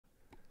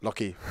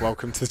Lachy,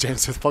 welcome to the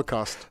James Smith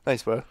podcast.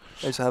 Thanks, bro.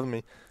 Thanks for having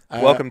me.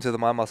 Welcome to the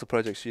My Muscle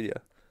Project studio.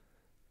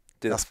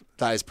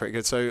 That is pretty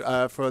good.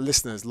 So for our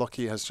listeners,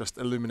 Lachy has just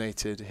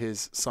illuminated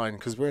his sign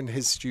because we're in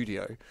his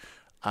studio,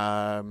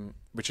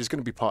 which is going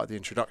to be part of the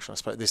introduction. I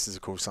suppose this is a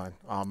cool sign.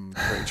 I'm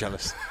pretty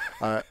jealous.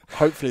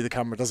 Hopefully the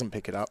camera doesn't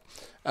pick it up.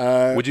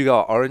 Would you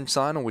go orange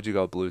sign or would you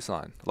go blue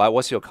sign? Like,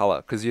 what's your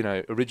color? Because, you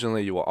know,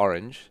 originally you were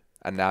orange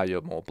and now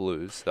you're more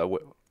blues. So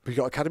we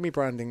got Academy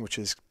branding, which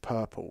is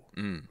purple,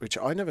 which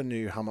I never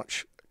knew how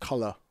much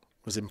color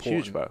was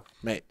important. Huge, bro.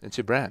 Mate. It's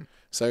your brand.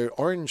 So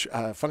orange,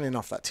 funnily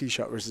enough, that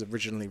T-shirt was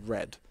originally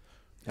red.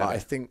 But I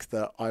think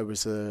that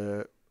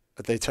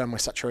they turned my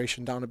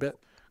saturation down a bit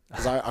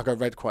because I go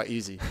red quite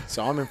easy.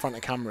 So I'm in front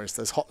of cameras,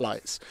 there's hot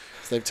lights.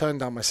 So they've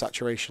turned down my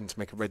saturation to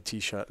make a red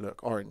T-shirt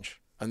look orange.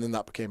 And then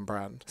that became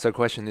brand. So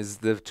question is,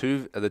 the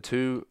two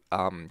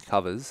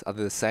covers, are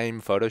they the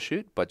same photo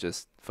shoot but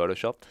just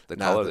photoshopped the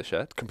color of the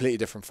shirt? Completely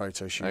different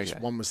photo shoots.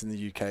 Okay. One was in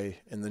the UK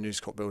in the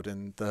News Corp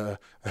building.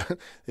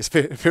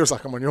 It feels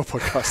like I'm on your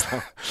podcast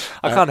now.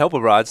 I can't help it,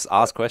 bro. I just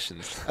ask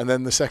questions. And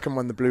then the second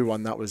one, the blue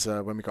one, that was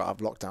when we got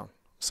out of lockdown.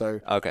 So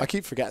okay. I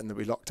keep forgetting that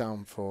we locked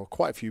down for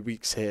quite a few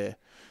weeks here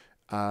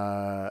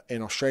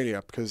in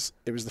Australia because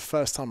it was the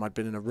first time I'd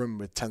been in a room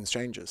with 10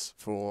 strangers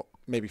for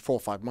maybe 4 or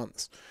 5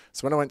 months.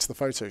 So when I went to the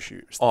photo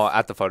shoot...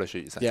 at the photo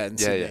shoot, you said? Yeah, in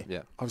Sydney.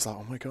 Yeah. I was like,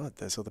 oh my God,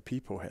 there's other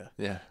people here.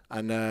 Yeah.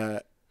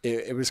 And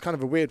it was kind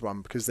of a weird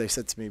one because they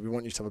said to me, we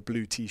want you to have a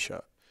blue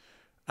T-shirt.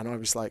 And I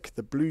was like,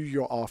 the blue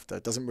you're after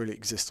doesn't really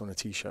exist on a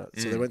T-shirt.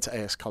 So they went to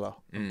AS Colour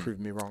and proved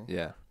me wrong.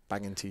 Yeah.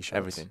 Banging T-shirts.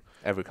 Everything.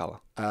 Every colour.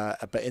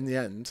 But in the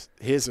end,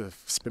 here's a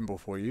spinball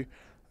for you.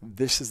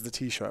 This is the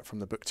T-shirt from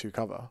the Book 2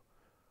 cover.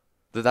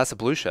 That's a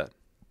blue shirt.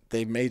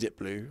 They made it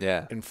blue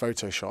in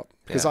Photoshop.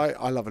 Because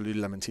I love a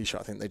Lululemon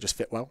T-shirt. I think they just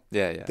fit well.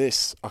 Yeah.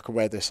 This, I could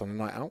wear this on a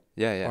night out.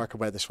 Yeah. Or I could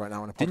wear this right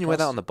now on a podcast. Didn't you wear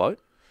that on the boat?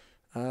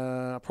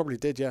 I probably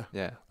did, yeah.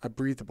 Yeah. A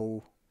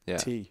breathable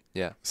tee.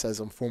 Yeah.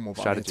 Says I'm formal,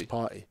 but Strategy.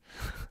 I'm here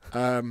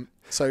to party.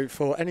 So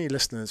for any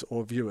listeners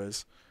or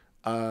viewers,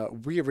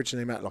 we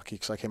originally met Lachy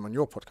because I came on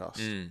your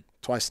podcast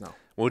twice now.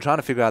 We were trying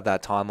to figure out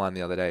that timeline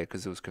the other day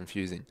because it was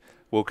confusing.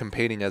 We were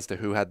competing as to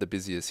who had the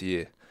busiest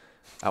year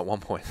at one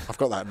point. I've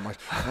got that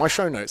in my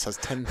show notes has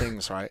 10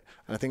 things, right?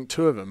 And I think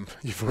 2 of them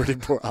you've already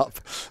brought up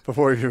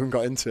before we even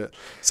got into it.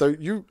 So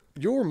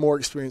you're a more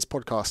experienced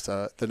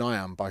podcaster than I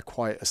am by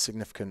quite a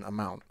significant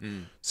amount.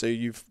 So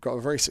you've got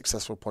a very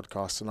successful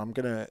podcast, and I'm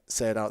going to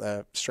say it out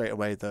there straight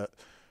away that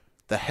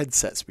the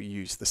headsets we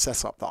use, the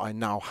setup that I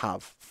now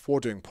have for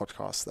doing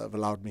podcasts that have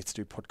allowed me to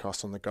do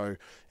podcasts on the go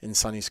in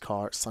Sonny's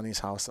car, at Sonny's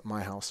house, at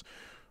my house.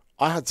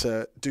 I had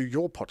to do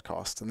your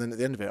podcast, and then at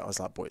the end of it, I was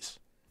like, boys,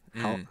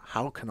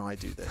 how can I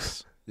do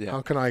this?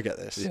 How can I get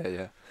this?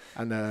 Yeah.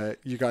 And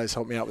you guys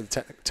helped me out with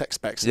the tech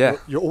specs. Yeah.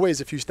 You're always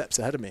a few steps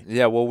ahead of me.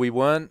 Yeah, well, we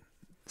weren't.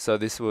 So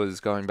this was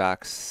going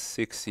back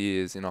 6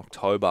 years in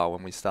October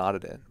when we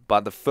started it.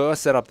 But the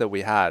first setup that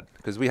we had,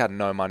 because we had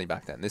no money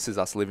back then, this is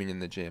us living in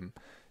the gym,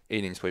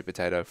 eating sweet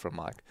potato from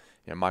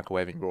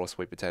microwaving raw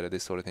sweet potato,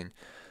 this sort of thing.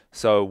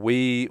 So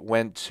we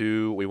went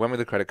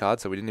with a credit card,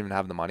 so we didn't even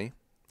have the money.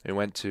 We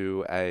went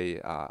to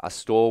a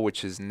store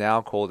which is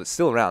now called, it's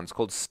still around, it's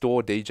called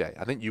Store DJ.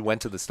 I think you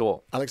went to the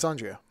store.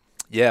 Alexandria.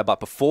 Yeah, but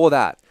before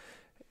that,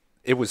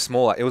 it was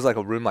smaller. It was like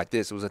a room like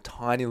this. It was a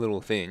tiny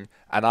little thing.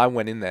 And I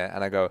went in there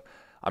and I go,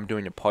 I'm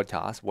doing a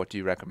podcast. What do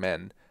you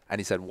recommend? And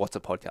he said, what's a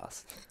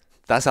podcast?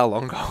 That's how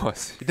long ago it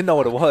was. He didn't know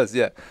what it was,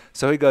 yeah.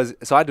 So he goes,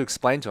 so I had to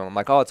explain to him. I'm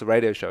like, oh, it's a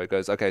radio show. He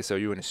goes, okay, so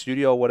you in a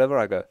studio or whatever?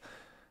 I go,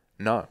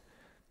 no.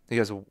 He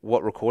goes, well,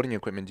 what recording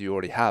equipment do you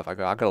already have? I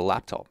go, I got a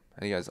laptop.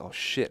 And he goes, oh,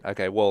 shit.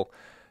 Okay, well,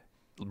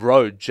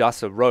 Rode,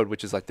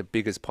 which is like the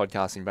biggest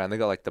podcasting brand. They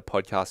got like the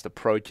Podcaster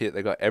Pro kit.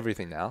 They got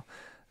everything now.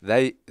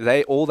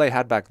 All they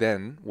had back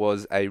then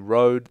was a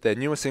Rode. Their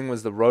newest thing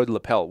was the Rode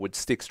lapel. Would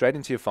stick straight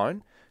into your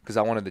phone because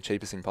I wanted the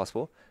cheapest thing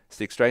possible.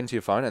 Stick straight into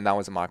your phone, and that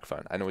was a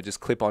microphone. And it would just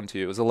clip onto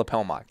you. It was a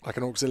lapel mic. Like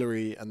an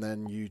auxiliary, and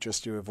then you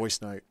just do a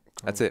voice note.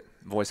 That's it,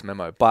 voice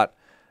memo. But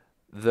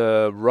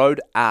the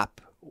Rode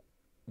app,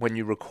 when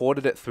you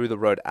recorded it through the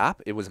Rode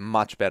app, it was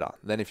much better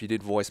than if you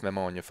did voice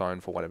memo on your phone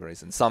for whatever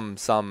reason.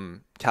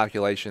 Some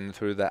calculation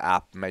through the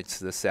app makes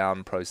the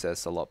sound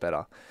process a lot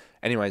better.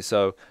 Anyway,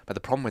 but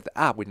the problem with the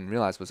app we didn't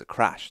realize was it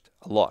crashed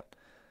a lot.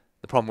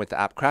 The problem with the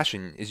app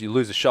crashing is you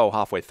lose a show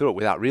halfway through it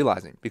without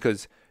realizing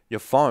because your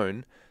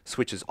phone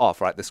switches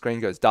off, right? The screen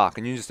goes dark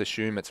and you just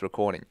assume it's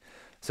recording.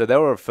 So there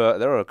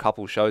were a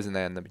couple shows in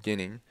there in the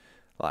beginning,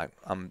 like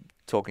I'm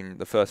talking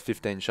the first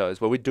 15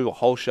 shows where we'd do a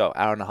whole show,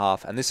 hour and a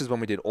half, and this is when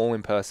we did all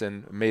in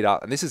person, meet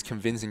up, and this is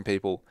convincing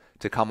people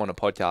to come on a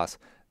podcast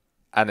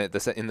and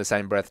in the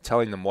same breath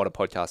telling them what a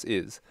podcast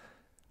is.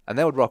 And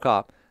they would rock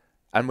up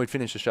and we'd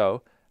finish the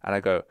show and I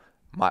go,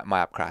 my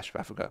app crashed.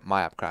 I forgot,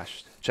 my app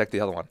crashed. Check the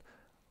other one.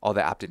 Oh,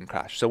 the app didn't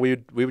crash. So we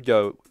would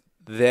go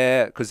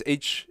there because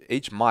each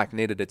mic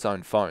needed its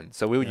own phone.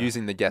 So we were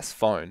using the guest's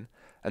phone,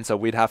 and so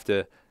we'd have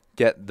to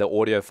get the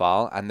audio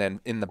file, and then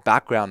in the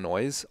background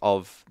noise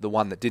of the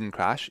one that didn't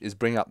crash is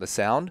bring up the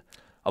sound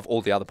of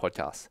all the other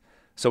podcasts.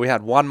 So we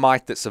had one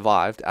mic that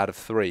survived out of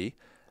 3,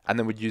 and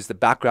then we'd use the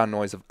background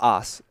noise of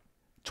us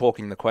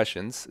talking the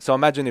questions. So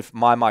imagine if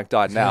my mic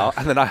died now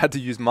and then I had to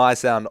use my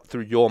sound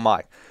through your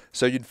mic.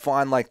 So you'd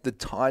find like the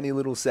tiny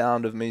little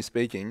sound of me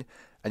speaking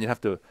and you'd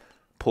have to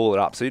pull it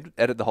up. So you'd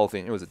edit the whole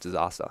thing. It was a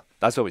disaster.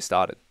 That's where we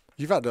started.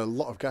 You've had a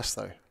lot of guests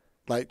though.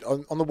 Like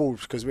on the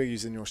walls, because we're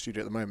using your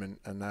studio at the moment,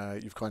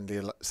 and you've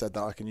kindly said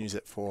that I can use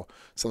it for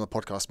some of the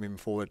podcasts moving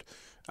forward.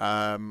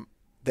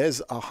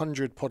 There's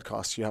 100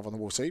 podcasts you have on the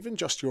wall. So even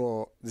just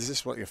is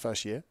this what, your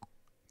first year?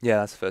 Yeah,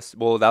 that's first.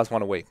 Well, that was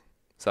one a week.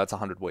 So that's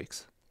 100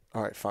 weeks.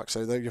 All right, fuck.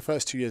 So your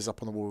first 2 years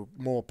up on the wall,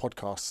 more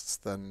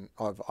podcasts than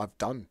I've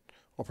done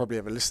or probably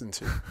ever listened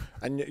to.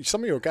 And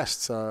some of your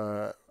guests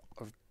are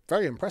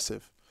very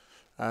impressive.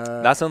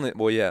 That's only,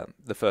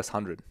 the first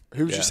 100.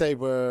 Who would you say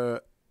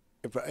were...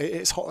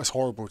 It's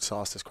horrible to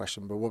ask this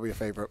question, but what were your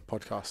favourite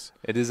podcasts?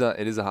 It is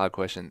a hard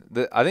question.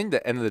 I think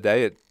at the end of the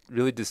day, it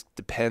really just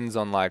depends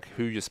on like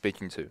who you're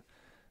speaking to.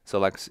 So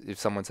like if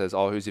someone says,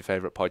 "Oh, who's your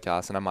favourite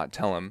podcast?" and I might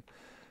tell them,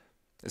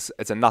 it's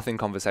a nothing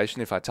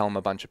conversation if I tell them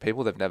a bunch of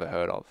people they've never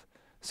heard of.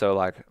 So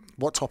like,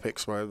 what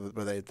topics were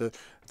they?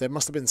 There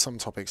must have been some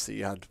topics that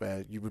you had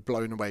where you were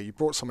blown away. You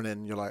brought someone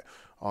in, you're like,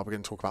 "Oh, we're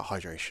going to talk about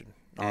hydration.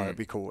 Oh, it'd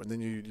be cool." And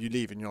then you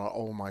leave and you're like,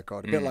 "Oh my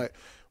god!" A bit like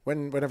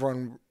when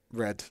everyone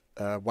read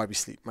Why We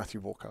Sleep, Matthew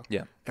Walker.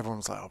 Yeah. Everyone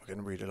was like, "Oh, we're going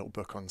to read a little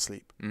book on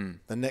sleep."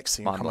 The next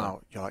thing you come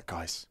out, you're like,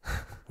 "Guys,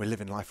 we're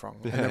living life wrong."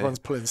 And everyone's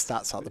pulling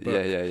stats out the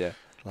book.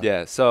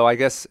 Yeah. So I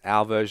guess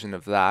our version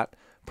of that,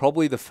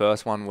 probably the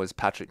first one was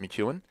Patrick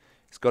McEwen.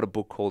 He's got a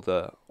book called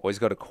he's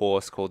got a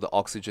course called The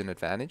Oxygen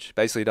Advantage.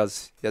 Basically,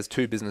 he has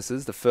two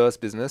businesses. The first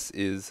business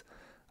is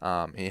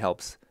he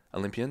helps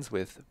Olympians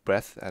with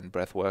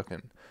breath work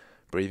and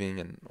breathing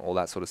and all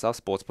that sort of stuff,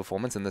 sports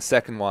performance. And the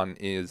second one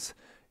is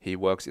he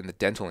works in the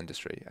dental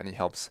industry and he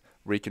helps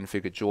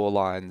reconfigure jaw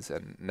lines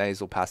and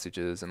nasal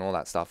passages and all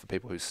that stuff for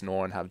people who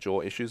snore and have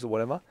jaw issues or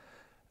whatever.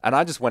 And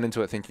I just went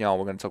into it thinking, oh,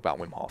 we're going to talk about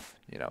Wim Hof.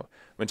 We're going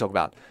to talk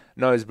about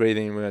nose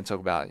breathing. We're going to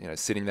talk about,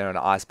 sitting there in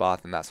an ice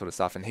bath and that sort of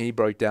stuff. And he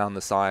broke down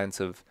the science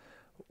of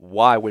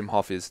why Wim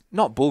Hof is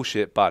not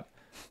bullshit, but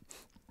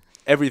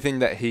everything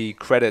that he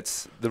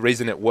credits the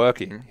reason it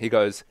working, he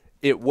goes,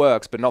 it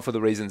works, but not for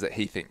the reasons that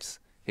he thinks.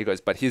 He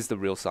goes, but here's the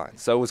real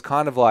science. So it was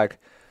kind of like,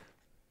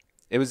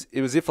 it was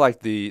if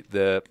like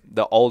the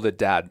older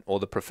dad or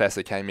the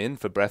professor came in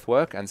for breath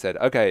work and said,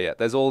 okay, yeah,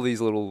 there's all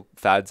these little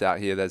fads out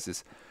here. There's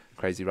this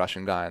crazy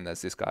Russian guy and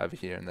there's this guy over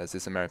here and there's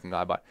this American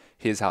guy, but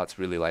here's how it's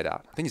really laid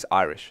out. I think he's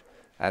Irish,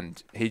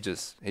 and he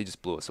just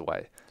blew us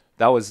away.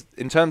 That was,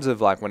 in terms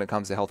of like when it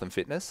comes to health and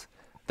fitness,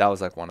 that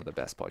was like one of the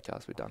best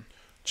podcasts we've done.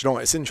 Do you know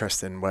what? It's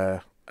interesting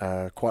where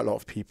quite a lot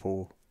of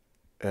people,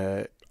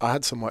 I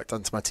had some work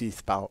done to my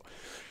teeth about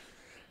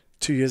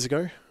 2 years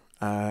ago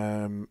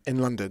in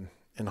London,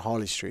 in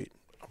Harley Street.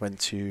 I went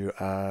to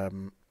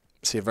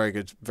see a very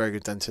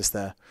good dentist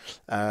there,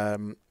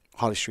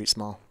 Harley Street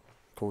Smile,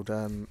 called,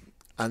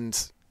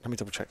 and let me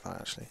double check that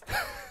actually.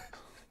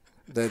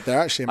 They're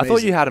actually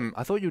amazing.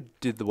 I thought you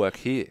did the work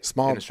here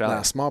Smile, in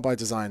Australia. Smile by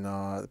Design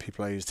are the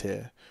people I used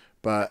here,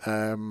 but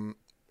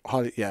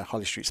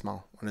Harley Street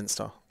Smile on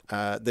Insta.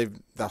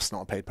 That's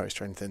not a paid post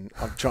or anything.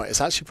 I've tried.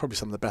 It's actually probably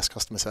some of the best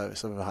customer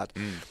service I've ever had,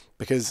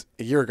 because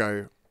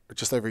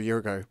just over a year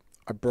ago,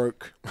 I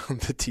broke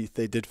the teeth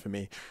they did for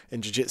me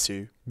in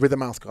jiu-jitsu with a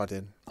mouth guard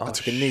in. I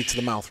took a knee to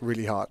the mouth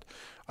really hard.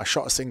 I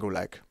shot a single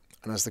leg,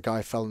 and as the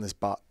guy fell on his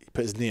butt, he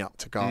put his knee up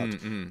to guard.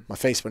 My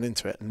face went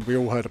into it, and we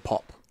all heard a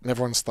pop, and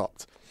everyone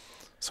stopped.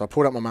 So I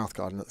pulled out my mouth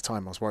guard, and at the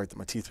time I was worried that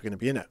my teeth were going to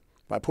be in it.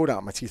 But I pulled out,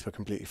 and my teeth were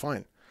completely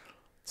fine.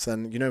 So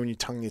then, when you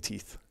tongue your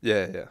teeth?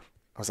 Yeah.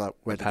 I was like,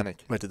 where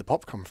did the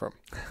pop come from?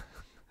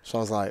 So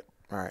I was like,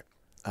 all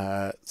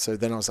right. So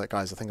then I was like,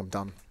 guys, I think I'm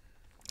done.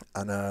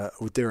 And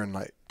with Darren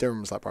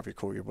was like, probably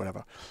call you,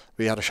 whatever.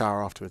 We had a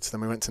shower afterwards. Then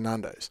we went to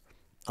Nando's,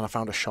 and I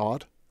found a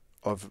shard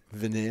of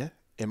veneer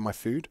in my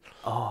food.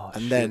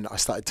 Then I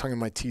started tonguing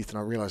my teeth, and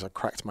I realised I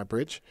cracked my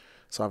bridge.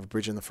 So I have a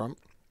bridge in the front.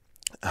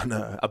 And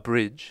a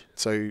bridge?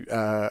 So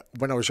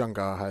when I was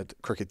younger, I had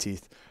crooked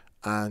teeth.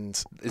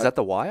 And is that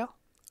the wire?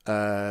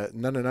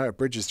 No. A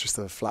bridge is just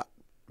a flat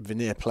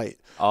veneer plate.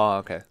 Oh,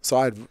 okay. So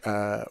I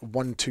had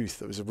one tooth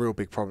that was a real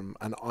big problem,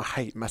 and I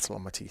hate metal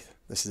on my teeth.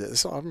 This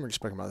is it. I haven't really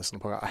spoken about this on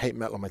the podcast. I hate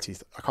metal on my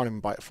teeth. I can't even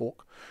bite a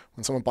fork.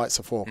 When someone bites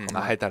a fork,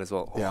 I hate that as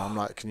well. Yeah, I'm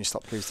like, can you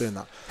stop please doing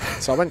that?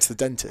 So I went to the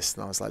dentist,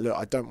 and I was like, look,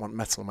 I don't want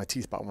metal on my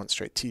teeth, but I want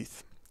straight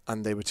teeth.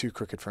 And they were too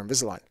crooked for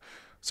Invisalign.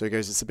 So he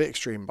goes, it's a bit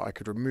extreme, but I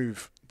could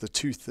remove the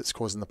tooth that's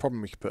causing the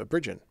problem. We could put a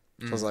bridge in.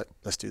 So I was like,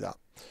 let's do that.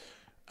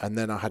 And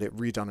then I had it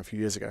redone a few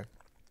years ago.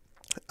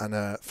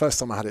 And first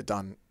time I had it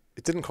done,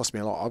 it didn't cost me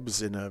a lot. I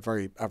was in a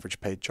very average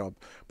paid job,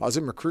 but I was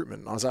in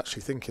recruitment. I was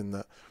actually thinking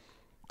that,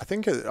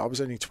 I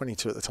was only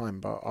 22 at the time,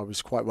 but I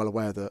was quite well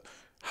aware that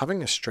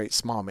having a straight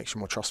smile makes you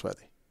more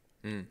trustworthy.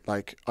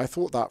 Like, I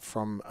thought that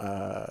from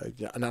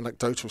an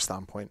anecdotal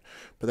standpoint,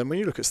 but then when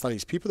you look at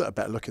studies, people that are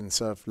better looking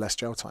serve less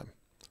jail time.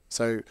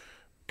 So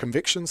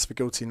convictions for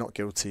guilty, not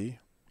guilty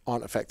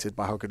aren't affected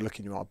by how good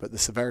looking you are, but the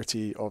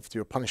severity of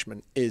your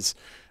punishment is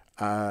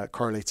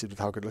correlated with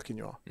how good looking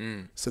you are.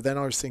 So then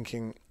I was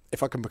thinking,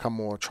 if I can become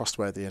more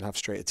trustworthy and have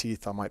straighter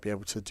teeth, I might be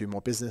able to do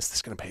more business. This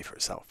is going to pay for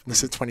itself. And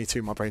this is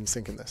 22, my brain's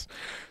thinking this.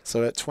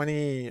 So at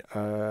 28,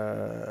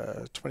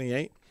 I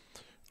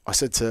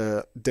said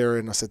to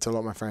Darren, I said to a lot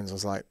of my friends, I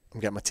was like, I'm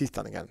getting my teeth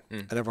done again.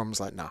 And everyone was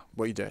like, nah,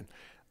 what are you doing?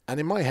 And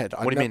in my head,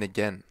 what do you mean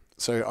again?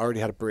 So I already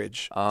had a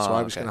bridge. So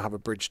I was going to have a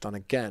bridge done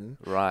again.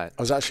 Right.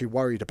 I was actually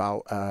worried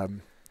about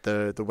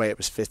the way it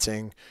was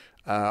fitting.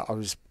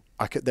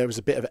 There was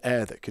a bit of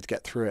air that could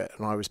get through it,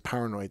 and I was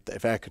paranoid that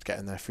if air could get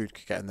in there, food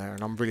could get in there,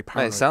 and I'm really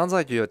paranoid. Mate, it sounds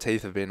like your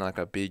teeth have been like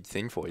a big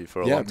thing for you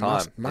for a long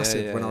time.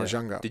 Massive when I was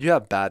younger. Did you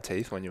have bad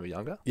teeth when you were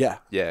younger? Yeah.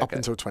 Yeah. Up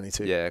until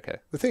 22. Yeah. Okay.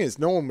 The thing is,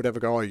 no one would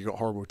ever go, "Oh, you got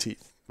horrible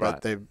teeth." Right.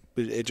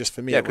 It just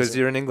for me. Yeah, because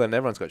you're in England,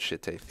 everyone's got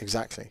shit teeth.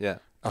 Exactly. Yeah.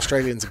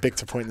 Australians are big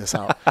to point this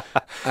out.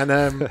 And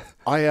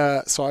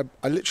I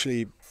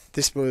literally,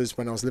 this was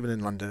when I was living in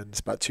London. It's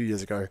about 2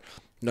 years ago.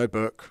 No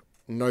book.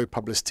 No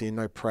publicity,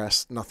 no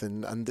press,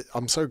 nothing. And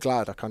I'm so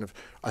glad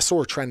I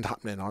saw a trend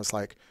happening. I was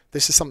like,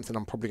 this is something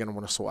I'm probably going to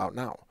want to sort out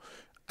now.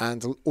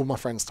 And all my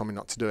friends told me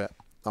not to do it.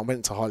 I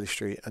went to Harley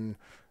Street and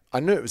I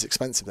knew it was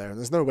expensive there and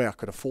there's no way I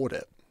could afford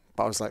it.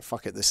 But I was like,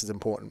 fuck it, this is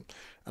important.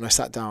 And I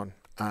sat down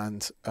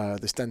and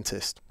this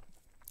dentist,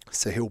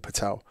 Sahil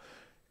Patel,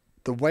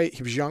 the way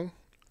he was young,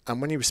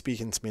 and when he was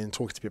speaking to me and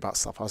talking to me about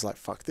stuff, I was like,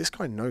 fuck, this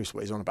guy knows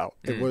what he's on about.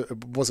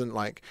 It wasn't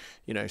like,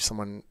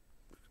 someone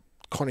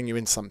conning you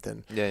into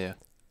something. Yeah.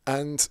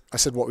 And I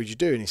said, what would you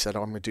do? And he said,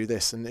 I'm going to do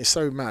this. And it's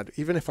so mad.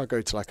 Even if I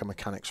go to like a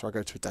mechanics or I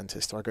go to a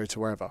dentist or I go to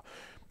wherever,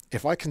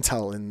 if I can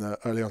tell in the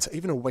early onset,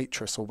 even a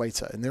waitress or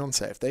waiter in the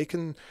onset, if they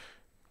can,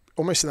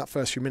 almost in that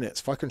first few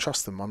minutes, if I can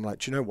trust them, I'm like,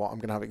 do you know what? I'm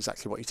going to have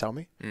exactly what you tell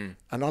me. And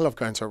I love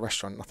going to a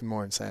restaurant, nothing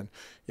more, and saying,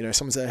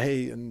 someone's there,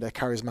 hey, and they're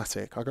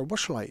charismatic. I go, what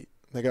shall I eat?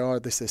 And they go, oh,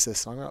 this.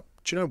 And I go,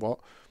 do you know what?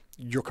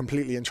 You're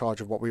completely in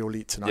charge of what we all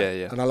eat tonight.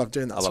 Yeah. And I love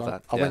doing that. I love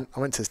that. I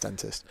went to this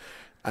dentist.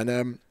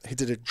 And he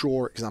did a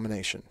jaw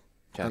examination.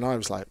 Okay. And I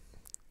was like,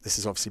 this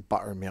is obviously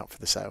buttering me up for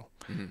the sale.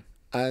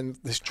 And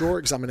this jaw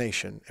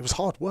examination, it was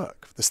hard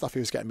work, the stuff he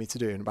was getting me to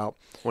do. And about...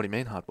 What do you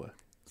mean hard work?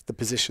 The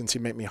positions he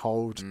made me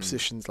hold,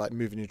 positions like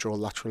moving your jaw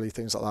laterally,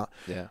 things like that.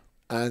 Yeah.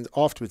 And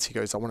afterwards he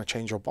goes, I want to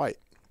change your bite.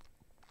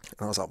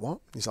 And I was like, what?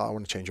 He's like, I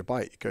want to change your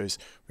bite. He goes,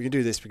 we can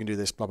do this,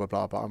 blah, blah,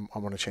 blah, but I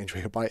want to change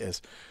where your bite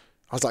is.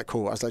 I was like,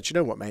 cool. I was like, do you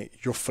know what, mate?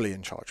 You're fully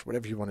in charge,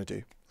 whatever you want to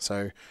do.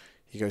 So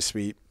he goes,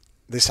 sweet.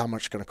 This is how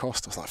much it's going to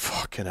cost. I was like,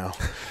 fucking hell.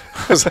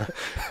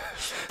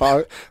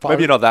 But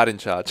maybe you're not that in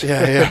charge.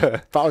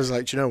 Yeah. But I was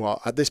like, do you know what?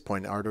 At this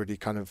point, I'd already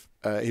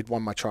he'd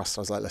won my trust.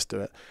 I was like, let's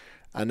do it.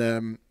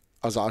 And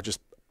I was like,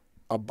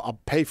 I'll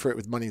pay for it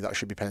with money that I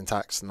should be paying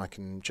tax, and I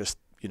can just,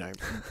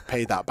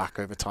 pay that back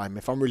over time.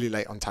 If I'm really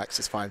late on tax,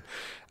 it's fine.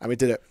 And we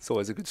did it. It's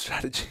always a good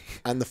strategy.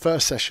 And the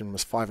first session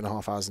was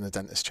 5.5 hours in a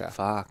dentist chair.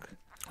 Fuck.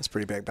 That's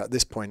pretty big. But at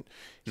this point,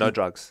 no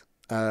drugs.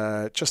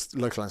 Just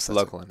local anesthetic.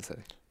 Local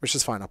anesthetic. Which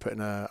is fine. I put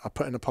in a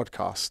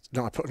podcast.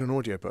 No, I put in an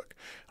audiobook.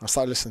 I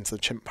started listening to the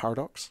Chimp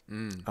Paradox.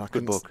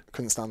 Good book.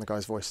 Couldn't stand the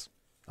guy's voice.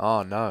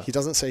 Oh no. He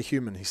doesn't say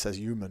human. He says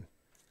human.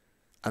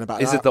 And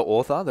about is it the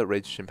author that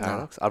reads Chimp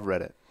Paradox? No. I've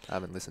read it. I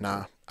haven't listened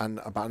to it. And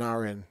about an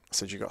hour in, I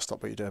said, you got to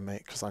stop what you're doing,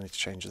 mate, because I need to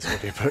change this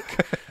audiobook.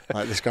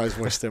 Like, this guy's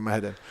voice still in my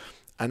head in.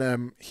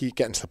 And he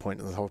getting to the point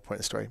of the whole point of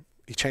the story.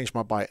 He changed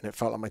my bite, and it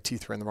felt like my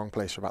teeth were in the wrong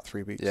place for about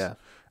 3 weeks. Yeah.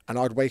 And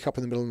I'd wake up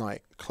in the middle of the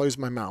night, close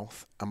my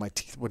mouth, and my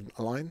teeth wouldn't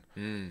align.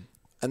 And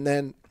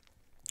then,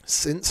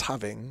 since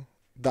having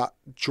that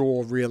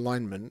jaw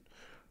realignment,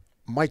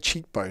 my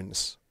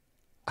cheekbones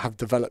have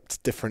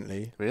developed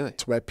differently. Really?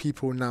 To where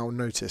people now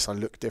notice I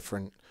look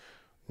different.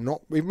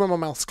 Not even when my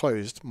mouth's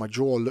closed, my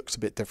jaw looks a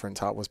bit different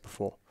to how it was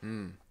before.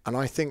 And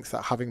I think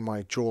that having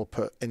my jaw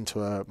put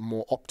into a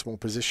more optimal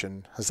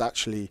position has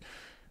actually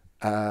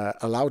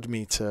allowed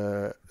me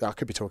to... I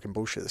could be talking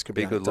bullshit. This could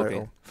be good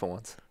looking for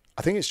once.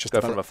 I think it's just...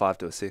 Go from a 5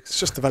 to a 6. It's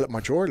just developed my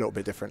jaw a little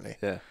bit differently.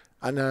 Yeah.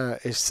 And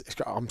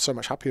I'm so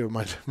much happier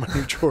with my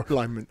new jaw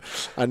alignment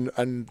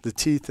and the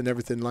teeth and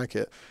everything like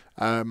it.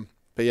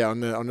 But yeah,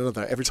 on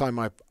another, every time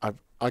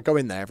I go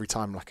in there, every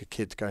time like a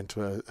kid going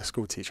to a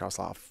school teacher, I was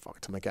like, I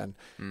fucked him again.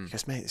 He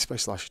goes, mate, it's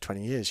supposed to last you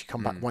 20 years. You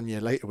come back 1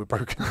 year later with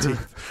broken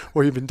teeth.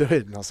 What have you been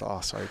doing? And I was like,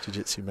 oh, sorry,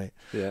 jiu-jitsu, mate.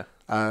 Yeah.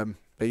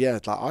 But yeah,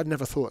 like I'd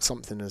never thought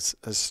something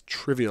as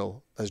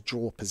trivial as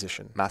jaw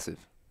position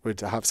would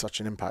have such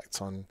an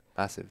impact on...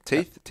 Massive.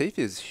 Teeth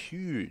is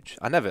huge.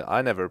 I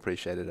never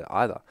appreciated it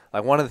either.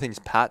 Like, one of the things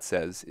Pat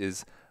says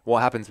is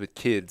what happens with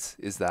kids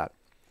is that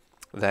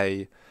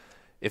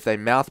if they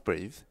mouth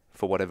breathe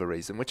for whatever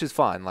reason, which is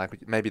fine,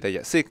 like maybe they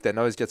get sick, their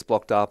nose gets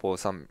blocked up, or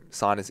some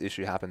sinus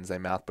issue happens, they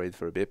mouth breathe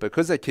for a bit.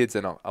 Because they're kids,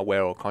 they're not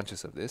aware or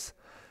conscious of this.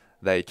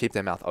 They keep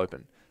their mouth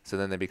open, so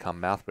then they become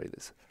mouth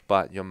breathers.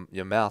 But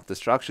your mouth, the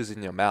structures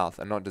in your mouth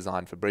are not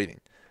designed for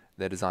breathing.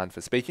 They're designed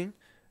for speaking,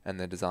 and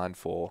they're designed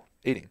for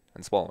eating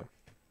and swallowing.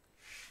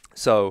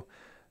 So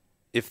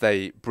if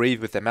they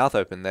breathe with their mouth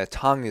open, their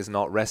tongue is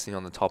not resting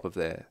on the top of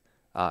their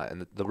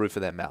and the roof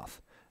of their mouth.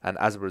 And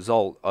as a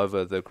result,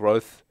 over the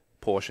growth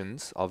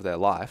portions of their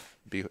life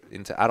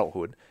into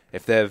adulthood,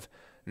 if they've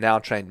now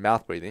trained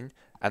mouth breathing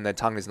and their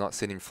tongue is not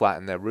sitting flat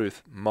in their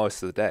roof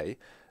most of the day,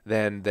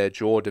 then their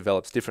jaw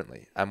develops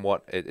differently, and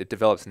it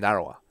develops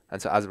narrower.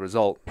 And so as a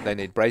result, they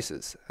need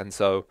braces. And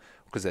so,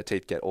 because their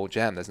teeth get all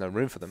jammed, there's no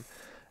room for them.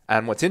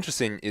 And what's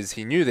interesting is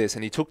he knew this,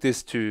 and he took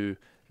this to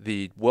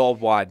the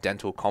worldwide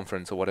dental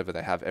conference or whatever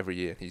they have every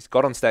year. He's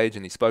got on stage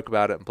and he spoke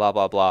about it and blah,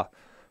 blah, blah.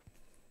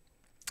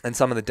 And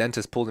some of the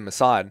dentists pulled him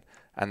aside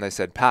and they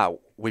said, "Pat,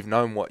 we've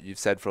known what you've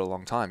said for a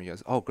long time." He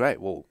goes, "Oh, great.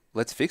 Well,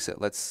 let's fix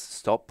it. Let's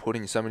stop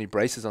putting so many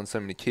braces on so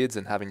many kids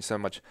and having so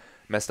much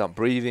messed up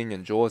breathing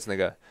and jaws." And they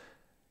go,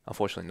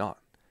 "Unfortunately not."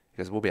 He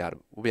goes, we'll be out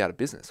of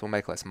business. We'll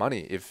make less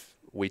money if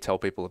we tell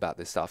people about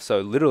this stuff." So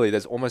literally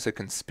there's almost a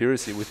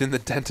conspiracy within the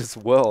dentist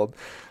world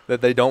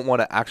that they don't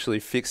want to actually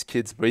fix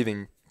kids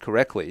breathing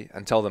correctly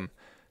and tell them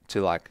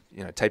to, like,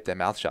 tape their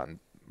mouth shut and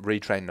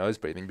retrain nose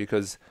breathing,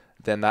 because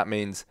then that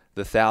means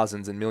the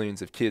thousands and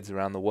millions of kids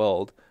around the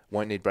world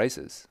won't need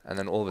braces. And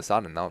then all of a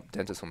sudden, now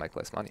dentists will make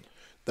less money.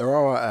 There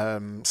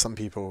are some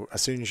people,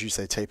 as soon as you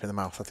say tape in the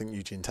mouth, I think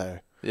Eugene Teo.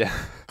 Yeah.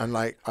 And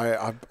like,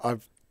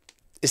 I've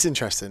it's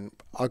interesting.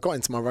 I got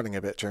into my running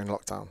a bit during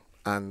lockdown,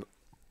 and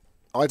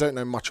I don't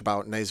know much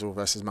about nasal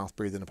versus mouth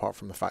breathing apart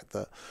from the fact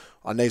that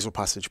our nasal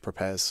passage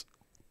prepares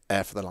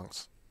air for the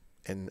lungs,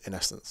 in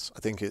essence. I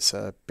think it's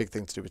a big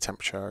thing to do with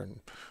temperature and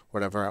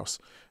whatever else.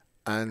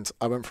 And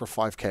I went for a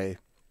 5K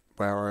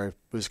where I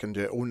was going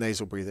to do it all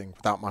nasal breathing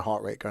without my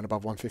heart rate going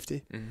above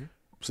 150. Mm-hmm.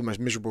 It's the most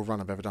miserable run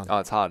I've ever done. Oh,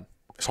 it's hard.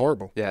 It's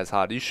horrible. Yeah, it's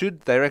hard.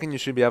 They reckon you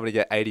should be able to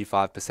get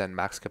 85%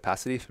 max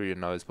capacity through your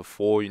nose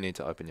before you need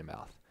to open your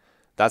mouth.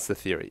 That's the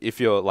theory. If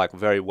you're like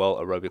very well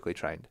aerobically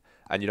trained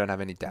and you don't have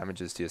any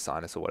damages to your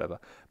sinus or whatever.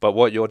 But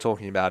what you're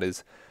talking about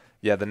is,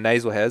 yeah, the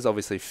nasal hairs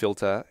obviously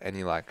filter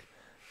any like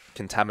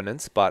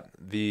contaminants, but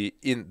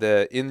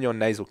in your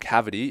nasal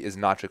cavity is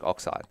nitric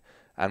oxide.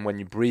 And when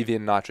you breathe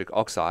in nitric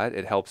oxide,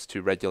 it helps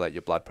to regulate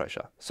your blood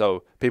pressure.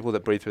 So people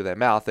that breathe through their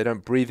mouth, they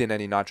don't breathe in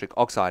any nitric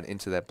oxide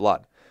into their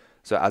blood.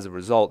 So as a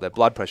result, their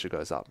blood pressure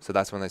goes up. So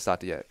that's when they start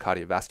to get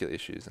cardiovascular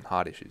issues and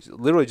heart issues,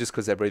 literally just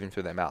because they're breathing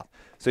through their mouth.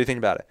 So you think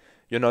about it.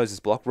 Your nose is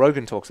blocked.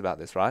 Rogan talks about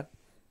this, right?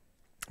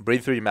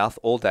 Breathe through your mouth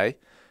all day.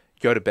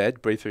 Go to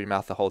bed, breathe through your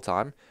mouth the whole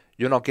time.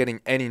 You're not getting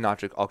any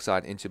nitric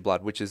oxide into your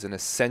blood, which is an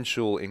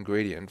essential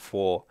ingredient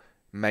for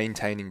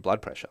maintaining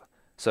blood pressure.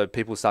 So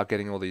people start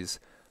getting all these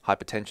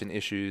hypertension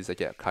issues. They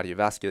get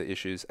cardiovascular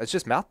issues. It's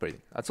just mouth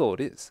breathing. That's all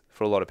it is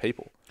for a lot of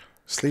people.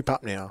 Sleep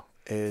apnea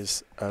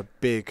is a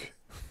big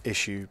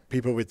issue.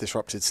 People with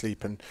disrupted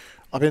sleep, and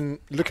I've been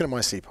looking at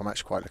my sleep. I'm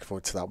actually quite looking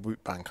forward to that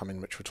Whoop Bang coming,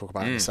 which we'll talk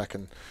about in a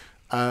second.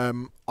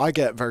 I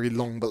get very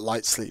long but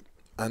light sleep,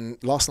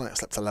 and last night I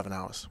slept 11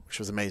 hours, which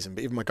was amazing,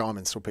 but even my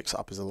Garmin still picks it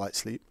up as a light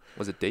sleep.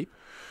 Was it deep?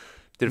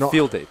 Did it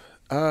feel deep?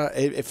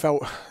 It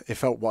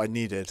felt what I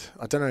needed.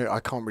 I don't know,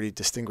 I can't really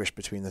distinguish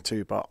between the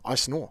two, but I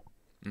snore.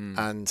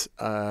 And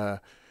I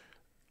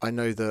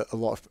know that a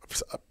lot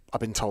of, I've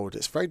been told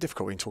it's very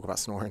difficult when you talk about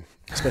snoring,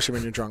 especially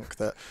when you're drunk,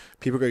 that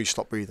people go, you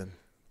stop breathing.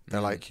 They're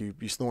like, you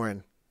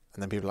snoring.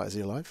 And then people are like, is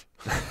he alive?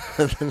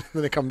 And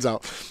then it comes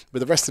out.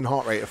 With a resting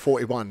heart rate of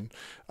 41,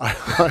 I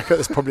bet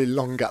there's probably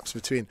long gaps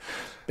between.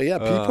 But yeah,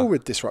 people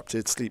with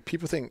disrupted sleep,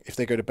 people think if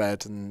they go to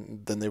bed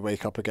and then they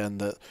wake up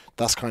again,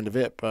 that's kind of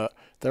it. But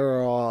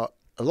there are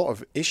a lot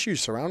of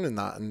issues surrounding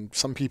that. And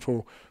some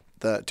people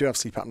that do have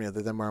sleep apnea,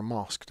 they then wear a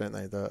mask, don't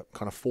they? That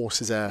kind of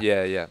forces air.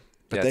 Yeah.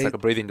 But it's like a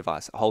breathing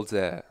device. It holds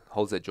their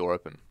jaw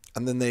open.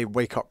 And then they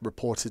wake up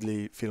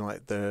reportedly feeling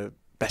like the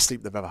best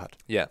sleep they've ever had.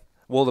 Yeah.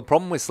 Well, the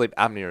problem with sleep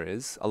apnea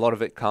is a lot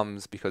of it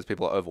comes because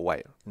people are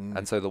overweight.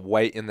 And so the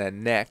weight in their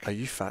neck... Are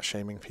you fat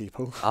shaming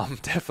people? I'm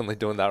definitely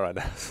doing that right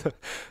now.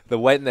 The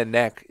weight in their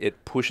neck,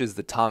 it pushes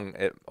the tongue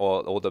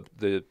or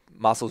the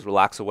muscles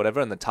relax or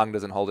whatever, and the tongue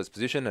doesn't hold its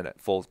position and it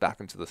falls back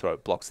into the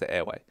throat, blocks the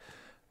airway.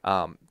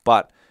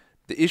 But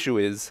the issue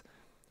is,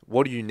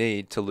 what do you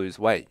need to lose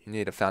weight? You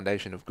need a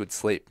foundation of good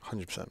sleep.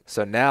 100%.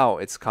 So now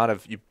it's kind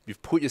of,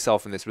 you've put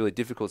yourself in this really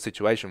difficult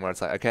situation where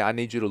it's like, okay, I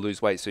need you to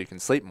lose weight so you can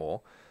sleep more.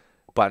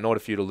 But in order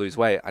for you to lose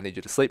weight, I need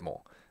you to sleep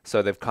more.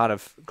 So they've kind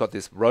of got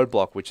this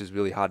roadblock, which is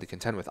really hard to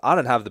contend with. I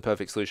don't have the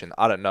perfect solution.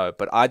 I don't know.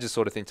 But I just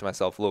sort of think to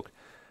myself, look,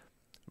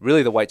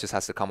 really the weight just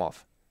has to come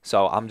off.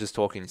 So I'm just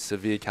talking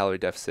severe calorie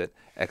deficit,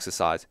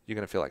 exercise. You're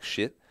going to feel like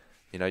shit.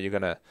 You're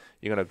going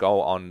to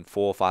go on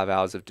 4 or 5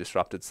 hours of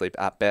disrupted sleep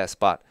at best.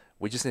 But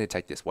we just need to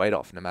take this weight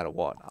off no matter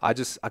what. I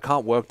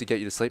can't work to get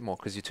you to sleep more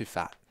because you're too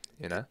fat,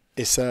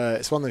 It's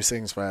one of those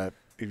things where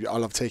I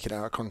love taking it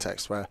out of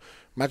context, where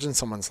imagine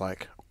someone's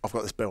like, I've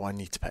got this bill I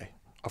need to pay.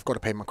 I've got to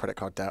pay my credit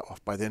card debt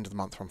off by the end of the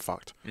month or I'm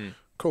fucked.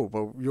 Cool,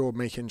 well, you're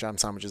making jam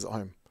sandwiches at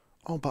home.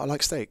 Oh, but I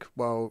like steak.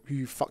 Well,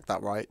 you fucked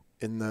that right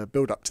in the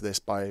build up to this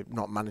by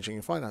not managing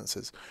your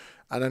finances.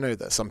 And I know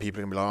that some people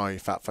are going to be like, oh, you're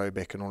fat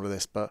phobic and all of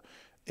this, but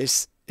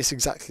it's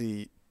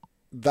exactly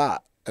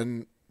that.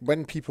 And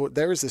when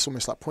there is this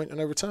almost like point of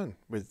no return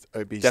with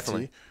obesity.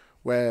 Definitely.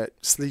 Where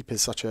sleep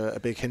is such a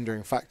big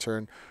hindering factor.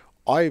 And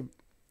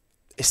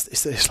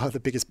it's like the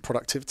biggest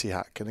productivity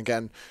hack. And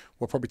again,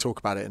 we'll probably talk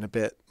about it in a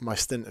bit. My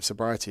stint of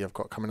sobriety I've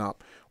got coming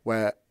up,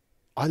 where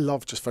I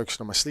love just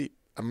focusing on my sleep.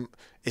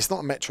 It's not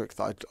a metric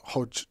that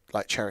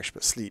I'd cherish,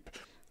 but sleep.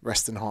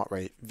 resting heart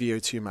rate,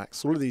 VO2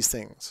 max, all of these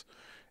things.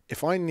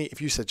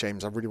 If you said,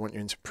 James, I really want you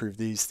to improve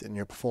these in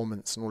your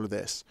performance and all of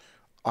this,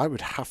 I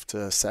would have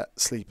to set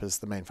sleep as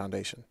the main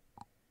foundation.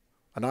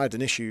 And I had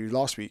an issue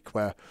last week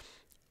where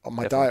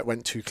my diet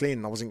went too clean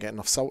and I wasn't getting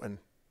enough salt in,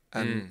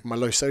 and my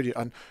low sodium.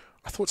 And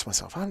I thought to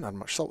myself, I haven't had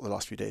much salt the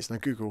last few days. And I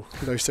Google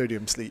low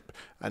sodium sleep,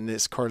 and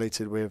it's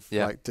correlated with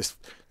like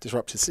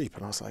disrupted sleep.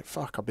 And I was like,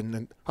 fuck, I've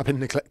been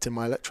neglecting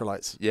my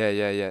electrolytes.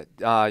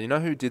 Yeah. You know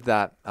who did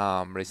that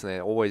recently?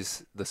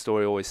 The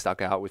story always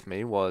stuck out with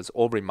me was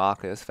Aubrey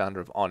Marcus,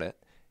 founder of On It.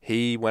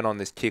 He went on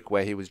this kick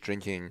where he was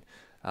drinking.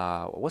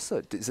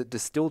 Is it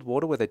distilled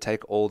water where they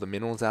take all the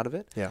minerals out of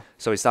it? Yeah.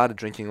 So he started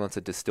drinking lots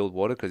of distilled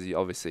water because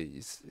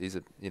he's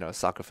a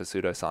sucker for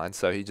pseudoscience.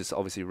 So he just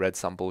obviously read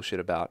some bullshit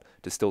about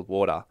distilled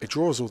water. It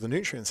draws all the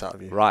nutrients out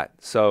of you. Right.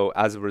 So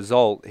as a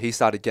result, he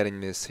started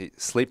getting this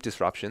sleep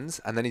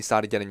disruptions, and then he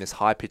started getting this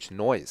high pitched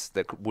noise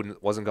that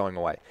wasn't going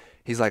away.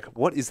 He's like,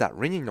 "What is that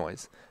ringing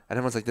noise?" And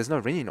everyone's like, "There's no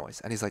ringing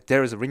noise." And he's like,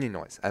 "There is a ringing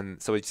noise."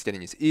 And so he's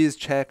getting his ears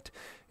checked.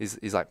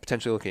 He's like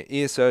potentially looking at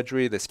ear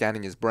surgery. They're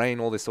scanning his brain,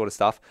 all this sort of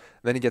stuff.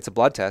 And then he gets a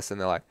blood test, and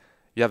they're like,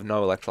 "You have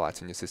no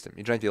electrolytes in your system.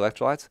 You drank the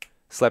electrolytes,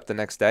 slept the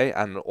next day,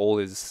 and all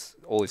his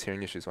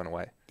hearing issues went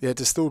away." Yeah,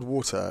 distilled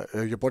water,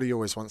 your body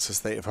always wants a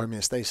state of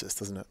homeostasis,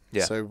 doesn't it?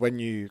 Yeah. So when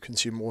you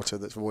consume water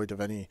that's void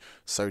of any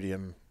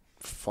sodium,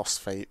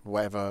 phosphate,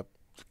 whatever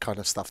kind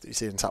of stuff that you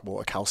see in tap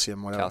water,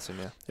 calcium, whatever,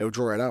 it'll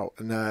draw it out.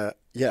 And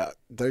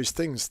those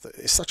things,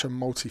 it's such a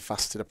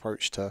multifaceted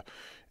approach to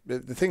the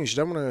thing is you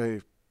don't want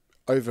to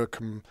over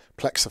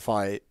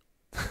complexify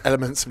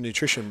elements of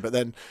nutrition, but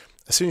then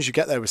as soon as you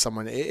get there with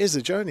someone, it is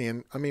a journey.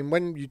 And I mean,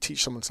 when you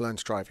teach someone to learn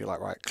to drive, you're like,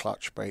 right,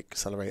 clutch, brake,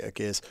 accelerator,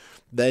 gears.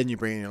 Then you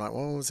bring in, you're like,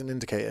 well, there's an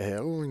indicator here.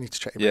 Oh, we need to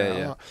check your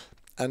brain out.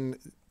 And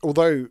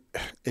although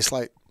it's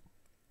like,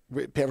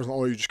 everyone's like,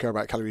 oh, you just care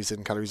about calories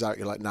in, calories out.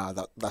 You're like, nah,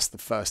 that's the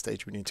first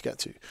stage we need to get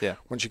to. Yeah.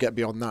 Once you get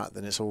beyond that,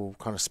 then it's all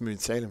kind of smooth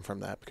sailing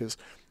from there. Because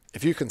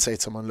if you can say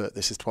to someone, look,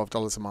 this is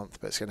 $12 a month,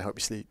 but it's going to help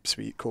you sleep,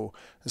 sweet, cool.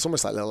 It's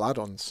almost like little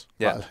add-ons,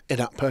 like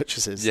in-app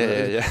purchases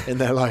in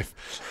their life.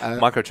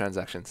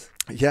 Microtransactions.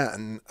 Yeah,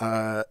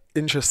 and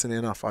interestingly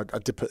enough, I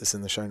did put this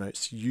in the show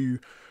notes.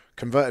 You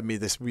converted me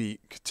this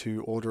week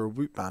to order a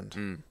Whoop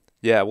band.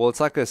 Yeah, well,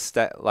 it's like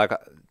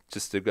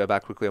just to go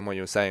back quickly on what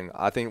you were saying,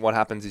 I think what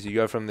happens is you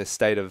go from this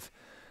state of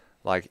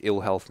like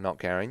ill health, not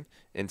caring,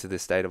 into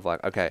this state of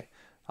like, okay,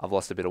 I've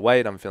lost a bit of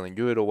weight, I'm feeling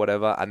good or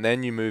whatever. And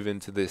then you move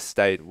into this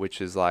state,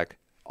 which is like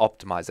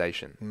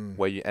optimization,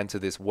 where you enter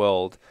this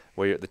world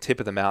where you're at the tip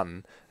of the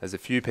mountain. There's a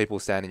few people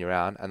standing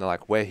around and they're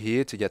like, we're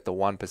here to get the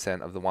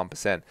 1% of the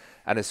 1%.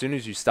 And as soon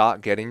as you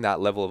start getting that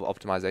level of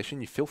optimization,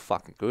 you feel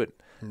fucking good.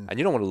 And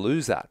you don't want to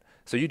lose that.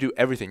 So you do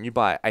everything. You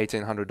buy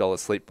 $1,800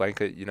 sleep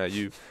blanket. You know,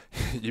 you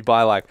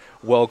buy like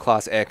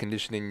world-class air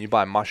conditioning. You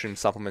buy mushroom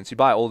supplements. You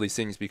buy all these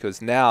things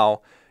because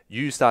now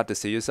you start to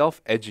see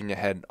yourself edging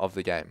ahead of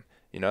the game.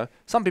 You know,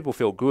 some people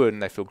feel good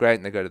and they feel great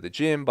and they go to the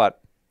gym, but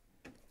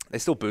they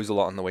still booze a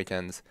lot on the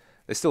weekends.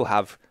 They still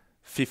have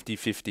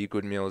 50-50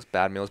 good meals,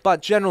 bad meals,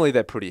 but generally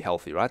they're pretty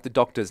healthy, right? The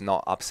doctor's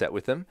not upset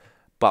with them.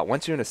 But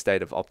once you're in a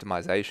state of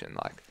optimization,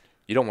 like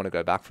you don't want to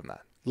go back from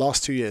that.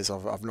 Last 2 years,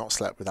 I've not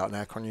slept without an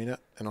aircon unit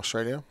in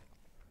Australia.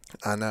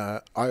 And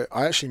I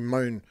actually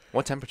moan.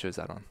 What temperature is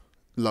that on?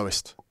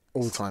 Lowest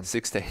all the time.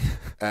 16.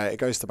 It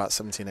goes to about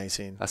 17,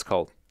 18. That's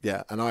cold.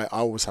 Yeah, and I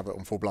always have it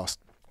on full blast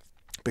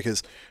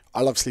because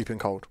I love sleeping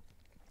cold.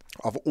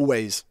 I've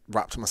always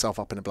wrapped myself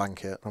up in a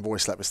blanket. I've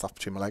always slept with stuff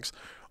between my legs.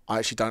 I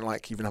actually don't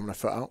like even having a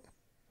foot out.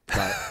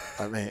 Like,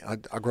 I mean,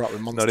 I grew up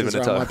with monsters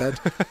around my bed.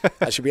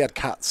 Actually, we had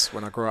cats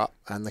when I grew up,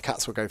 and the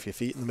cats would go for your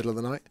feet in the middle of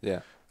the night.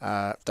 Yeah.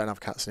 Don't have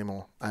cats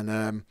anymore.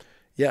 And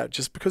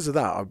just because of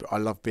that, I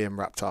love being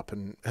wrapped up.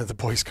 And the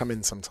boys come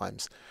in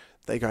sometimes.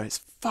 They go, it's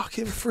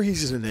fucking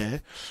freezing in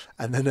here.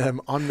 And then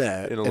I'm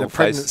there in a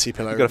pregnancy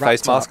pillow. You got a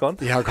face mask on?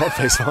 Yeah, I've got a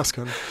face mask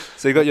on.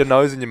 So you got your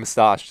nose and your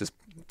moustache just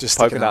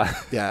poking out.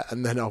 Yeah,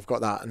 and then I've got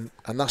that.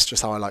 And that's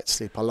just how I like to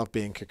sleep. I love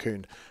being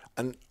cocooned.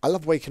 And I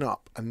love waking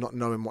up and not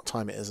knowing what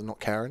time it is and not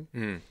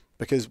caring.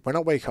 Because when I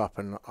wake up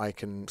and I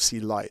can see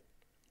light,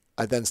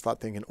 I then start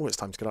thinking, oh, it's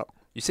time to get up.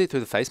 You see it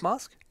through the face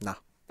mask? Nah.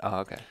 Oh,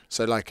 okay.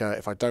 So like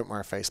if I don't wear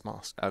a face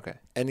mask,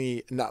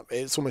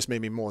 it's almost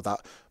made me more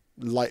that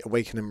light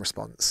awakening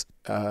response,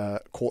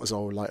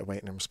 cortisol light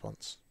awakening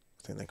response,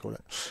 I think they call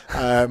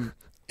it,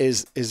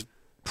 is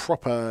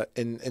proper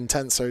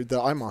intense. So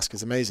the eye mask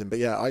is amazing. But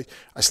yeah,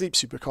 I sleep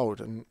super cold,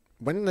 and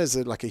when there's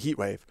a heat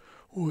wave,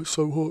 oh, it's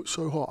so hot,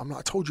 so hot. I'm like,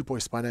 I told you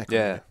boys to buy an aircon.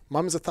 Yeah.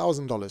 Mine's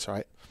 $1,000,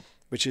 right?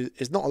 Which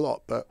is not a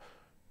lot, but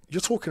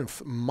you're talking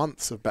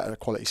months of better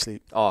quality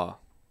sleep. Oh.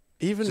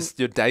 Even just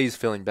your day's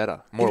feeling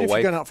better, more even awake.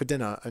 If you're going out for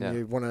dinner and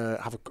you want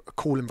to have a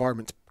cool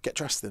environment to get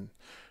dressed in.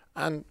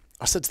 And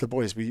I said to the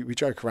boys, we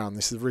joke around,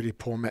 this is a really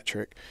poor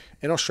metric.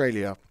 In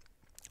Australia,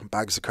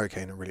 bags of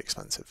cocaine are really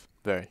expensive.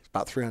 Very. It's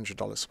about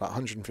 $300, about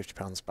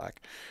 £150 a bag.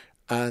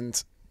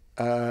 And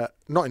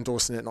not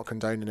endorsing it, not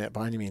condoning it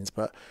by any means,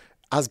 but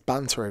as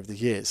banter over the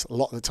years, a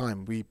lot of the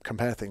time we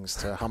compare things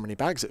to how many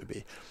bags it would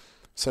be.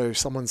 So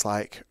someone's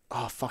like,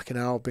 oh, fucking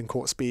hell, I've been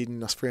caught speeding,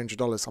 that's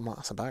 $300. I'm like,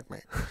 that's a bag,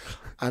 mate.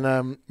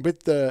 And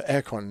with the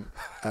aircon,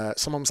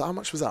 someone was like, how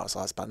much was that? I was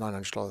like, it's about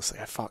 $900. They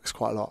go, fuck, it's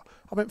quite a lot.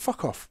 I went,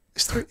 fuck off.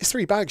 It's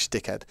three bags, you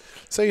dickhead.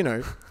 So, you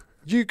know,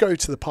 you go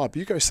to the pub,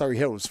 you go Surrey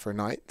Hills for a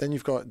night, then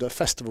you've got the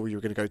festival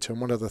you're going to go to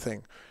and one other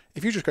thing.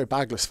 If you just go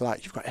bagless for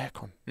that, you've got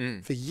aircon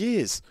for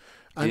years.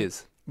 And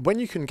when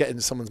you can get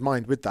into someone's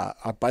mind with that,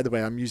 by the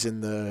way, I'm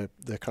using the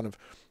kind of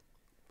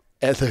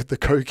the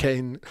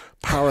cocaine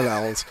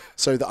parallels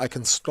so that I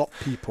can stop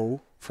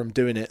people from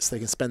doing it so they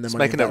can spend their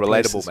money. Making it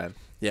relatable, man.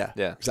 Yeah,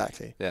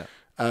 exactly. Yeah.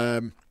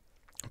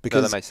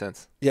 Because that makes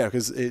sense. Yeah,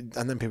 and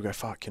then people go,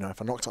 fuck, you know,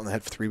 if I knocked it on the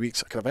head for 3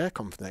 weeks, I could have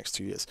aircon for the next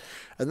 2 years.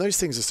 And those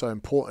things are so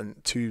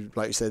important to,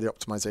 like you say, the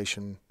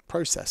optimization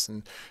process.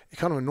 And it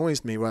kind of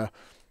annoys me where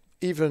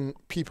even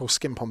people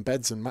skimp on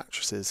beds and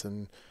mattresses,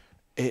 and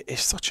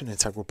it's such an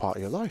integral part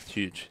of your life.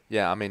 Huge.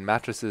 Yeah, I mean,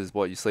 mattresses,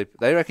 what you sleep...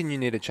 They reckon you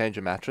need to change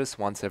a mattress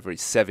once every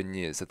 7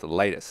 years at the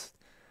latest.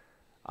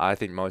 I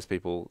think most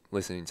people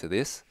listening to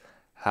this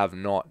have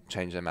not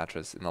changed their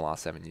mattress in the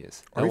last 7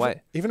 years. No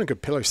way. Even a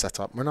good pillow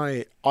setup. When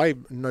I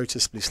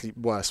noticeably sleep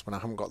worse when I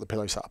haven't got the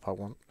pillow setup I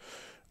want.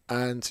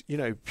 And, you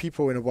know,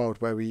 people in a world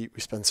where we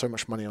spend so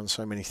much money on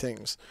so many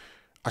things.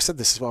 I said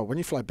this as well. When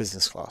you fly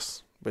business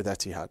class with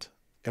Etihad,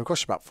 it'll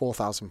cost you about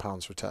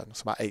 £4,000 return.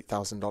 It's about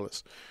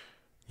 $8,000.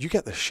 You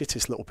get the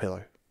shittest little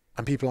pillow,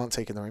 and people aren't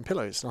taking their own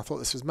pillows. And I thought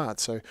this was mad.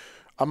 So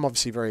I'm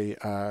obviously very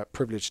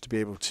privileged to be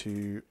able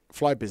to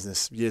fly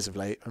business years of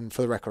late. And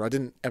for the record, I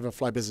didn't ever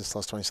fly business till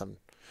I was 27.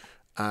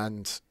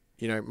 And,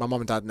 you know, my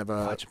mum and dad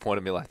never... Why'd you point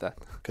at me like that?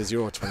 Because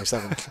you're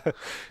 27.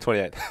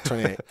 28.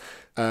 28.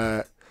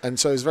 And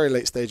so it was a very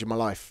late stage in my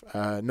life.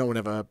 No one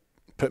ever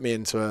put me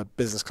into a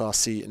business class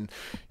seat. And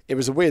it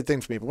was a weird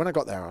thing for me. But when I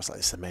got there, I was like,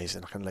 this is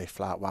amazing. I can lay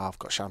flat. Wow, I've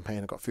got champagne.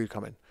 I've got food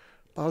coming.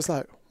 But I was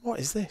like, what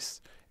is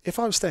this? If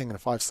I was staying in a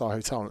 5-star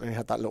hotel and only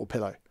had that little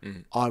pillow,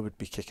 I would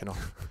be kicking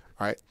off,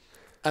 right?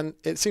 And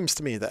it seems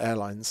to me that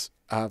airlines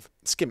have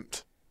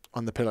skimped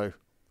on the pillow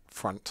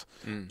front.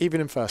 Even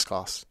in first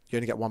class, you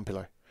only get one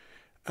pillow.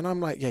 And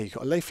I'm like, yeah, you've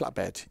got a lay flat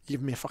bed. You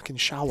give me a fucking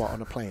shower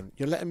on a plane.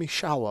 You're letting me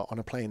shower on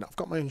a plane. I've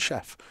got my own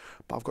chef,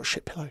 but I've got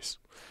shit pillows.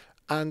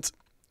 And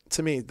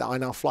to me, that I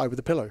now fly with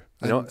a pillow.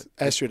 And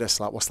air stewardess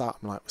like, what's that?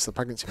 I'm like, it's the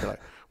pregnancy pillow.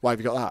 Why have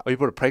you got that? Oh, you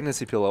put a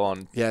pregnancy pillow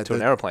on to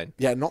an aeroplane?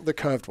 Yeah, not the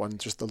curved one,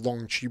 just the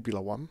long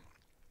tubular one.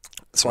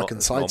 So I can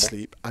side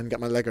sleep and get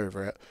my leg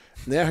over it.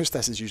 And the air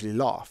hostesses usually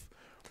laugh.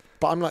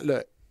 But I'm like,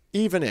 look,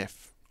 even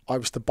if I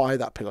was to buy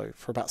that pillow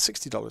for about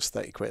 $60,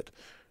 30 quid,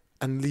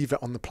 and leave it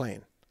on the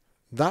plane,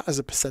 that as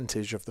a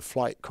percentage of the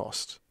flight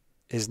cost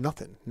is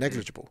nothing,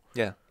 negligible.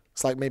 Yeah.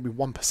 It's like maybe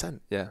 1%.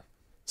 Yeah.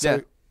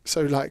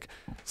 So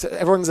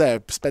everyone's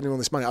there spending all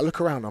this money. I look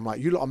around, I'm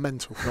like, you lot are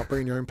mental for not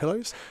bringing your own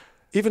pillows.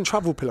 Even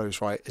travel pillows,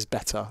 right, is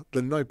better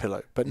than no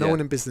pillow. But no one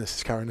in business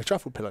is carrying a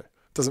travel pillow.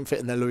 Doesn't fit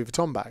in their Louis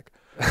Vuitton bag.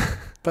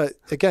 But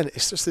again,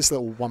 it's just this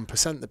little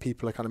 1% that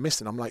people are kind of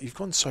missing. I'm like, you've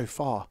gone so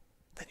far,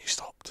 then you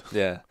stopped.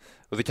 Yeah.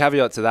 Well, the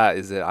caveat to that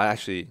is that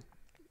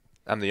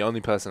I'm the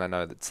only person I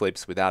know that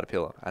sleeps without a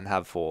pillow and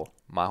have for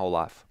my whole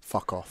life.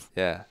 Fuck off.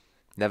 Yeah.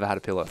 Never had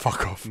a pillow.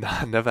 Fuck off.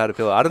 Nah, never had a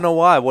pillow. I don't know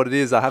why. What it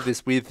is, I have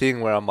this weird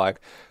thing where I'm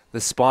like, the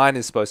spine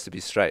is supposed to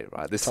be straight,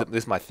 right? This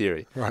is my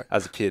theory. Right.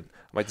 As a kid,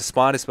 I'm like, the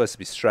spine is supposed to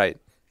be straight.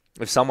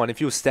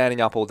 If you were standing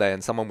up all day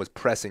and someone was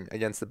pressing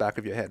against the back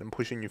of your head and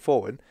pushing you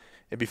forward,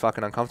 it'd be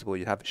fucking uncomfortable.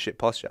 You'd have a shit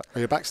posture. Are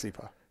you a back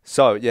sleeper?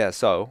 So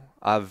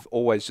I've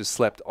always just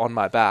slept on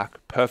my back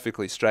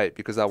perfectly straight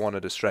because I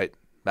wanted a straight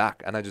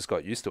back and I just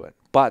got used to it.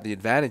 But the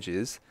advantage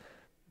is,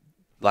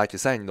 like you're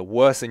saying, the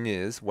worst thing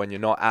is when you're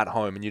not at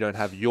home and you don't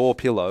have your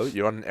pillow,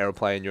 you're on an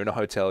airplane, you're in a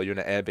hotel, you're in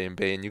an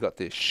Airbnb and you got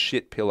this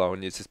shit pillow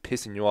and it's just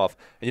pissing you off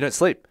and you don't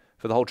sleep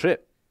for the whole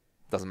trip.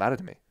 Doesn't matter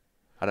to me.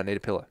 I don't need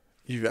a pillow.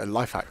 You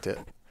life hacked it.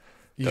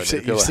 You've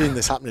seen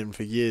this happening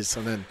for years,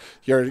 and then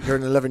you're an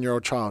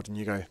 11-year-old child, and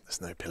you go,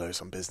 "There's no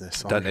pillows on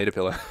business." Don't need a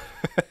pillow.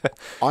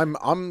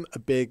 I'm a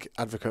big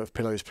advocate of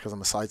pillows because I'm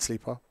a side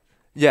sleeper.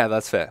 Yeah,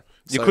 that's fair.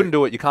 You can't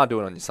do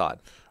it on your side.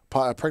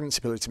 A pregnancy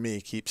pillow to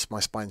me keeps my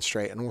spine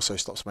straight and also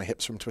stops my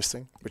hips from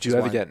twisting. Do you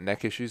ever get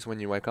neck issues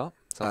when you wake up?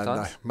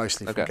 Sometimes? No,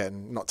 mostly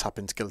from not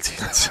tapping into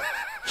guillotines.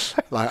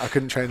 Like I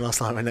couldn't train last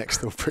night. My neck's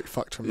still pretty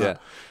fucked from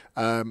that.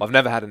 I've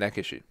never had a neck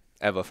issue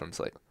ever from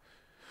sleep.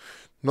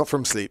 Not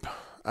from sleep.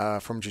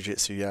 From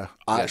jiu-jitsu, yeah.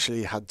 I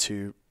actually had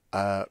to,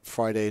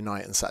 Friday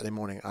night and Saturday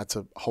morning, I had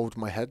to hold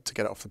my head to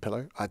get it off the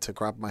pillow. I had to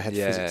grab my head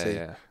physically.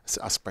 Yeah.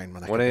 So I sprained my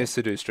neck. When I used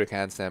to do strict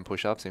handstand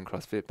push-ups in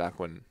CrossFit back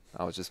when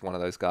I was just one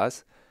of those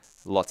guys,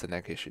 lots of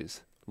neck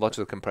issues. Lots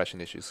of compression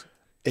issues.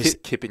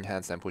 Kipping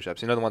handstand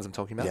push-ups. You know the ones I'm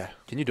talking about? Yeah.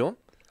 Can you do them?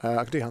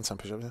 I can do handstand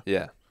push-ups, yeah.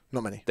 Yeah.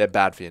 Not many. They're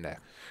bad for your neck.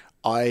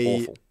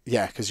 Awful.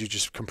 Yeah, because you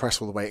just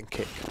compress all the weight and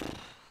kick.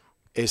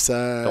 It's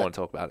don't want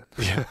to talk about it.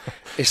 Yeah.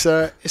 It's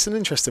an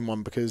interesting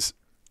one because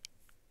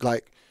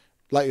like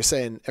you're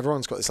saying,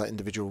 everyone's got this like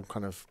individual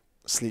kind of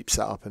sleep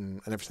setup and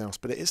everything else,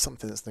 but it is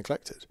something that's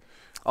neglected.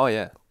 Oh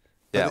yeah.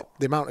 Yeah. Like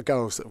the amount of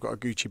girls that have got a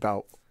Gucci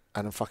belt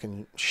and a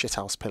fucking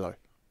shithouse pillow,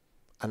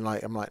 and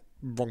I'm like,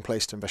 wrong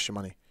place to invest your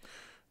money.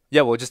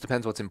 Yeah, well, it just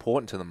depends what's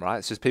important to them, right?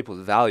 It's just people's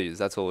values.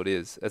 That's all it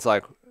is. It's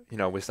like,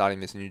 we're starting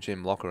this new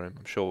gym locker room.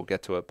 I'm sure we'll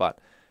get to it, but,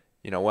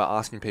 we're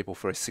asking people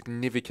for a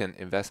significant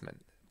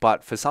investment.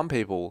 But for some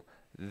people,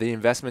 the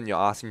investment you're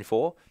asking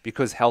for,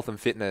 because health and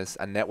fitness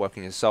and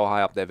networking is so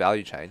high up their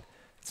value chain,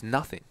 it's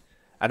nothing.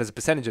 And as a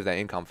percentage of their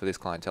income for this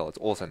clientele, it's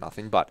also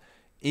nothing. But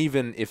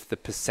even if the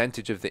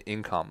percentage of the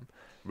income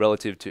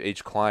relative to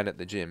each client at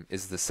the gym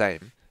is the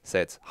same,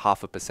 say it's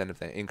 0.5% of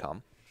their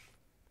income,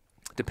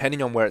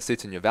 depending on where it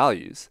sits in your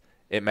values,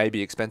 it may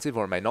be expensive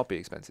or it may not be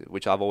expensive,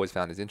 which I've always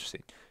found is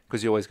interesting.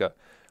 Because you always go,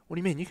 what do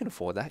you mean? You can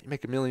afford that. You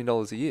make $1 million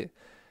a year.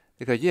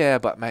 They go, yeah,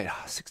 but mate,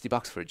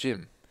 $60 for a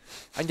gym.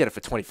 I can get it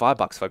for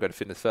 $25 if I go to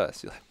Fitness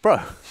First. You're like, bro,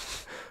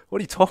 what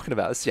are you talking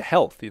about? It's your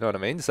health, you know what I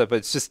mean? So, but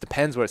it just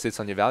depends where it sits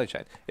on your value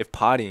chain. If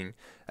partying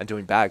and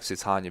doing bags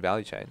sits high on your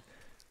value chain,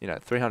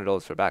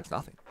 $300 for a bag's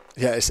nothing.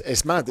 Yeah,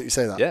 it's mad that you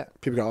say that. Yeah.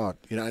 People go,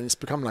 and it's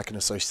become like an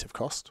associative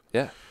cost.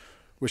 Yeah.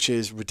 Which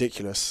is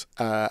ridiculous.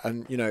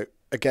 And,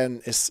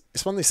 again, it's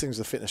one of these things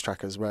with fitness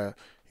trackers where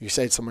you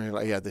say to someone, you're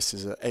like, yeah, this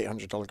is an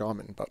 $800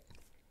 Garmin, but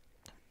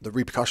the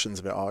repercussions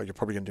of it are you're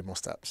probably going to do more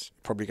steps.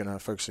 You're probably going to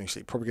focus on your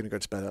sleep. Probably going to go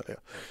to bed earlier.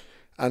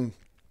 And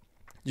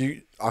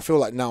I feel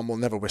like now more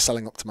than ever, we're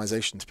selling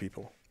optimization to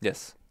people.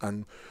 Yes.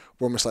 And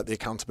we're almost like the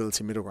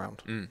accountability middle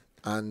ground. Mm.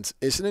 And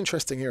it's an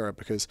interesting era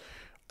because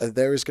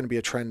there is going to be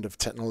a trend of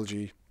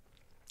technology.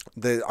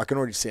 I can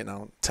already see it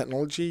now.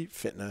 Technology,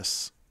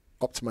 fitness,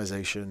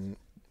 optimization,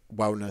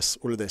 wellness,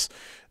 all of this,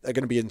 they're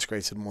going to be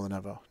integrated more than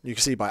ever. You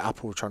can see by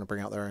Apple trying to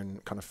bring out their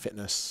own kind of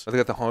fitness. They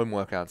got the home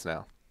workouts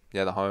now.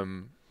 Yeah, the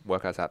home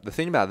workouts app. The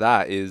thing about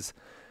that is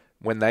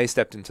when they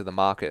stepped into the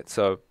market,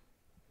 so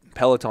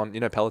Peloton,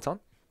 Peloton?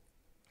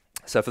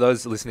 So for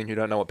those listening who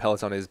don't know what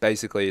Peloton is,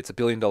 basically it's $1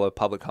 billion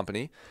public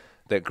company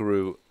that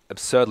grew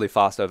absurdly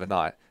fast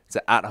overnight. It's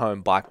an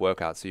at-home bike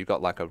workout. So you've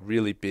got like a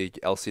really big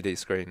LCD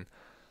screen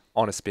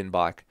on a spin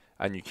bike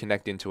and you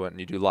connect into it and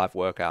you do live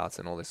workouts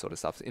and all this sort of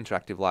stuff. It's an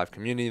interactive live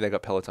community. They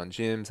got Peloton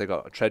gyms. They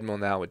got a treadmill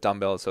now with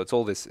dumbbells. So it's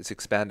all this, it's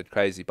expanded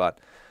crazy. But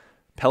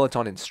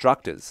Peloton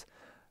instructors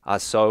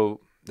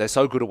they're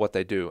so good at what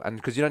they do. And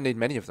because you don't need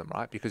many of them,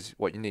 right? Because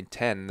you need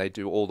 10, they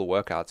do all the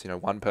workouts.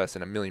 One person,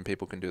 1 million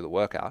people can do the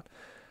workout.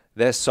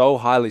 They're so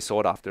highly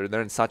sought after.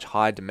 They're in such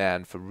high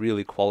demand for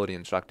really quality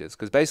instructors.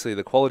 Because basically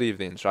the quality of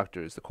the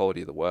instructor is the quality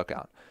of the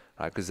workout,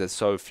 right? Because there's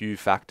so few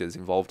factors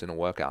involved in a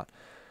workout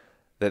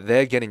that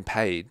they're getting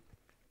paid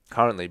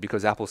currently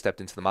because Apple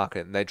stepped into the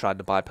market and they tried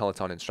to buy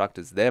Peloton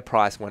instructors. Their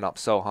price went up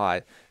so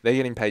high. They're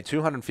getting paid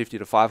 $250 to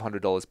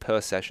 $500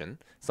 per session.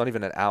 It's not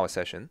even an hour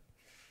session.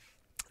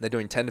 They're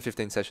doing 10 to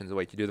 15 sessions a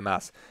week. You do the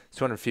maths. It's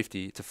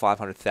 $250 to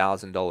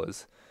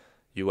 $500,000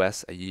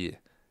 US a year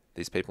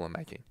these people are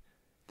making.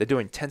 They're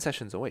doing 10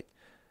 sessions a week.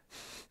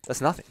 That's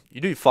nothing. You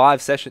do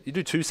 5 sessions. You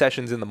do 2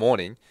 sessions in the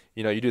morning.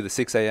 You do the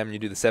 6 a.m. You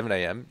do the 7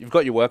 a.m. You've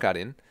got your workout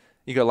in.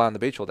 You go lie on the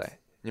beach all day.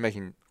 You're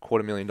making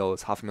 $250,000,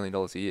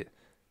 $500,000 a year.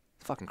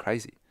 It's fucking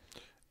crazy.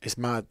 It's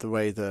mad the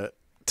way that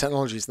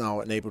technology's now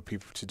enabled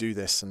people to do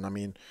this. And I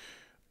mean,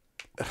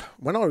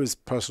 when I was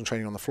personal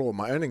training on the floor,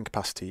 my earning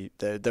capacity,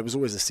 there was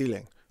always a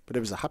ceiling, but it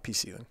was a happy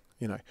ceiling,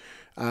 What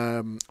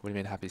do you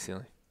mean happy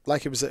ceiling?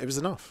 Like it was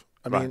enough.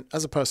 I Right. mean,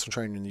 as a personal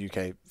trainer in the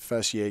UK,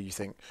 first year you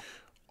think,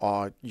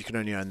 you can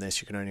only earn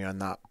this, you can only earn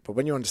that. But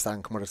when you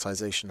understand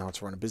commoditization, how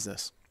to run a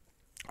business,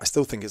 I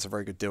still think it's a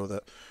very good deal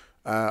that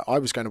I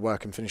was going to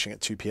work and finishing at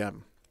 2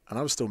 p.m. and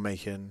I was still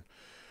making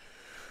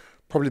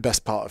probably the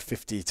best part of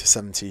 50 to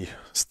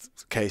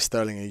 70k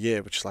sterling a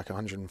year, which is like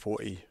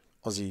 140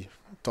 Aussie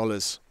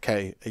dollars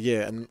K a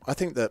year. And I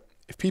think that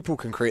if people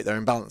can create their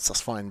own balance,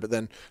 that's fine. But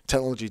then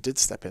technology did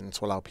step in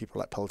to allow people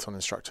like Peloton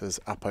instructors,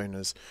 app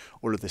owners,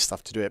 all of this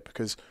stuff to do it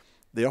because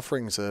the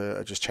offerings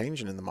are just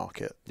changing in the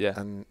market. Yeah.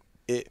 And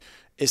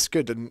it's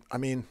good. And I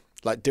mean,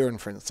 like Diran,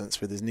 for instance,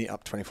 with his NEAT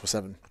up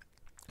 24/7,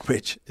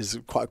 which is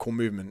quite a cool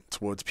movement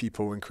towards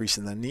people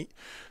increasing their NEAT,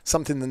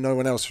 something that no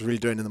one else was really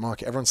doing in the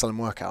market. Everyone's selling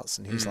workouts,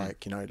 and he's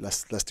like,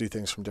 let's do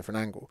things from a different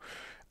angle.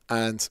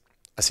 And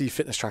I see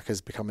fitness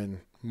trackers becoming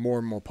more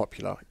and more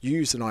popular. You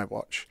use an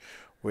iWatch,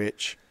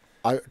 which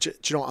do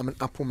you know what? I'm an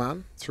Apple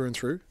man through and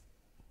through.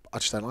 I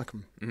just don't like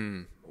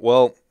them.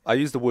 Well, I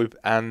use the Whoop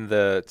and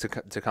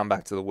to come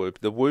back to the Whoop.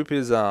 The Whoop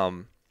is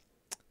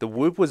the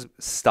Whoop was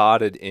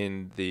started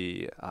in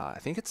I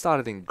think it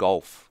started in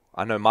golf.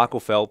 I know Michael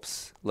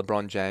Phelps,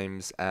 LeBron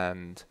James,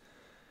 and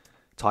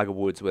Tiger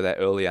Woods were their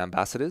early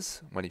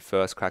ambassadors when he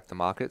first cracked the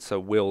market. So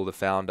Will, the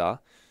founder,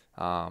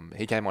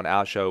 he came on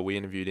our show. We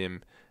interviewed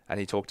him, and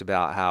he talked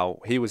about how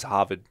he was a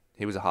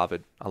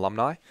Harvard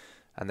alumni,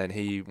 and then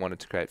he wanted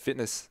to create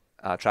fitness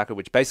tracker,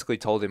 which basically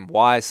told him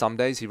why some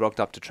days he rocked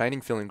up to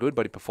training feeling good,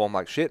 but he performed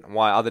like shit, and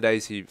why other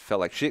days he felt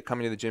like shit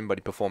coming to the gym, but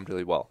he performed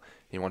really well.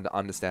 He wanted to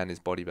understand his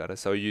body better.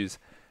 So he used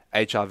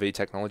HRV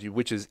technology,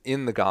 which is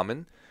in the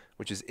Garmin,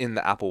 which is in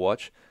the Apple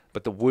Watch,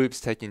 but the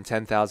Whoop's taking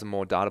 10,000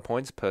 more data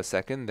points per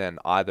second than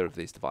either of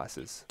these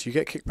devices. Do you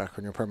get kickback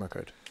on your promo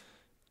code?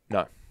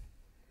 No.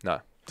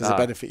 Does it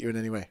benefit you in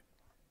any way?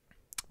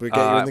 We get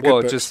you in the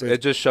good books it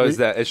just shows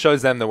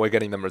them that we're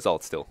getting them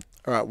results still.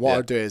 All right, what Yeah.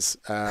 I'll do is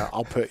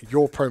I'll put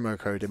your promo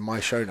code in my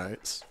show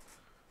notes.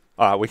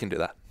 All right, we can do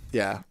that.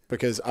 Yeah,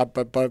 because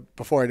but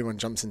before anyone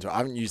jumps into it, I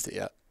haven't used it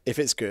yet. If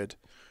it's good,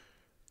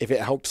 if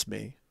it helps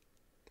me,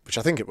 which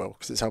I think it will,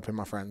 because it's helping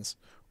my friends,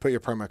 put your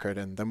promo code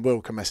in, then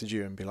Will can message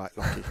you and be like,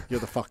 Lachy,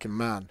 you're the fucking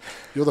man.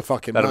 You're the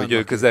fucking That'll man. be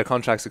good because their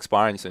contract's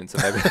expiring soon, so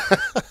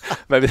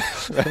maybe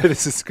maybe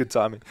this is good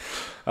timing.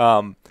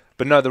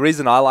 But no, the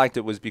reason I liked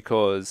it was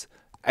because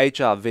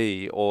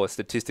HRV, or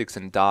statistics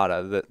and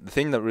data, the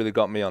thing that really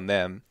got me on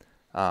them,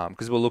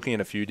 because we're looking at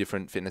a few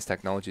different fitness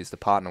technologies to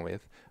partner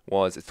with,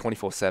 was it's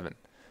 24/7.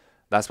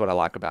 That's what I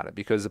like about it,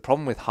 because the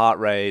problem with heart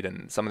rate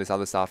and some of this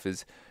other stuff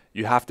is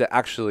you have to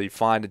actually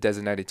find a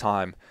designated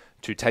time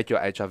to take your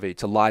HRV,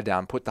 to lie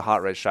down, put the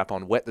heart rate strap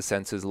on, wet the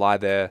sensors, lie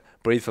there,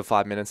 breathe for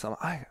 5 minutes.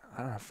 I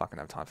don't fucking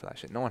have time for that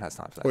shit. No one has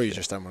time for that Or shit. you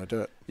just don't want to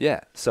do it. Yeah.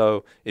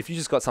 So if you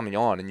just got something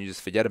on and you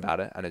just forget about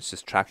it and it's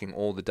just tracking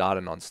all the data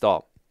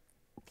non-stop,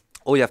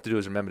 all you have to do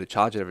is remember to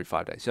charge it every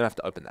 5 days. You don't have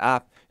to open the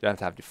app. You don't have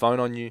to have your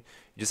phone on you.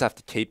 You just have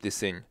to keep this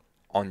thing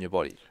on your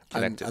body,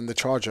 connected. And the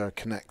charger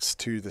connects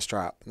to the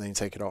strap, and then you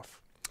take it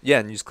off. Yeah,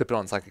 and you just clip it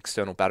on. It's like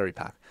external battery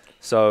pack.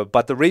 So,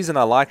 but the reason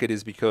I like it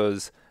is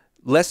because,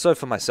 less so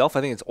for myself,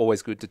 I think it's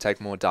always good to take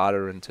more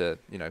data and to,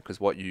 because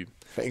what you...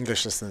 For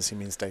English listeners, he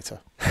means data.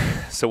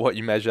 So what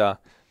you measure,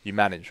 you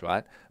manage,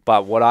 right?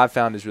 But what I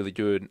found is really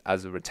good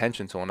as a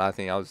retention tool, and I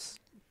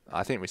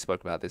think we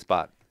spoke about this,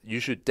 but you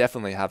should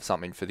definitely have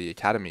something for the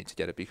academy to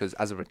get it, because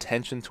as a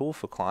retention tool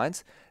for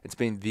clients, it's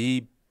been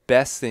the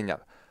best thing.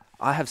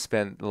 I have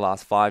spent the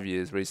last 5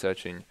 years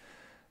researching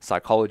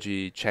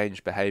psychology,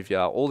 change behavior,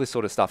 all this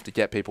sort of stuff to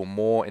get people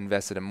more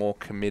invested and more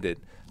committed.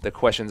 The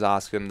questions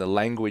asked them, the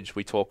language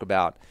we talk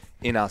about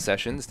in our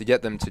sessions, to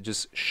get them to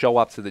just show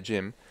up to the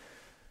gym.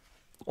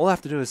 All they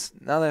have to do is,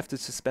 now they have to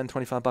just spend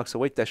 $25 a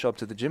week, they show up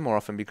to the gym more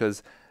often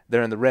because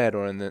they're in the red,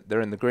 or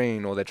they're in the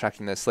green, or they're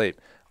tracking their sleep.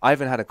 I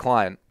even had a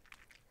client,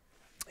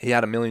 he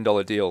had $1 million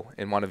deal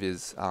in one of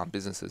his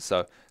businesses.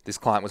 So this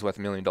client was worth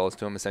 $1 million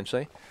to him,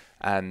 essentially.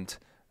 And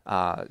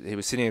he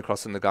was sitting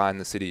across from the guy in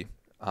the city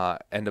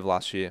end of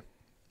last year.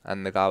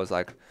 And the guy was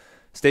like,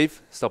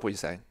 Steve, stop what you're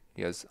saying.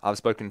 He goes, I've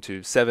spoken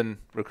to 7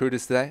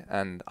 recruiters today,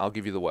 and I'll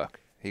give you the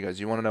work. He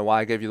goes, you want to know why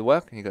I gave you the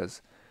work? He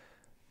goes,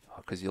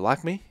 because you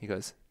like me? He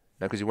goes,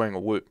 no, because you're wearing a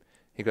Whoop.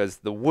 He goes,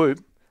 the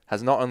Whoop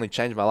has not only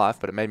changed my life,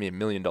 but it made me $1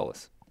 million.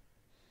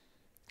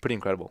 Pretty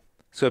incredible.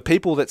 So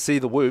people that see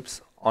the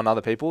Whoops on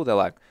other people, they're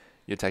like,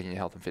 you're taking your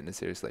health and fitness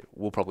seriously.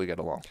 We'll probably get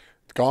along.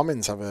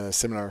 Garmin's have a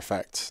similar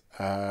effect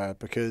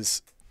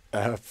because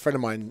a friend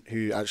of mine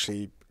who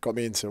actually got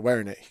me into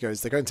wearing it, he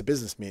goes, they're going to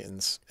business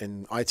meetings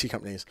in IT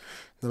companies.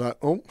 They're like,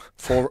 oh,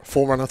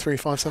 Forerunner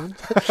 357.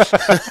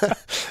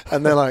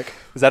 And they're like...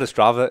 Is that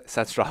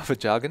Strava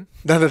jargon?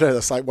 No,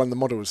 that's like one of the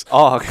models.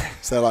 Oh, okay.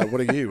 So they're like,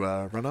 what are you,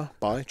 runner?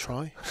 Buy,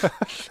 try?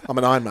 I'm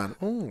an Ironman.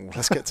 Oh,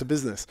 let's get to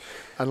business.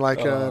 And like,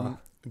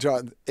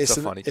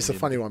 it's a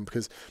funny one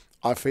because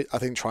I think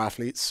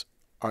triathletes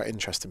are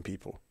interesting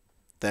people.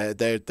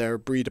 They're a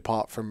breed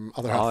apart from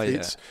other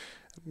athletes.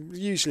 Yeah.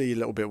 Usually a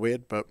little bit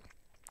weird, but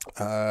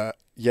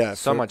yeah.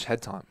 So much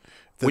head time.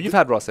 Well, you've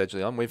had Ross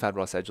Edgley on. We've had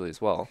Ross Edgley as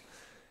well.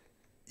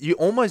 He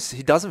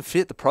doesn't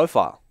fit the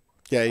profile.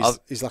 Yeah,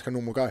 he's like a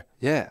normal guy.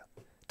 Yeah.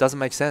 Doesn't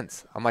make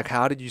sense. I'm like,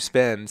 how did you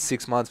spend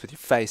 6 months with your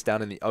face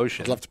down in the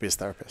ocean? I'd love to be his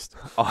therapist.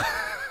 Oh.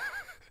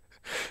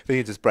 I think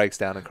he just breaks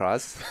down and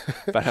cries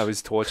about how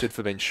he's tortured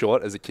for being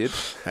short as a kid.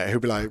 Yeah,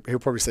 he'll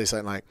probably say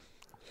something like,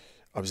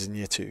 I was in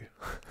year 2.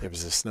 It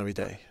was a snowy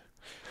day.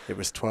 It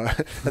was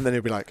 12. And then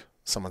he'll be like,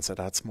 someone said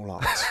I had small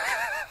arms.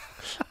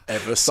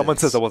 Someone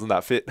says I wasn't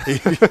that fit.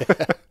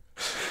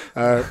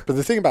 Yeah. But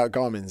the thing about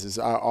Garmin's is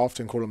I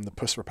often call them the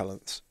puss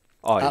repellents.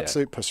 Oh,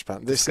 absolute puss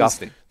repellent.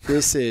 Disgusting.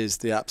 This is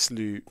the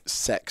absolute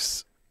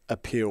sex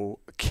appeal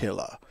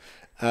killer.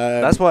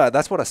 That's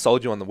what I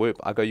sold you on the Whoop.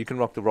 I go, you can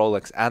rock the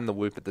Rolex and the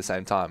Whoop at the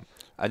same time.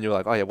 And you're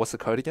like, oh yeah, what's the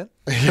code again?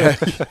 Yeah.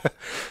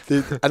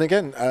 And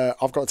again,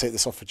 I've got to take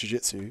this off for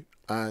jiu-jitsu,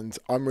 and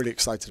I'm really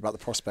excited about the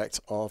prospect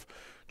of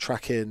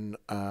tracking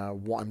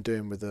what I'm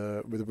doing with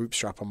a Whoop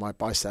strap on my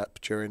bicep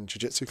during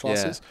jiu-jitsu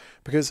classes,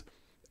 because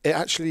it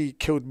actually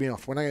killed me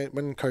off when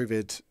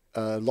COVID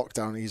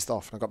lockdown eased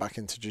off and I got back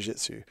into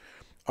jiu-jitsu.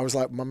 I was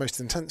like, my most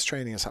intense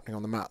training is happening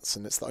on the mats,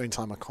 and it's the only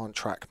time I can't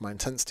track my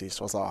intensity.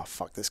 So I was like, oh,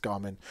 fuck this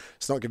Garmin.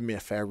 It's not giving me a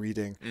fair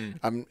reading.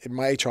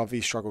 My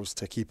HRV struggles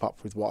to keep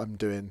up with what I'm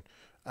doing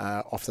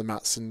off the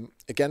mats. And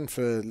again,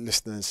 for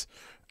listeners,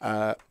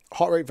 heart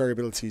rate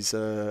variability is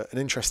an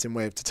interesting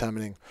way of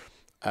determining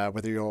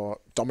whether you're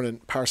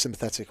dominant,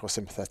 parasympathetic, or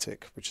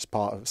sympathetic, which is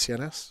part of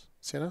CNS.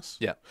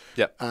 Yeah.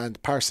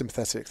 And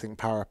parasympathetic, think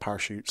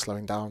parachute,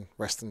 slowing down,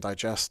 rest and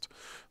digest.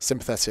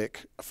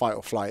 Sympathetic, fight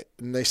or flight.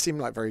 And they seem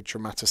like very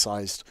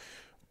dramatized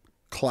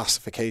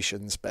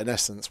classifications, but in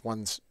essence,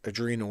 one's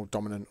adrenal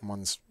dominant and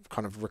one's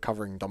kind of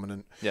recovering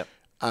dominant. Yeah.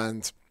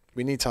 And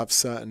we need to have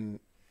certain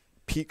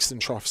peaks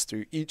and troughs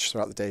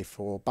throughout the day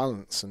for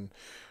balance. And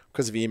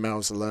because of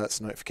emails,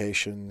 alerts,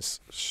 notifications,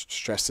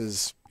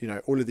 stresses,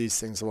 all of these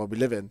things, the world we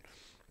live in,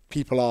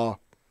 people are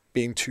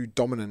being too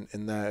dominant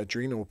in their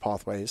adrenal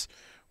pathways,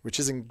 which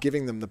isn't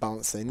giving them the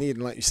balance they need.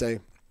 And like you say,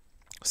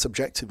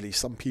 subjectively,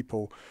 some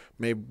people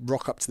may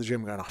rock up to the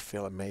gym going, I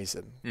feel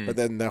amazing. But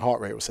then their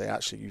heart rate will say,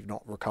 actually, you've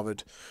not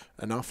recovered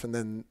enough. And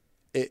then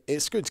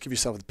it's good to give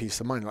yourself the peace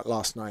of mind. Like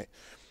last night,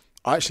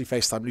 I actually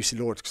FaceTimed Lucy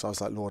Lord because I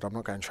was like, Lord, I'm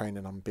not going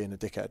training, I'm being a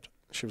dickhead.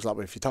 She was like,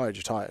 well, if you're tired,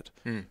 you're tired.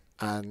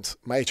 And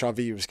my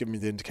HRV was giving me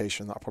the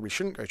indication that I probably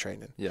shouldn't go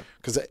training. Yeah.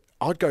 Because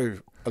I'd go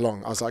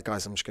along, I was like,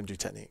 guys, I'm just going to do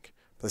technique.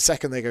 But the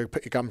second they go,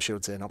 put your gum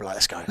shields in, I'll be like,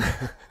 let's go.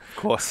 Of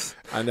course.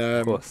 And,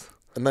 of course.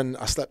 And then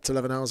I slept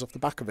 11 hours off the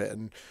back of it.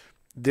 And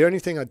the only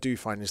thing I do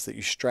find is that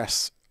you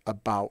stress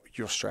about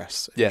your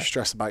stress. You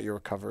stress about your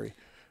recovery.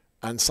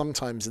 And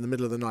sometimes in the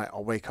middle of the night,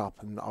 I'll wake up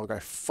and I'll go,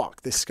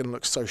 fuck, this is going to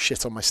look so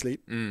shit on my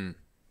sleep.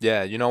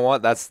 Yeah, you know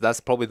what? That's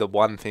probably the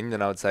one thing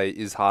that I would say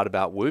is hard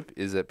about Whoop,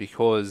 is that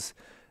because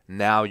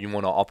now you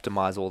want to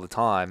optimize all the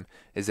time,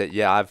 is that,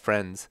 I have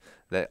friends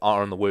that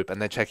are on the Whoop and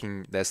they're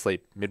checking their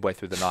sleep midway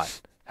through the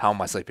night. How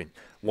am I sleeping?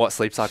 What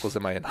sleep cycles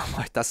am I in? I'm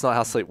like, that's not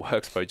how sleep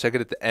works, bro. Check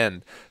it at the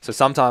end. So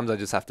sometimes I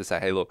just have to say,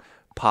 hey, look,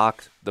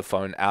 park the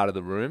phone out of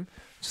the room.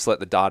 Just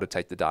let the data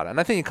take the data. And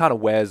I think it kind of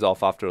wears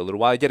off after a little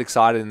while. You get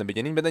excited in the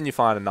beginning, but then you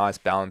find a nice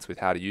balance with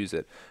how to use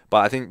it.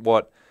 But I think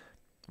what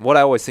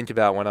I always think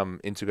about when I'm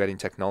integrating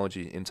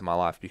technology into my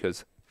life,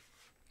 because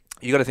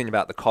you got to think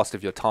about the cost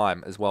of your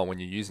time as well when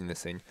you're using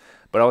this thing.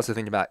 But I also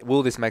think about,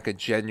 will this make a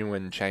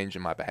genuine change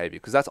in my behavior?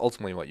 Because that's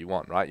ultimately what you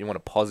want, right? You want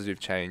a positive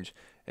change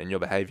in your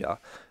behavior.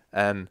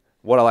 And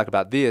what I like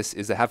about this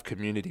is they have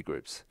community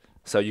groups.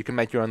 So you can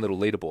make your own little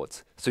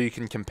leaderboards. So you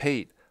can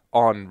compete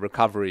on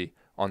recovery,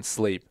 on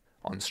sleep,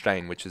 on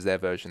strain, which is their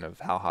version of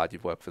how hard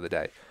you've worked for the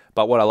day.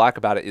 But what I like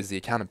about it is the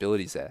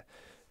accountability's there.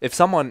 If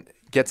someone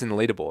gets in the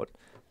leaderboard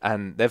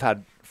and they've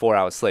had 4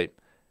 hours sleep,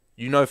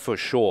 you know for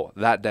sure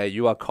that day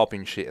you are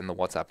copying shit in the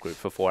WhatsApp group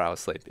for 4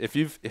 hours sleep. If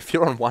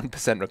you're on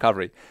 1%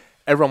 recovery,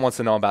 everyone wants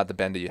to know about the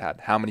bender you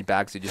had. How many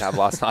bags did you have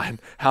last night?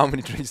 How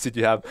many drinks did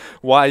you have?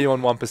 Why are you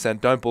on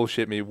 1%? Don't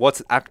bullshit me.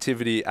 What's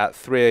activity at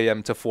 3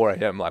 a.m. to 4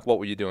 a.m.? Like, what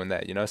were you doing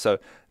there? You know, so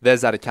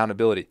there's that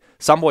accountability.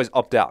 Some boys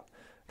opt out.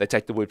 They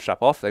take the Whoop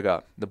strap off. They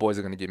go, the boys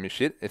are going to give me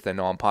shit if they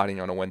know I'm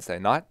partying on a Wednesday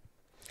night.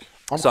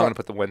 I'm going to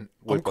put the Whoop.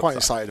 I'm quite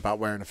excited about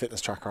wearing a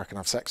fitness tracker I can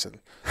have sex in.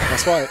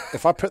 That's why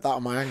if I put that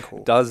on my ankle,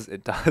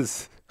 it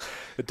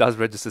does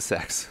register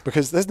sex.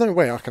 Because there's no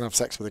way I can have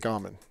sex with a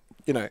Garmin.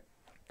 You know,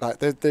 like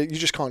you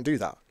just can't do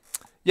that.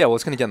 Yeah, well,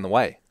 it's going to get in the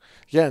way.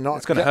 Yeah,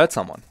 it's going to hurt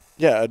someone.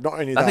 Yeah, not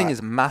only that. That thing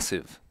is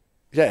massive.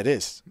 Yeah, it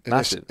is.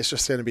 Massive. It's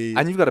just going to be.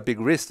 And you've got a big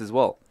wrist as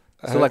well.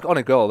 So like on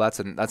a girl, that's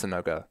a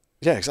no-go.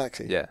 Yeah,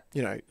 exactly. Yeah.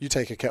 You know, you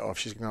take a kit off,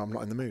 she's going, no, I'm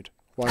not in the mood.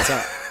 Why is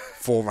that?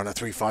 Forerunner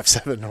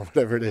 357 or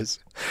whatever it is.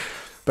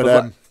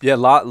 But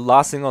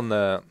last thing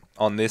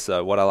on this,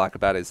 what I like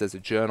about it is there's a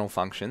journal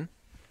function.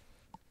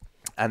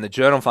 And the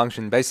journal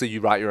function, basically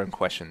you write your own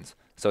questions.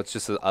 So it's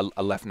just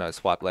a left note,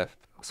 swipe left,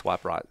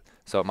 swipe right.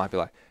 So it might be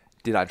like,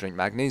 did I drink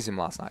magnesium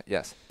last night?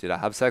 Yes. Did I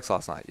have sex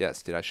last night?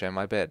 Yes. Did I share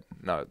my bed?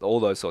 No.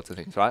 All those sorts of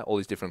things, right? All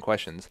these different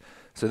questions.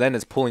 So then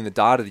it's pulling the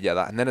data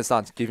together, and then it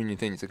starts giving you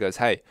things. It goes,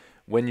 hey,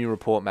 when you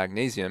report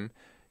magnesium,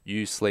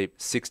 you sleep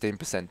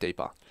 16%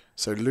 deeper.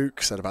 So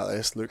Luke said about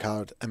this, Luke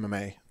Howard,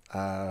 MMA,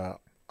 our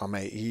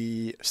mate,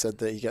 he said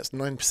that he gets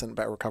 9%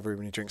 better recovery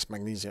when he drinks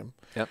magnesium,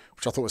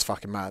 which I thought was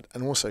fucking mad.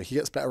 And also, he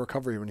gets better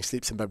recovery when he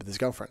sleeps in bed with his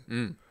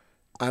girlfriend.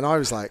 And I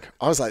was like,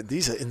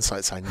 these are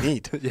insights I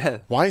need. Yeah.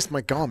 Why is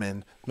my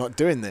Garmin not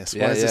doing this?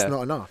 Why is this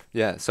not enough?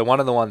 Yeah. So one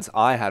of the ones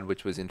I had,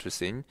 which was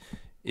interesting,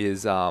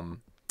 is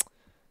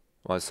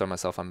well, I throw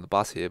myself under the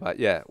bus here, but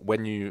yeah,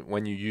 when you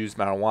use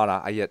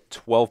marijuana, I get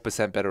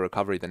 12% better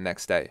recovery the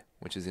next day,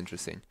 which is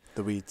interesting.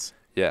 The weeds.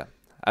 Yeah,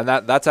 and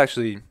that's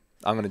actually,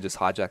 I'm gonna just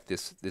hijack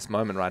this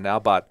moment right now,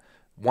 but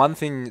one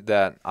thing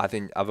that I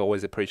think I've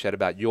always appreciated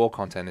about your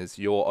content is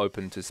you're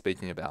open to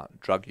speaking about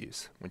drug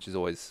use, which is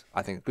always,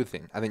 I think, a good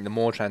thing. I think the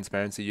more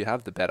transparency you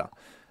have, the better.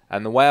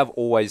 And the way I've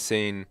always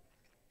seen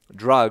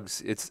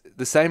drugs, it's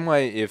the same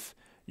way if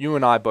you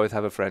and I both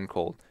have a friend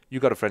called, you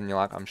got a friend you're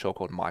like, I'm sure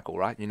called Michael,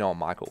 right? You know a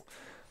Michael.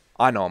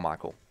 I know a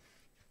Michael.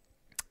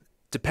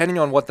 Depending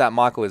on what that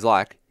Michael is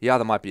like, he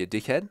either might be a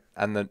dickhead,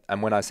 and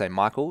when I say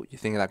Michael, you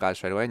think of that guy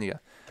straight away and you go,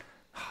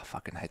 I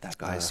fucking hate that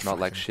guy. He's not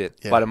like shit.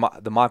 Yeah.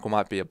 But the Michael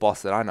might be a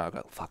boss that I know. I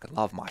go, fucking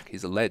love Mike.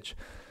 He's a ledge.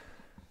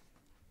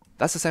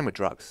 That's the same with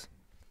drugs.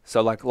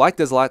 So like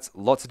there's lots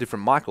of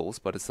different Michaels,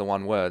 but it's the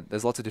one word.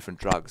 There's lots of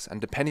different drugs.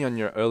 And depending on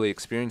your early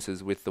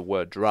experiences with the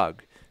word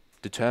drug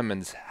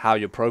determines how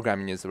your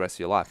programming is the rest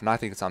of your life. And I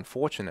think it's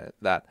unfortunate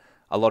that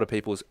a lot of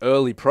people's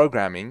early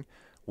programming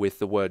with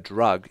the word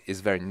drug is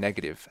very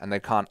negative and they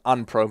can't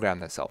unprogram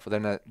themselves.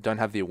 They don't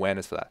have the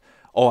awareness for that.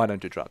 Oh, I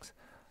don't do drugs.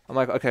 I'm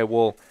like, okay,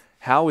 well,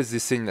 how is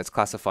this thing that's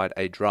classified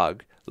a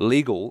drug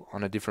legal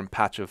on a different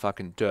patch of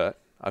fucking dirt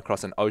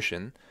across an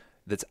ocean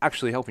that's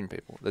actually helping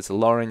people, that's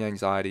lowering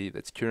anxiety,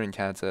 that's curing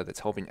cancer,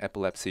 that's helping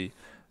epilepsy,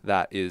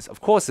 that is,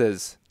 of course,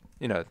 there's,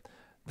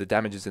 the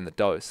damages in the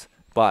dose,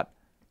 but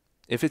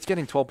if it's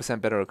getting 12%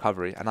 better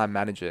recovery and I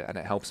manage it and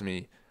it helps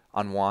me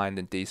unwind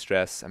and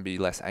de-stress and be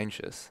less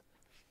anxious,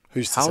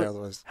 who's to say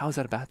otherwise? How is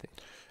that a bad thing?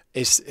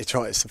 It's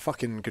right. It's a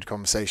fucking good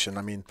conversation.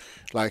 I mean,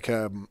 like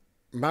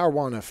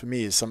marijuana for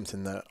me is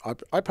something that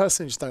I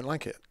personally just don't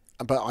like it.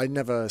 But I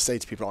never say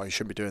to people, "Oh, you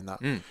shouldn't be doing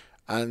that."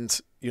 And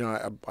you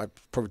know, I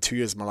probably 2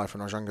 years of my life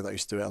when I was younger that I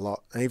used to do it a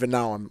lot, and even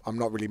now I'm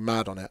not really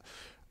mad on it.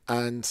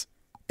 And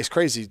it's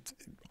crazy.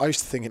 I used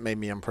to think it made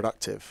me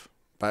unproductive,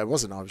 but it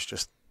wasn't. I was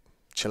just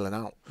chilling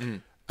out,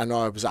 and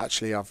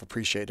I've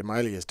appreciated in my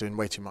early years doing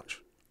way too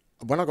much.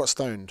 When I got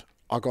stoned,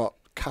 I got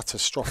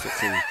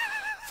catastrophically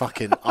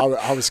fucking.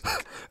 I was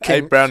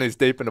king, 8 brownies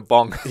deep in a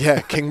bong. yeah,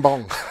 king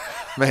bong.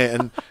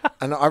 Mate,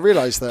 and I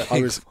realised that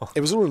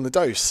it was all in the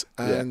dose.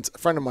 And a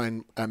friend of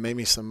mine made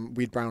me some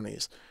weed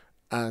brownies,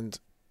 and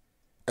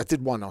I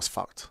did one, I was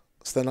fucked.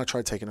 So then I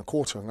tried taking a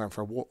quarter and going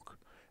for a walk,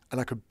 and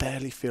I could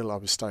barely feel I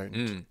was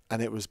stoned,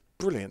 and it was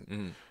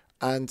brilliant.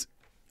 And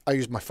I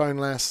used my phone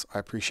less. I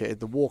appreciated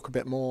the walk a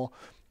bit more.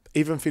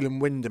 Even feeling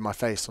wind in my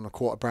face on a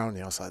quarter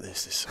brownie, I was like,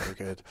 this is so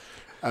good.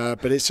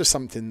 But it's just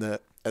something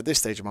that at this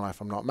stage of my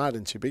life I'm not mad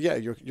into. But yeah,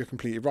 you're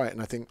completely right.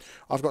 And I think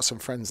I've got some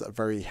friends that are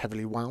very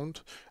heavily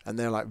wound, and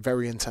they're like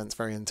very intense,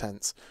 very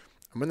intense.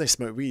 And when they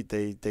smoke weed,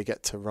 they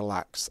get to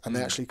relax, and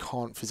they actually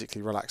can't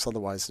physically relax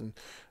otherwise. And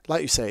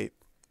like you say,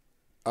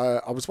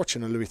 I was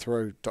watching a Louis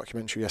Theroux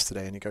documentary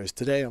yesterday, and he goes,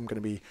 today I'm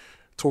going to be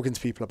talking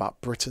to people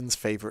about Britain's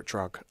favourite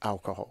drug,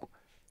 alcohol.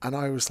 And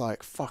I was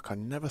like, fuck, I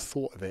never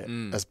thought of it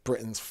as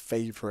Britain's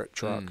favourite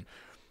drug.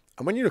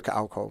 And when you look at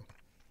alcohol,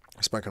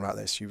 I've spoken about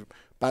this,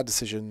 bad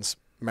decisions,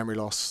 memory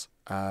loss,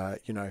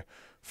 you know,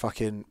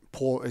 fucking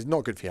poor, it's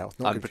not good for your health.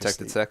 Not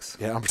Unprotected good for your sex.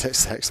 Yeah, unprotected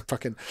sex.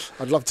 Fucking,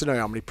 I'd love to know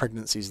how many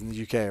pregnancies in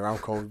the UK are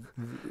alcohol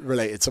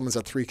related. Someone's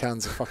had 3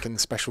 cans of fucking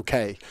Special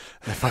K, and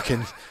they're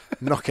fucking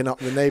knocking up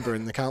the neighbour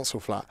in the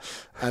council flat.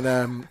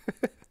 And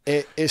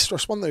it's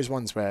just one of those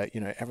ones where, you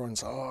know,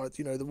 everyone's, oh,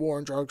 you know, the war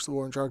on drugs,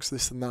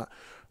 this and that.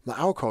 The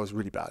alcohol is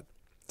really bad.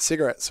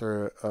 Cigarettes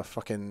are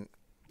fucking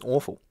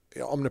Awful.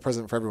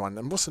 omnipresent for everyone.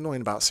 And what's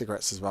annoying about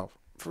cigarettes as well,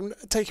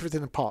 take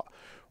everything apart,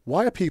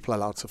 why are people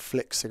allowed to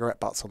flick cigarette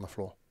butts on the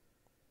floor?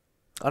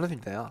 I don't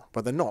think they are.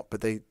 But they're not.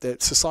 But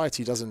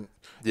society doesn't.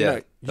 Yeah, you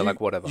know, they're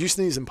like, whatever. You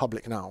sneeze in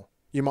public now,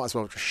 you might as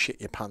well just shit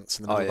your pants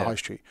in the middle of the high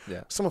street.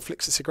 Yeah. Someone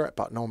flicks a cigarette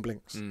butt, no one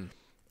blinks.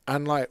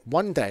 And like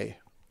one day,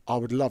 I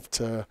would love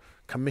to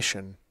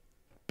commission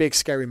big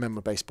scary men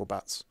with baseball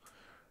bats.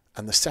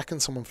 And the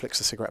second someone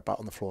flicks a cigarette butt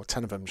on the floor,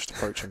 10 of them just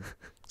approach him.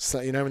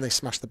 So you know when they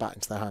smash the bat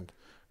into their hand,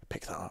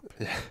 pick that up,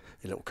 you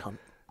little cunt.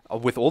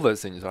 With all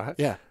those things, right?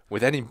 Yeah.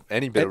 With any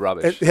bit of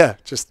rubbish. Yeah,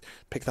 just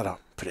pick that up,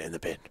 put it in the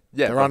bin.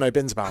 Yeah, there are no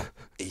bins about.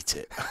 Eat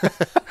it.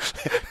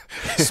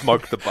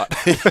 Smoke the butt.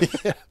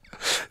 Yeah.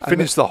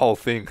 Finish the whole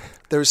thing.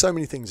 There are so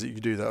many things that you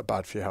do that are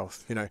bad for your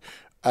health. You know,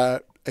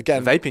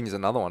 again, vaping is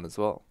another one as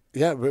well.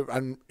 Yeah,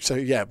 and so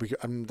yeah,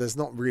 there's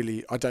not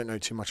really. I don't know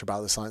too much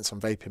about the science on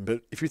vaping,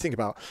 but if you think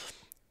about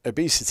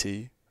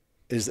obesity,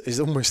 is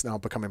almost now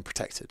becoming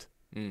protected.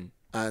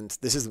 And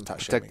this isn't fat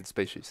shaming. Protected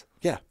species.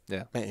 Yeah.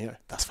 Yeah. Mate, you know,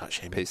 that's fat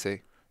shaming.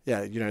 PC.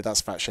 Yeah, you know,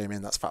 that's fat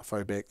shaming, that's fat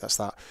phobic, that's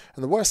that.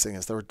 And the worst thing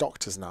is there are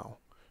doctors now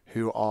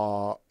who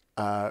are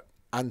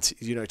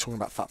talking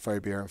about fat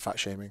phobia and fat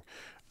shaming.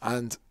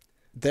 And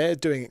they're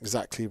doing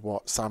exactly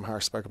what Sam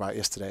Harris spoke about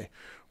yesterday.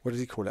 What did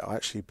he call it? I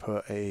actually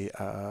put a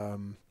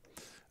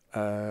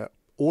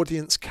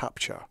audience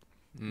capture,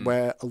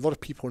 where a lot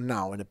of people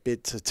now, in a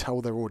bid to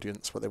tell their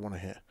audience what they want to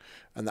hear,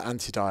 and the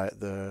anti-diet,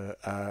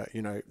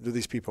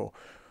 these people,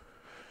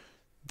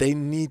 they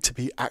need to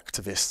be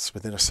activists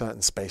within a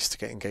certain space to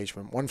get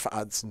engagement. 1, for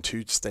ads, and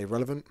 2, to stay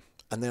relevant.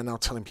 And they're now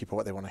telling people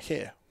what they want to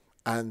hear.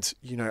 And,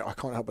 you know, I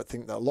can't help but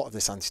think that a lot of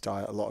this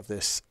anti-diet, a lot of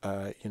this,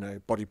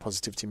 body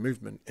positivity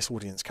movement is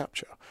audience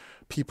capture.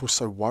 People are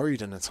so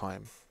worried in a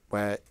time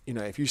where, you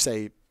know, if you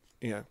say,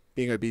 you know,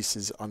 being obese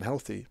is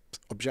unhealthy,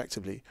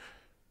 objectively,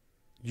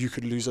 you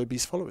could lose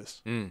obese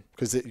followers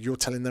because you're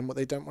telling them what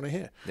they don't want to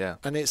hear. Yeah.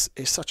 And it's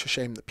such a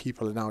shame that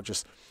people are now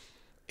just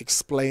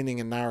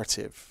explaining a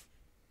narrative.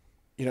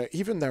 You know,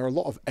 even there are a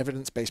lot of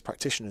evidence-based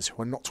practitioners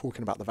who are not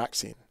talking about the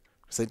vaccine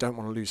because they don't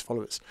want to lose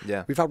followers.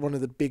 Yeah. We've had one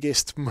of the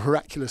biggest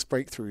miraculous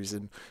breakthroughs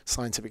in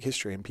scientific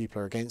history, and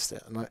people are against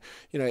it. And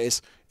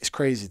it's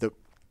crazy that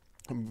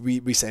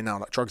we say now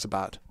that drugs are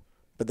bad,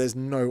 but there's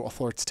no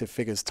authoritative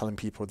figures telling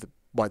people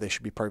why they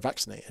should be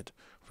pro-vaccinated,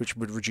 which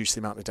would reduce the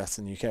amount of deaths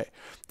in the UK.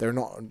 There are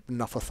not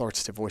enough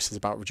authoritative voices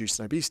about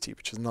reducing obesity,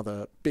 which is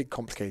another big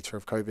complicator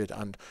of COVID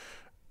and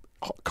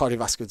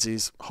cardiovascular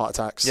disease, heart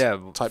attacks. Yeah,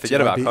 type forget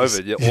 2 about diabetes.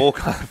 COVID. Yeah, all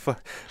kind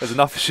of. There's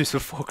enough issues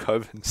before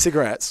COVID.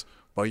 Cigarettes,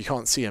 well, you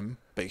can't see them,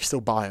 but you can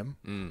still buy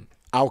them.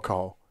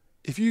 Alcohol.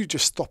 If you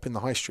just stop in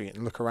the high street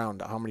and look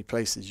around at how many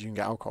places you can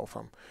get alcohol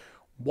from,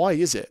 why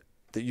is it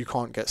that you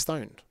can't get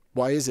stoned?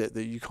 Why is it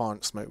that you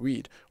can't smoke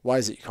weed? Why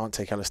is it you can't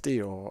take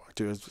LSD or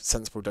do a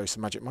sensible dose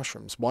of magic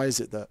mushrooms? Why is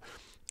it that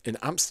in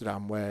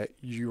Amsterdam, where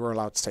you are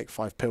allowed to take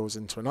 5 pills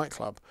into a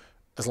nightclub,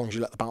 as long as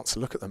you let the bouncer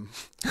look at them,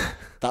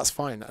 that's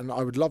fine. And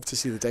I would love to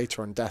see the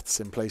data on deaths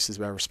in places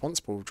where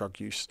responsible drug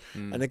use.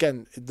 And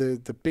again,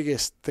 the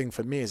biggest thing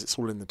for me is it's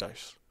all in the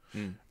dose.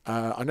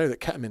 I know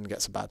that ketamine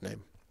gets a bad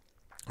name.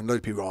 And loads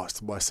of people, oh, it's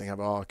the worst thing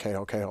ever. Oh,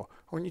 KO, KO.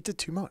 Oh, and you did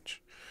too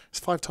much. It's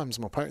 5 times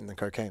more potent than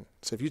cocaine.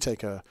 So if you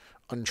take a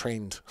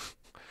untrained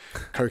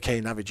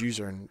cocaine avid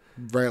user and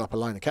rail up a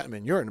line of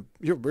ketamine, you're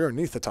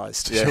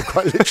anaesthetized. Yeah. You're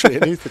quite literally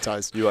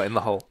anaesthetized. You are in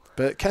the hole.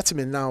 But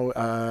ketamine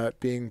now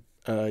being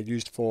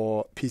used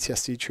for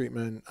PTSD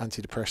treatment,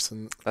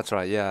 antidepressant. That's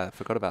right. Yeah, I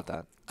forgot about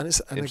that. And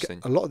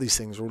again, a lot of these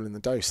things are all in the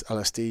dose.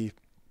 LSD,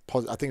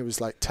 I think it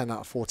was like 10 out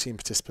of 14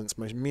 participants'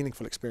 most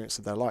meaningful experience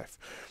of their life.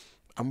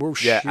 And we're all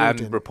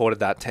and reported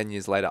that 10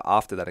 years later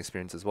after that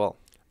experience as well.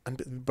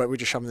 But we're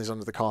just shoving this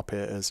under the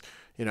carpet as,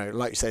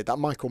 like you say, that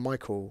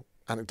Michael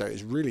anecdote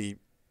is really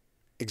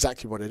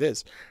exactly what it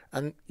is.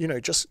 And,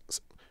 just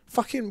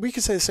fucking, we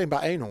could say the same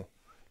about anal.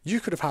 You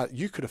could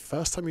have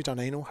first time you done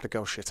anal, had a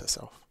girl shit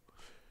herself.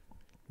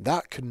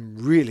 That can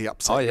really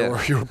upset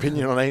your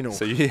opinion on anal.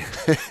 So you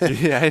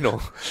hear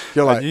anal,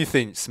 you're like, and you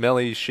think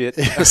smelly shit,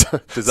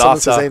 disaster. Someone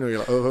says anal, you're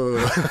like,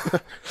 oh.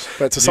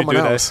 But to someone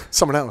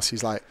else,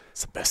 he's like,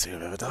 it's the best thing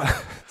I've ever done.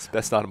 It's the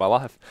best night of my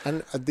life.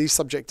 And these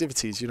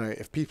subjectivities,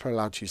 if people are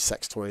allowed to use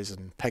sex toys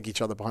and peg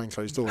each other behind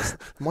closed doors,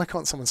 why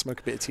can't someone smoke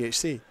a bit of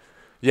THC?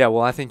 Yeah,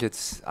 well, I think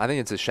it's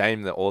a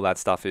shame that all that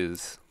stuff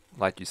is,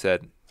 like you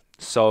said,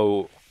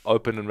 so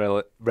open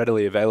and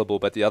readily available,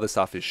 but the other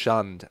stuff is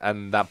shunned.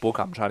 And that book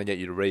I'm trying to get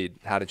you to read,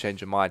 How to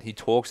Change Your Mind, he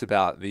talks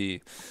about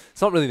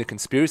it's not really the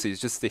conspiracy, it's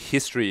just the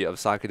history of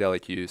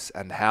psychedelic use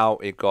and how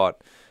it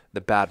got the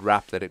bad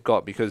rap that it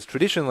got. Because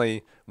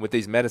traditionally with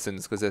these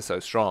medicines, because they're so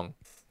strong,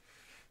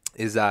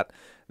 is that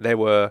they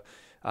were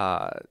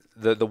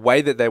the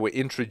way that they were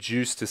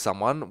introduced to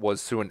someone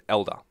was through an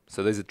elder.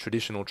 So these are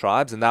traditional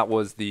tribes, and that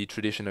was the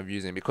tradition of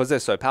using. Because they're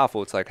so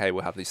powerful, it's like, hey,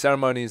 we'll have these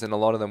ceremonies, and a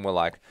lot of them were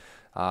like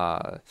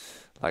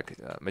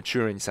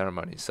maturing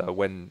ceremonies. So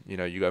when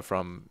you go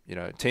from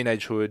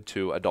teenagehood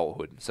to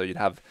adulthood, so you'd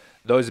have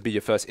those would be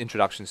your first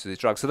introductions to these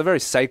drugs. So they're very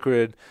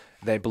sacred.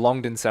 They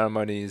belonged in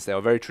ceremonies. They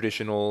were very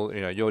traditional.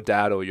 Your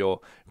dad or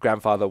your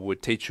grandfather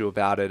would teach you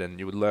about it, and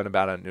you would learn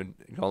about it, and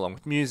you'd go along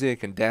with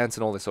music and dance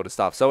and all this sort of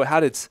stuff. So it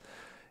had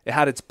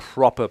its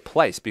proper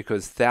place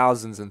because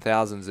thousands and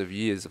thousands of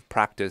years of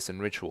practice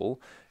and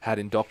ritual had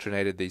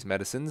indoctrinated these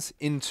medicines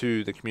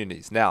into the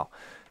communities. Now,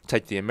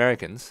 take the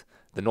Americans,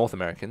 the North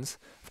Americans.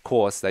 Of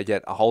course, they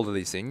get a hold of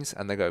these things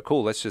and they go,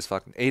 cool, let's just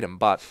fucking eat them.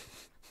 But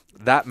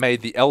that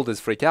made the elders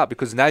freak out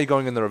because now you're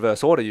going in the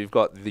reverse order. You've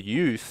got the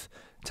youth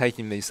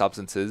taking these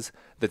substances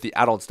that the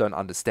adults don't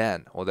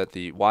understand or that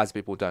the wise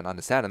people don't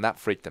understand, and that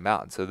freaked them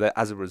out. And so that,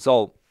 as a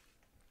result,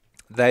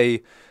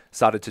 they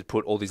started to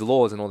put all these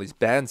laws and all these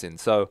bans in.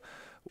 So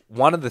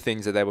one of the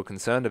things that they were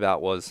concerned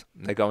about was,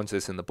 and they go into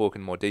this in the book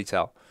in more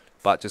detail,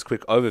 but just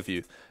quick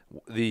overview,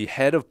 the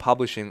head of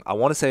publishing, I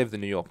want to say of the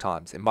New York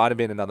Times, it might have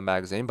been another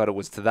magazine, but it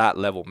was to that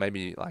level,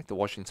 maybe like the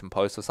Washington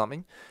Post or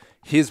something.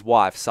 His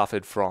wife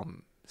suffered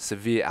from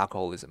severe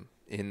alcoholism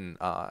in,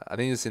 I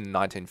think it was in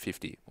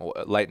 1950 or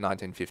late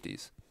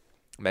 1950s,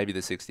 maybe the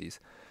 60s.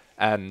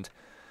 And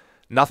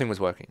nothing was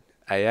working.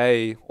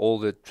 AA, all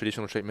the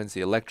traditional treatments,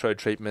 the electrode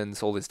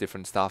treatments, all this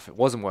different stuff, it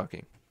wasn't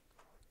working.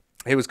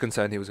 He was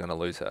concerned he was going to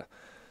lose her.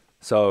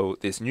 So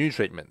this new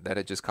treatment that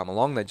had just come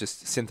along, they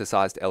just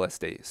synthesized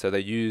LSD. So they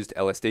used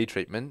LSD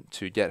treatment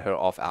to get her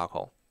off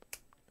alcohol.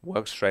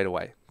 Worked straight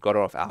away. Got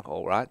her off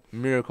alcohol, right?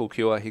 Miracle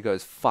cure. He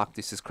goes, fuck,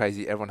 this is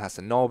crazy. Everyone has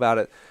to know about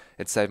it.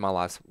 It saved my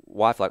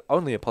wife. Like,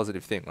 only a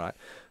positive thing, right?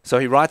 So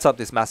he writes up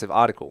this massive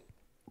article,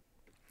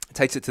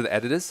 takes it to the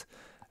editors,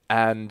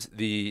 and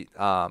the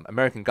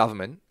American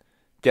government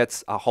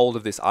gets a hold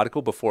of this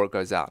article before it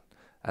goes out.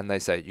 And they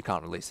say, you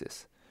can't release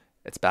this.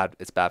 It's bad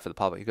for the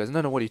public. He goes,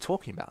 no, what are you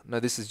talking about? No,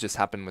 this has just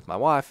happened with my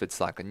wife.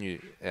 It's like a new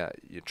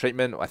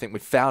treatment. I think we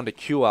found a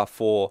cure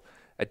for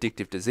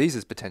addictive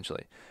diseases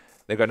potentially.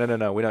 They go,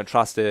 no, we don't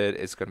trust it.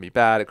 It's going to be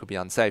bad. It could be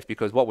unsafe.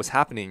 Because what was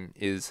happening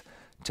is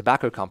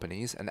tobacco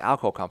companies and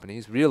alcohol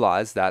companies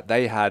realized that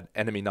they had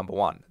enemy number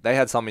one. They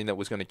had something that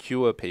was going to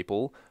cure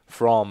people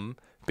from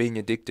being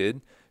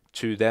addicted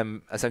to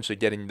them essentially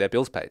getting their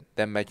bills paid,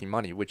 them making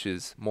money, which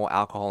is more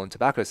alcohol and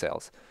tobacco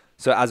sales.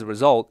 So as a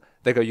result,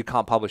 they go, you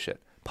can't publish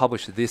it.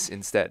 Publish this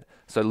instead.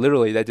 So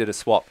literally they did a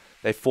swap.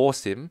 They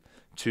forced him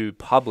to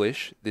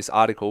publish this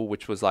article,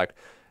 which was like,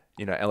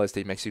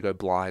 LSD makes you go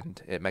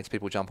blind. It makes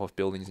people jump off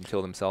buildings and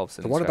kill themselves.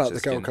 And the one about the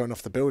girl going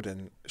off the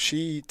building,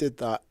 she did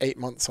that 8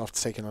 months after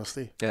taking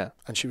LSD. Yeah.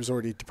 And she was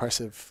already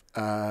depressive.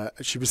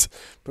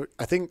 But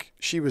I think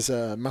she was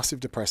a massive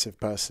depressive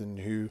person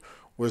who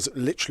was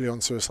literally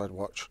on suicide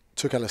watch,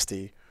 took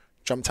LSD,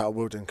 jumped out of the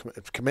building,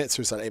 committed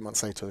suicide 8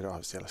 months later. Oh, it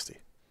was the LSD.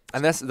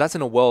 And that's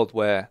in a world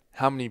where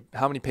how many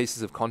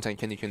pieces of content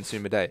can you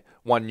consume a day?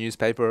 One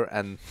newspaper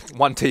and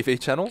one TV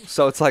channel.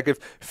 So it's like if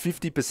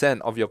 50%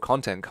 of your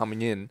content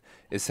coming in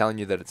is telling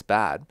you that it's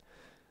bad,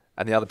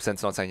 and the other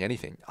percent's not saying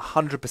anything,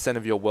 100%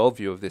 of your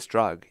worldview of this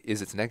drug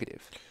is it's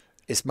negative.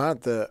 It's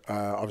mad that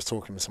I was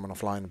talking with someone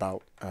offline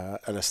about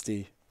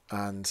LSD,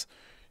 and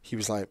he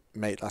was like,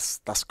 "Mate,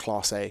 that's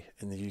class A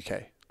in the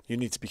UK. You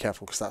need to be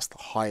careful because that's the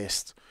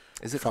highest."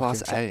 Is it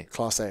class A?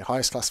 Class A,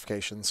 highest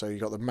classification. So you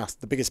got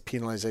the biggest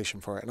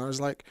penalisation for it. And I was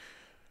like,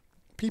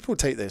 people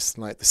take this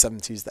in like the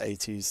 70s, the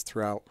 80s,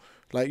 throughout.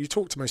 Like you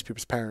talk to most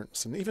people's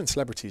parents and even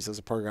celebrities. There's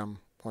a program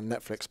on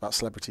Netflix about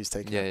celebrities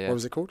taking it. Yeah. What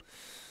was it called?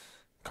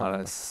 Kind of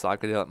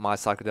My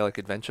Psychedelic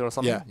Adventure or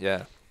something.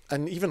 Yeah.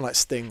 And even like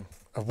Sting,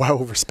 a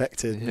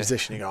well-respected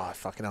musician, you go, oh,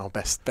 fucking hell,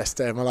 best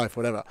day of my life,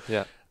 whatever.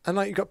 Yeah. And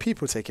like you've got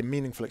people taking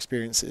meaningful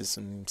experiences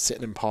and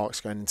sitting in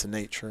parks, going into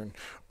nature. And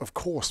of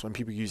course, when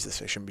people use this,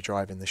 they shouldn't be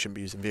driving, they shouldn't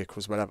be using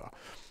vehicles, whatever.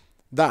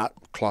 That,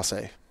 class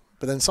A.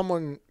 But then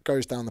someone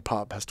goes down the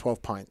pub, has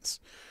 12 pints,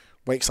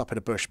 wakes up in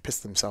a bush,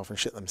 pissed themselves and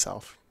shit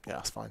themselves. Yeah,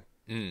 that's fine.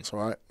 It's all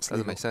right.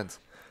 Doesn't make sense.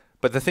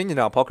 But the thing in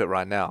our pocket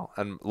right now,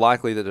 and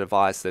likely the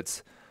device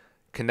that's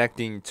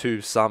connecting to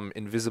some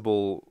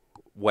invisible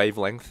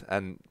wavelength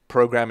and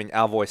programming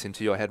our voice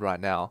into your head right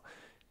now,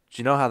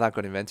 do you know how that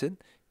got invented?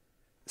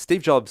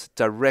 Steve Jobs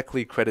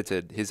directly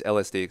credited his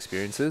LSD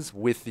experiences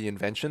with the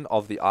invention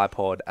of the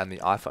iPod and the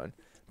iPhone.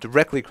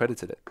 Directly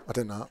credited it. I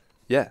didn't know that.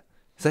 Yeah.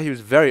 So he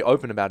was very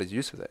open about his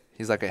use of it.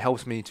 He's like, it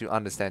helps me to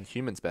understand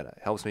humans better.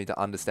 It helps me to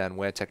understand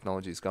where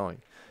technology is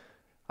going.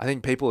 I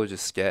think people are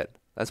just scared.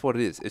 That's what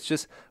it is. It's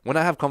just when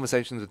I have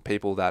conversations with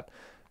people that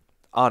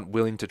aren't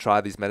willing to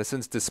try these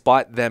medicines,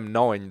 despite them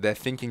knowing, their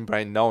thinking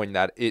brain knowing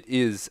that it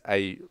is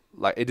a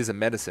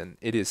medicine,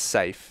 it is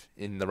safe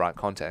in the right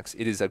context,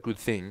 it is a good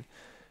thing.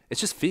 It's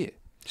just fear.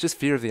 It's just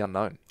fear of the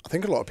unknown. I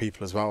think a lot of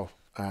people as well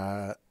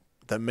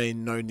that may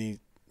know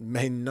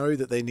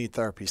that they need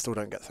therapy still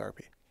don't get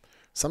therapy.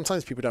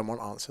 Sometimes people don't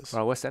want answers.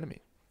 Our worst enemy.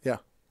 Yeah,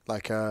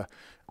 like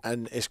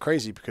and it's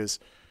crazy because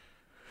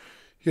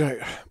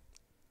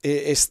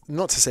it's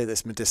not to say that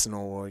it's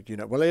medicinal or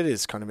well, it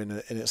is kind of in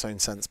its own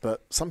sense,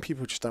 but some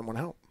people just don't want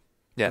help.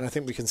 Yeah, and I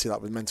think we can see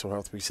that with mental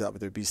health. We see that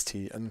with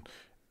obesity, and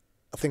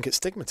I think it's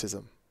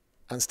stigmatism,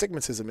 and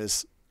stigmatism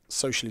is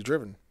socially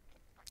driven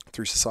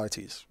through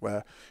societies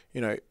where,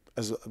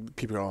 as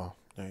people are,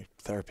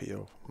 therapy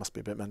or must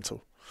be a bit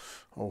mental.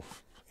 Oh,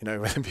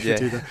 when people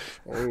do that.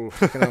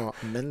 Oh,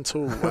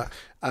 mental.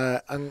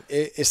 And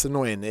it's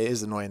annoying. It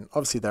is annoying.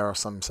 Obviously, there are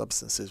some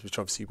substances which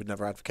obviously you would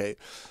never advocate.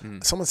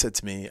 Someone said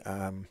to me,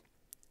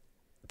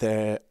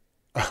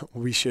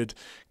 we should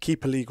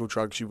keep illegal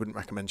drugs you wouldn't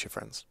recommend to your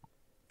friends.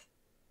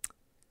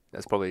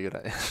 That's probably a good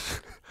idea.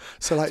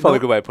 So like, it's probably a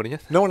good way of putting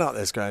it. No one out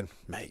there's going,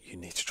 mate, you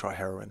need to try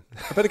heroin.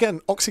 But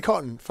again,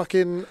 Oxycontin,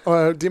 fucking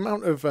the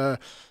amount of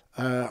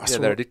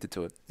they're addicted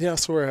to it. Yeah, I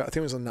saw. I think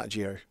it was on Nat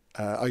Geo.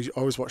 I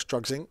always watched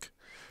Drugs Inc.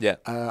 Yeah.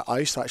 I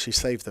used to actually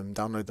save them,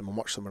 download them, and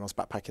watch them when I was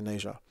backpacking in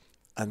Asia.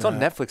 And it's on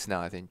Netflix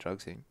now, I think.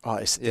 Drugs Inc. Oh,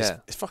 it's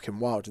fucking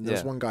wild. And there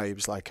was one guy who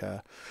was like,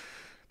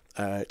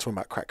 talking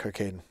about crack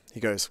cocaine. He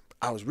goes,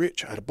 I was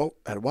rich, I had a boat,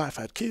 I had a wife,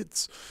 I had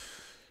kids.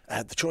 I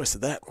had the choice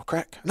of that or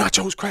crack. And I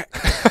chose crack.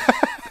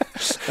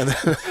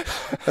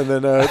 and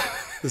then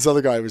this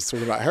other guy was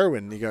talking about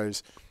heroin. And he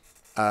goes,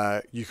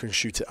 you can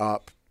shoot it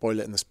up, boil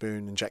it in the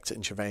spoon, inject it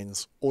into your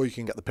veins, or you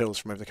can get the pills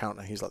from over the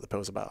counter. He's like, the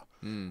pills are better.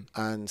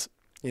 And,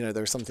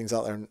 there are some things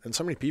out there, and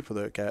so many people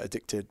that get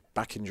addicted,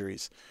 back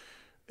injuries.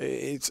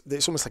 It's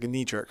almost like a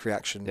knee-jerk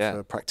reaction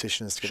for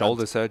practitioners to get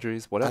shoulder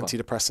surgeries, whatever,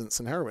 antidepressants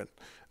and heroin.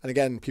 And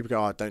again, people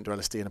go, "Oh, don't do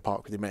LSD in a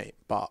park with your mate,"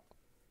 but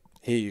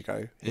here you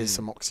go. Here's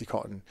some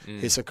Oxycontin.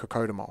 Here's some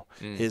cocodamol.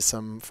 Here's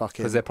some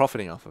fucking... Because they're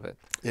profiting off of it.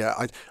 Yeah,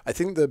 I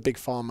think the big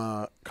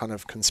pharma kind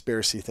of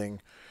conspiracy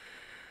thing,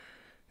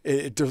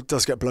 it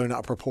does get blown out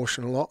of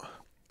proportion a lot.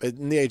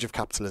 In the age of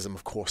capitalism,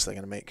 of course, they're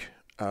going to make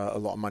a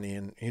lot of money.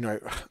 And,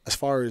 as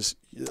far as...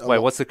 Wait,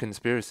 what's the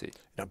conspiracy?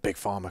 Big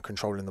pharma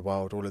controlling the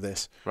world, all of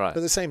this. Right. But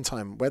at the same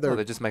time, whether...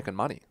 they're just making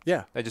money.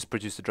 Yeah. They just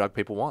produce the drug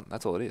people want.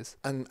 That's all it is.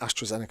 And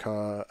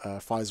AstraZeneca,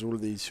 Pfizer, all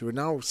of these, who are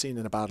now seen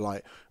in a bad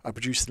light, are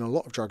producing a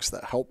lot of drugs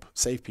that help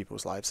save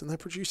people's lives. And they're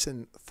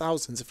producing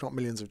thousands, if not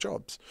millions, of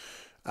jobs.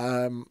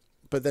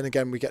 But then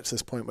again, we get to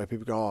this point where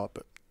people go,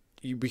 but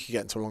we could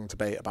get into a long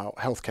debate about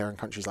healthcare in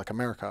countries like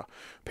America.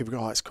 People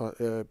go, it's got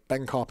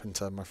Ben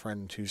Carpenter, my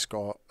friend, who's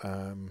got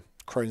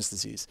Crohn's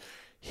disease.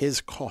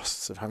 His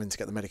costs of having to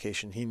get the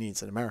medication he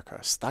needs in America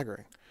are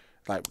staggering.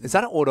 Like, is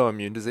that an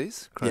autoimmune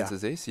disease? Crohn's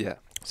disease? Yeah.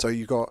 So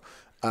you got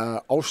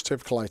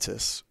ulcerative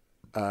colitis,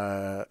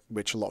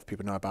 which a lot of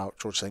people know about,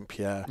 George St.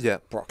 Pierre,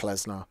 Brock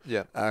Lesnar.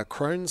 Yeah.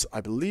 Crohn's,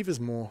 I believe, is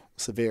more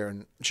severe.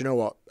 And do you know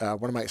what?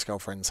 One of my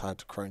ex-girlfriends had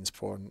Crohn's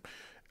before, and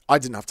I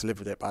didn't have to live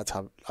with it, but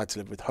I had to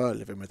live with her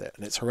living with it.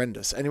 And it's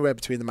horrendous. Anywhere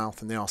between the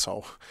mouth and the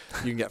arsehole,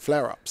 you can get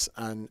flare-ups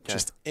and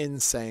just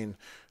insane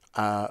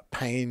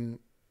pain.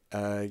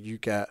 You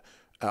get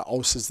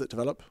ulcers that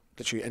develop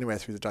literally anywhere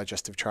through the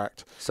digestive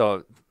tract.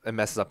 So it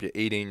messes up your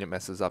eating, it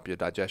messes up your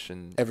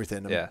digestion.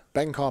 Everything. And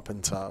Ben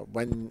Carpenter,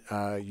 when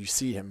you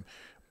see him,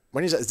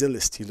 when he's at his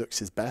illest, he looks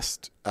his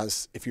best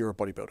as if you're a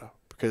bodybuilder,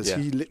 because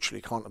he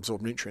literally can't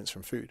absorb nutrients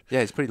from food. Yeah,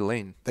 he's pretty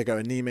lean. They go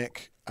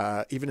anemic.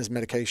 Even his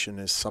medication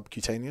is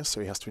subcutaneous,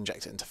 so he has to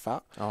inject it into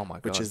fat. Oh my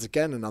God. Which is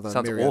again another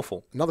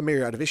awful.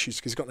 myriad of issues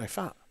because he's got no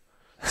fat.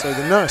 So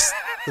the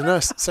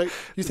nurse, so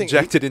you think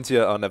injected into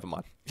your? Oh, never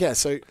mind. Yeah.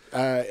 So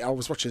I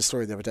was watching a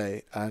story the other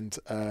day, and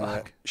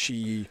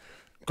she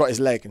got his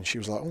leg, and she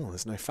was like, "Oh,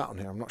 there's no fat on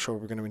here. I'm not sure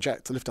we're going to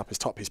inject." To lift up his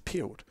top, he's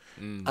peeled,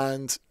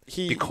 and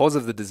because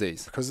of the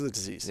disease. Because of the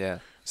disease. Yeah.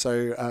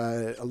 So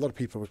a lot of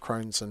people with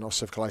Crohn's and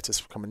ulcerative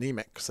colitis become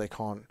anemic because they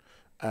can't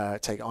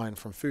take iron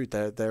from food.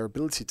 Their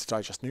ability to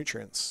digest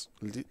nutrients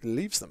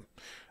leaves them,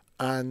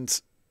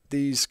 and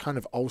these kind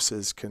of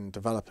ulcers can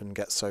develop and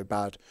get so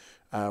bad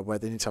where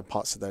they need to have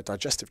parts of their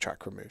digestive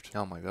tract removed.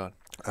 Oh my God.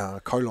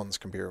 Colons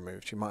can be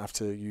removed. You might have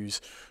to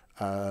use,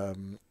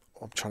 I'm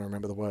trying to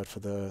remember the word for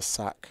the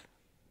sac.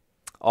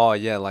 Oh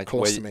yeah, like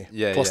colostomy.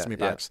 Colostomy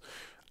bags.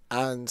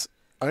 Yeah. And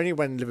only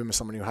when living with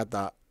someone who had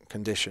that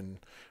condition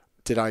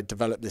did I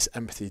develop this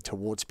empathy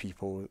towards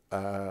people.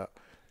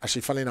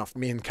 Actually, funnily enough,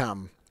 me and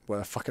Cam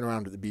were fucking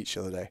around at the beach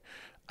the other day.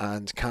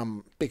 And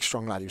Cam, big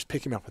strong lad, he was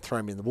picking me up and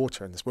throwing me in the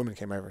water. And this woman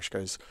came over and she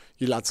goes,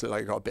 "You lads look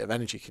like you got a bit of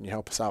energy. Can you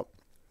help us out?"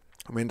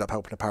 And we ended up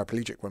helping a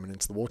paraplegic woman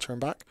into the water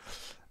and back.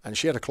 And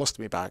she had a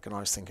colostomy bag. And I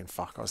was thinking,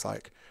 fuck, I was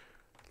like,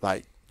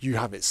 you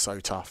have it so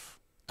tough.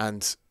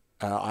 And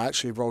I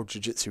actually rolled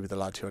jiu-jitsu with a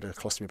lad who had a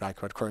colostomy bag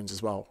who had Crohn's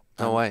as well.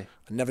 No way.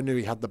 I never knew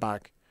he had the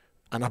bag.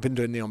 And I've been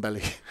doing knee on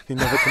belly. he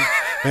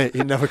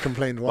never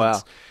complained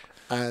once. Wow.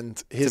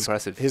 And his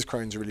impressive.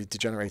 Crohn's really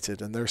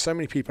degenerated. And there are so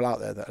many people out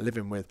there that are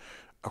living with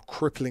a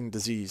crippling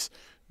disease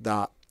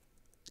that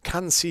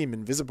can seem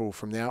invisible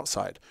from the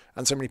outside.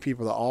 And so many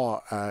people that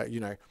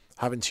are,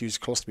 having to use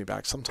colostomy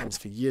bags, sometimes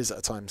for years at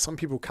a time. Some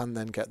people can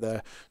then get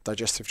their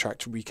digestive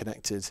tract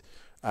reconnected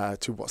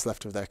to what's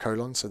left of their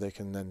colon so they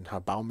can then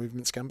have bowel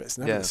movements again, but it's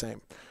never the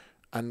same.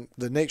 And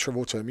the nature of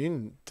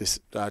autoimmune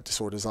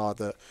disorders are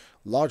that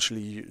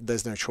largely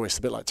there's no choice,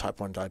 a bit like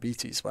type 1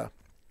 diabetes, where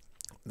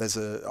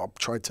I've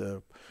tried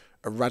to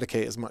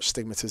eradicate as much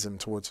stigmatism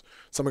towards,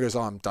 someone goes,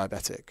 "Oh, I'm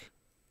diabetic."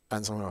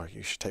 And someone, "Oh,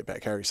 you should take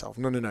better care of yourself."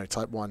 No,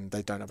 type 1,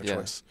 they don't have a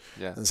choice.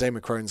 Yeah. And the same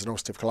with Crohn's and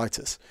ulcerative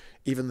colitis.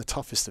 Even the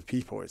toughest of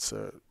people, it's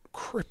a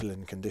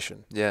crippling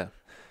condition. Yeah.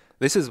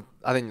 This is,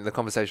 I think the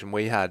conversation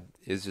we had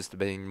is just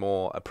being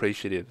more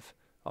appreciative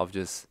of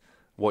just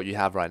what you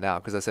have right now.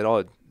 Because I said,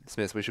 "Oh,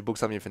 Smith, we should book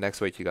something for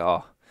next week." You go,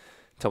 "Oh,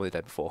 tell me the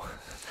day before."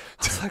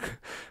 It's like,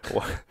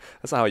 well,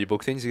 that's not how you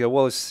book things. You go,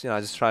 "Well, it's,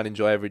 I just try and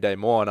enjoy every day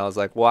more." And I was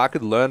like, well, I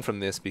could learn from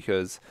this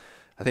because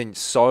I think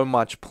so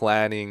much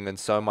planning and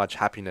so much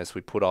happiness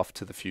we put off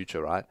to the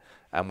future, right?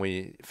 And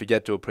we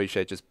forget to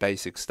appreciate just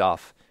basic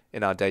stuff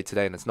in our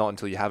day-to-day. And it's not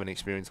until you have an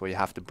experience where you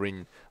have to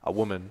bring a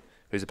woman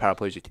who's a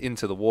paraplegic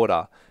into the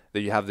water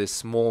that you have this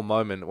small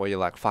moment where you're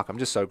like, fuck, I'm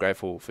just so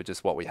grateful for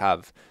just what we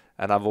have.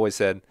 And I've always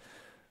said,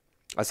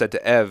 I said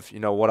to Ev,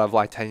 what I've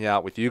liked hanging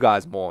out with you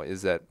guys more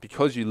is that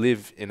because you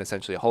live in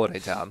essentially a holiday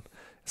town,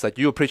 it's like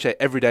you appreciate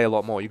every day a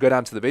lot more. You go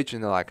down to the beach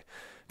and they're like,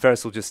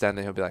 Ferris will just stand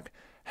there, he'll be like,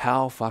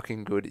 "How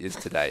fucking good is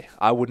today?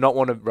 I would not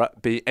want to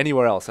be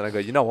anywhere else." And I go,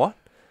 "You know what?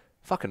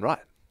 Fucking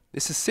right.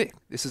 This is sick.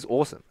 This is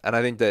awesome." And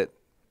I think that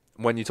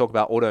when you talk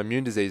about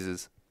autoimmune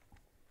diseases,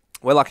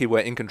 we're lucky we're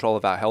in control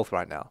of our health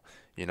right now.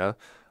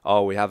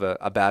 Oh, we have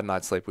a bad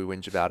night's sleep, we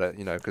whinge about it,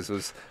 because it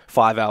was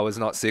 5 hours,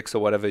 not 6 or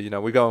whatever.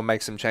 We go and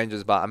make some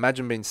changes. But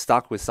imagine being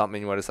stuck with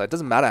something where it's like, it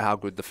doesn't matter how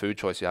good the food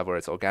choice you have, whether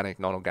it's organic,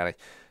 non-organic.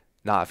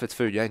 Nah, if it's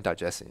food, you ain't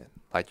digesting it.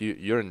 Like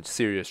you're in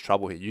serious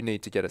trouble here. You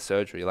need to get a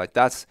surgery. Like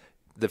that's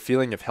the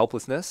feeling of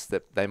helplessness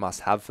that they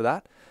must have for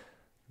that.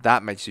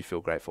 That makes you feel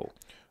grateful.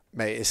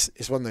 Mate,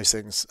 it's one of those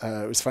things.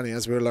 It was funny,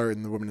 as we were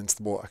lowering the woman into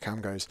the water,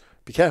 Cam goes,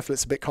 "Be careful,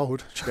 it's a bit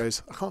cold." She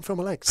goes, "I can't feel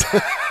my legs."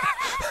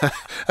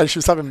 And she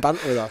was having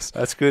banter with us.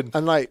 That's good.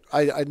 And I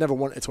never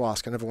wanted to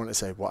ask. I never wanted to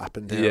say what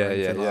happened here.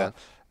 Yeah.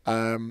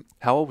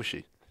 How old was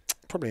she?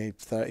 Probably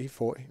 30,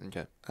 40.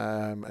 Okay.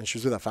 And she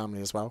was with her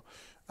family as well.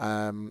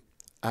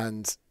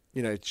 And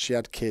she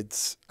had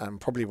kids and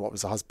probably what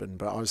was a husband.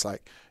 But I was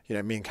like,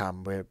 me and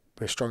Cam, we're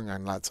strong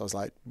young lads. I was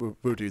like,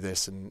 we'll do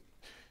this. And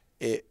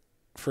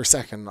for a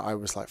second, I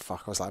was like,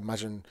 fuck. I was like,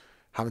 imagine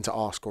having to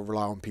ask or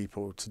rely on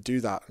people to do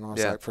that. And I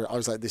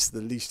was like, this is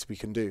the least we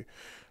can do.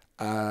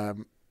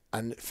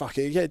 And fuck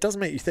it, it does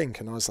make you think.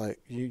 And I was like,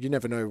 you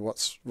never know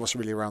what's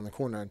really around the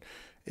corner.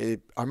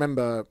 And I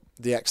remember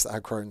the ex that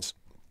had Crohn's,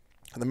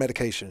 and the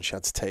medication she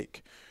had to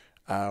take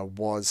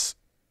was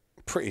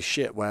pretty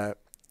shit. Where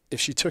if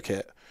she took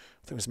it,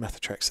 I think it was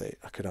methotrexate.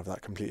 I could have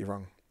that completely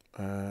wrong.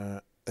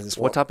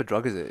 What type of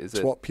drug is it? It's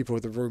what people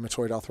with the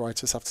rheumatoid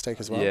arthritis have to take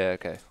as well. Yeah,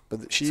 okay.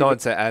 But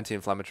it's an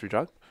anti-inflammatory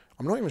drug?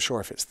 I'm not even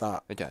sure if it's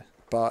that. Okay.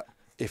 But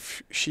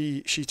if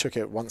she took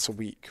it once a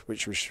week,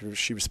 which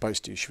she was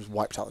supposed to, she was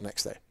wiped out the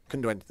next day.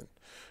 Couldn't do anything.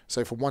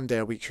 So for one day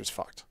a week, she was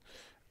fucked.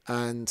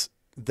 And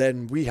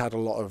then we had a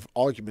lot of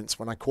arguments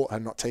when I caught her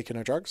not taking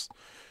her drugs.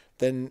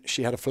 Then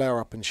she had a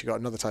flare-up and she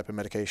got another type of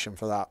medication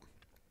for that.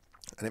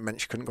 And it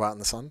meant she couldn't go out in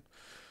the sun.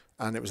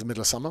 And it was the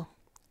middle of summer.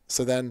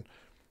 So then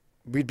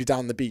we'd be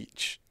down the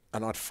beach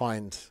and I'd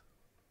find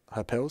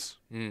her pills.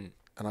 And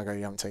I go,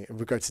 "You haven't taken it."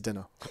 We'd go to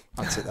dinner.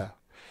 I'd sit there.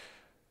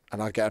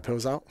 And I'd get her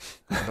pills out.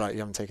 I'd be like, "You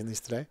haven't taken these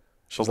today?"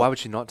 But why would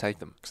she not take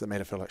them? Because it made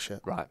her feel like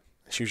shit. Right.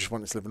 She just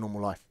wanted to live a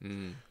normal life.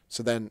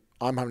 So then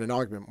I'm having an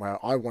argument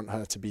where I want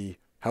her to be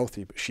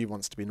healthy, but she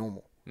wants to be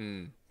normal.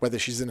 Whether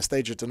she's in a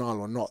stage of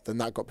denial or not, then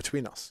that got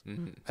between us.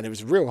 And it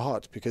was real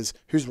hard because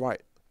who's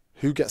right?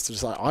 Who gets to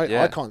decide?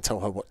 I can't tell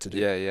her what to do.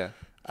 Yeah.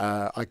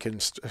 I can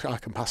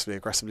passively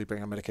aggressively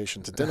bring her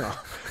medication to dinner,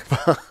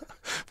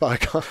 but I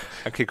can't.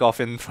 And kick off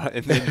in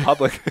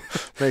public.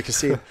 Make a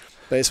scene.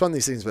 But it's one of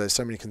these things where there's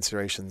so many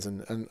considerations,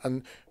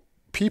 and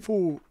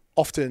people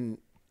often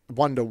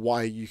wonder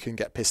why you can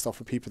get pissed off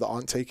with people that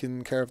aren't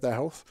taking care of their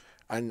health.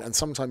 And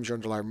sometimes your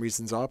underlying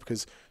reasons are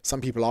because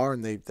some people are,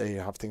 and they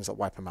have things that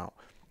wipe them out.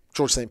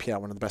 George St. Pierre,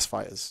 one of the best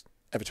fighters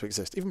ever to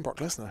exist. Even Brock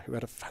Lesnar, who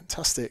had a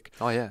fantastic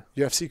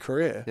UFC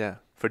career. Yeah,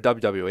 for a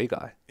WWE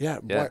guy. Yeah,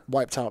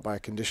 wiped out by a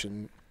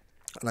condition.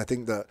 And I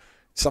think that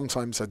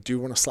sometimes I do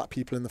want to slap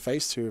people in the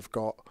face who have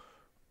got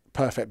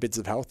perfect bids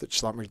of health that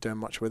just aren't really doing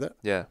much with it.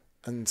 Yeah.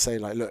 And say,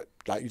 like, look,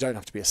 like, you don't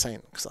have to be a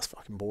saint because that's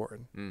fucking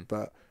boring.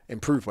 But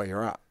improve where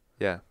you're at.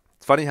 Yeah.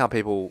 It's funny how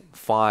people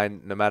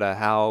find, no matter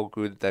how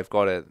good they've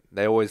got it,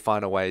 they always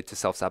find a way to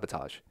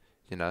self-sabotage.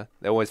 You know,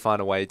 they always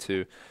find a way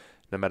to,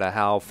 no matter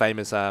how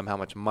famous I am, how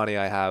much money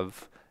I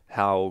have,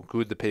 how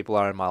good the people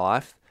are in my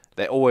life,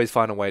 they always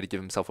find a way to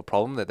give themselves a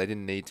problem that they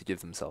didn't need to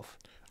give themselves.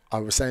 I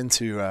was saying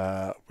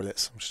to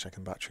Willis, I'm just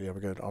checking the battery, yeah, we're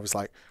good. I was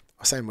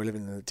saying we're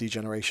living in a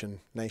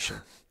degeneration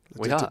nation.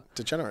 We are.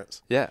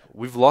 Degenerates. Yeah,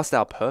 we've lost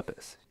our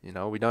purpose. You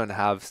know, we don't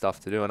have stuff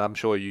to do. And I'm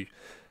sure you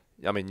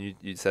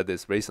said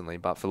this recently,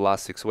 but for the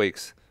last 6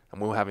 weeks, and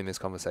we were having this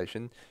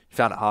conversation, you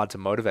found it hard to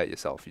motivate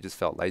yourself. You just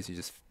felt lazy. You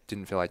just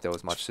didn't feel like there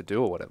was much to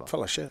do or whatever.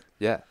 Felt like shit.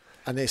 Yeah.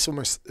 And it's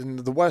almost, and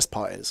the worst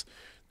part is,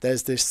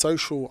 there's this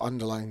social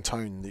underlying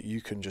tone that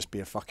you can just be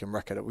a fucking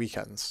wreckhead at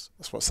weekends.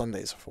 That's what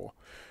Sundays are for.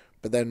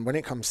 But then when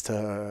it comes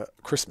to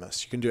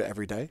Christmas, you can do it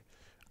every day.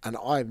 And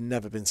I've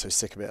never been so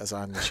sick of it as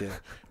I am this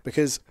year.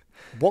 Because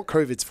what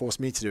COVID's forced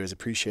me to do is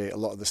appreciate a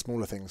lot of the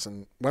smaller things.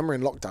 And when we're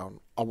in lockdown,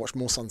 I watch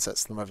more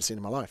sunsets than I've ever seen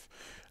in my life.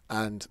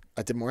 And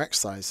I did more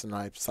exercise and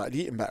I started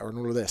eating better and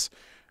all of this.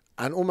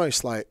 And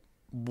almost like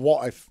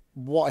what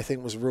I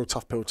think was a real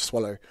tough pill to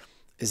swallow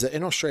is that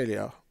in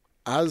Australia,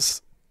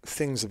 as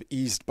things have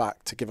eased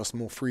back to give us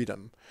more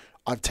freedom,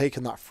 I've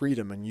taken that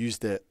freedom and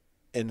used it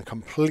in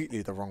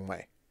completely the wrong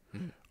way.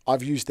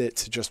 I've used it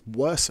to just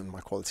worsen my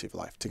quality of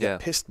life, to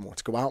get pissed more,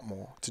 to go out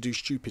more, to do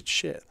stupid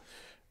shit.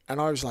 And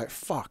I was like,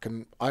 fuck.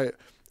 And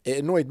it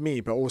annoyed me,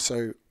 but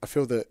also I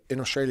feel that in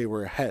Australia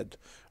we're ahead.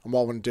 And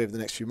what I want to do over the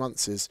next few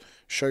months is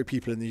show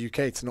people in the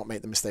UK to not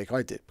make the mistake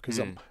I did. Because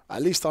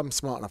at least I'm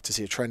smart enough to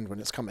see a trend when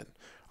it's coming.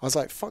 I was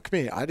like, fuck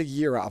me. I had a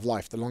year out of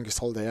life, the longest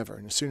holiday ever.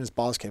 And as soon as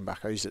bars came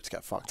back, I used it to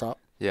get fucked up.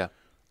 Yeah.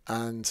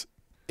 And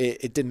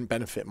it didn't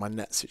benefit my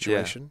net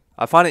situation.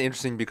 Yeah. I find it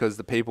interesting because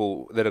the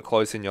people that are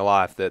close in your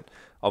life that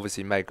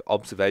obviously make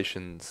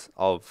observations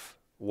of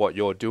what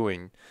you're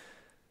doing,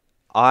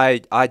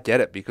 I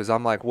get it because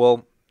I'm like,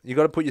 well, you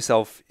got to put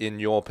yourself in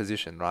your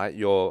position, right?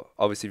 You're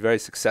obviously very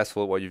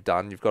successful at what you've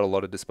done. You've got a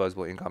lot of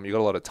disposable income. You've got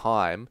a lot of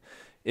time.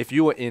 If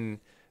you were in,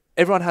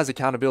 everyone has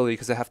accountability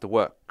because they have to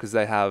work, because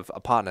they have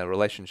a partner, a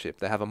relationship,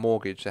 they have a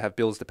mortgage, they have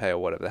bills to pay or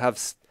whatever. They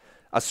have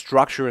a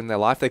structure in their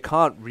life they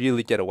can't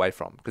really get away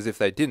from, because if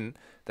they didn't,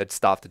 they'd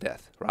starve to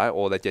death, right?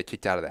 Or they'd get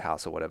kicked out of their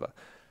house or whatever.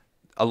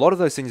 A lot of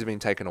those things have been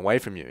taken away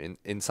from you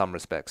in some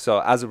respects.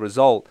 So as a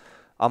result,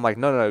 I'm like,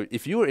 no.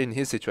 If you were in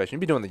his situation, you'd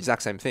be doing the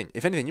exact same thing.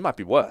 If anything, you might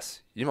be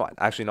worse. You might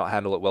actually not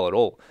handle it well at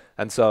all.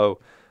 And so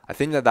I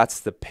think that's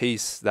the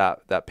piece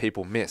that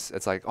people miss.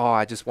 It's like, oh,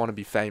 I just want to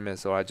be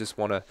famous, or I just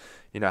want to,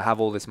 have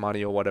all this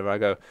money or whatever. I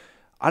go,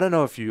 I don't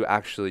know if you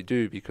actually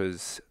do,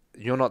 because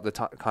you're not the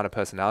kind of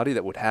personality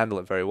that would handle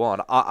it very well.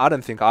 And I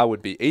don't think I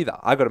would be either.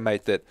 I got a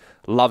mate that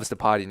loves to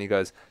party, and he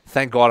goes,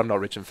 thank God I'm not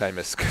rich and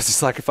famous, because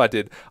it's like if I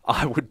did,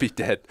 I would be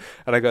dead.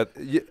 And I go,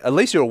 at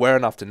least you're aware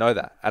enough to know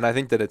that. And I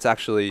think that it's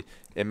actually,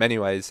 in many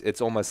ways, it's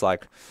almost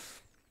like,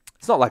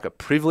 it's not like a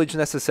privilege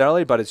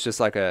necessarily, but it's just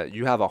like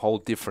you have a whole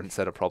different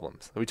set of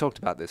problems. We talked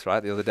about this,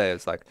 right? The other day,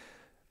 it's like,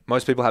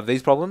 most people have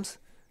these problems,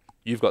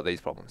 you've got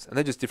these problems, and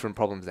they're just different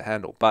problems to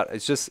handle. But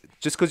it's just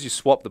because you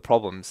swap the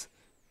problems,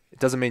 it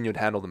doesn't mean you'd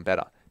handle them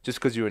better. Just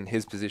because you're in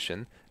his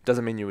position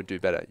doesn't mean you would do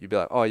better. You'd be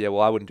like, oh yeah,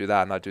 well I wouldn't do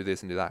that, and I'd do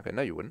this and do that. Okay,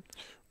 no, you wouldn't.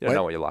 You don't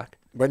know what you're like.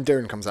 When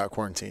Darren comes out of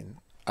quarantine,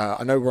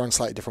 I know we're on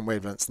slightly different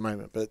wavelengths at the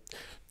moment, but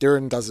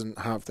Darren doesn't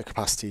have the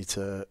capacity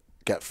to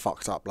get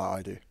fucked up like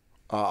I do.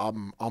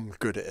 I'm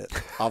good at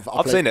it.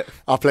 I've seen it.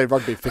 I've played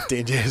rugby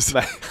 15 years.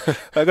 Mate,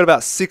 I got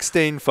about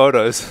 16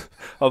 photos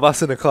of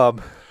us in a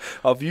club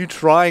of you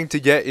trying to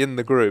get in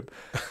the group,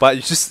 but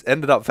you just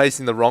ended up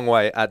facing the wrong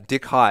way at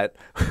dick height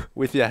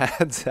with your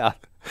hands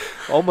out,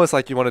 almost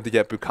like you wanted to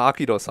get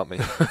bukkakied or something.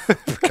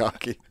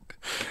 Bukkake.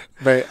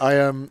 Mate,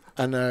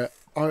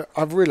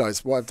 I've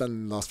realised what I've done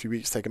in the last few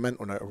weeks, take a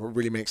mental note of what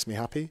really makes me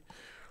happy.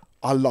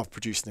 I love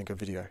producing a good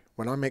video.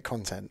 When I make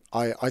content,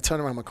 I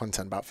turn around my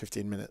content about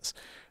 15 minutes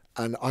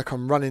and I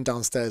come running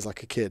downstairs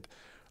like a kid.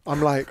 I'm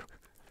like,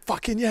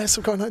 fucking yes,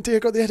 I've got an idea,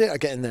 got the edit. I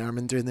get in there, I'm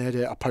in doing the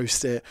edit, I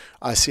post it,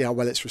 I see how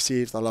well it's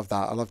received. I love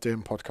that. I love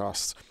doing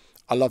podcasts.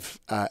 I love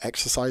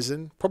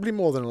exercising, probably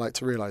more than I like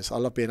to realise. I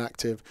love being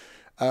active.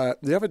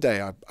 The other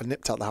day, I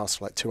nipped out the house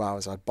for like 2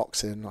 hours. I had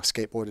boxing, I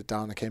skateboarded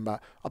down, I came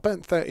back. I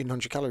burnt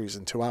 1,300 calories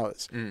in 2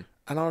 hours. And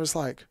I was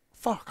like,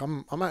 fuck,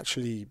 I'm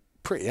actually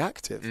pretty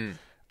active.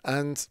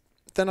 And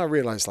then I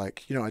realized,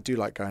 like, I do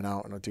like going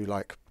out and I do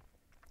like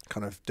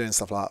kind of doing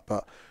stuff like that.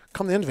 But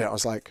come the end of it, I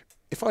was like,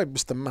 if I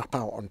was to map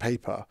out on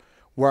paper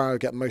where I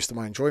get most of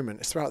my enjoyment,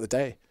 it's throughout the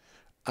day.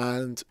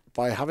 And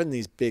by having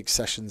these big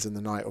sessions in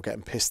the night or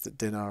getting pissed at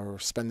dinner or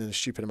spending a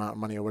stupid amount of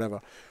money or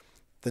whatever,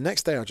 the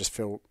next day I just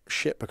feel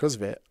shit because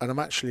of it. And I'm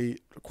actually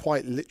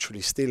quite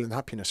literally stealing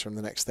happiness from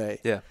the next day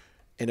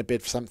in a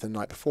bid for something the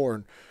night before.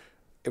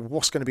 And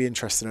what's going to be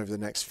interesting over the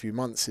next few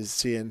months is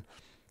seeing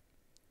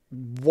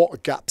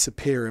what gaps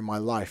appear in my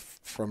life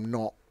from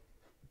not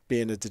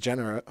being a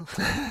degenerate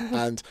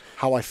and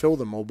how I fill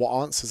them or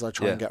what answers I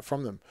try and get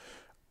from them.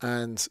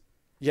 And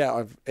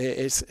yeah,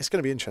 it's going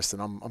to be interesting.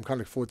 I'm kind of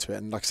looking forward to it.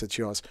 And like I said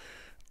to you,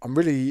 I'm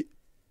really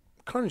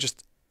kind of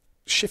just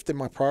shifting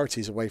my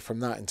priorities away from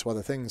that into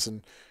other things.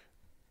 And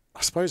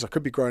I suppose I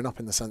could be growing up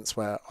in the sense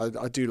where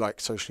I do like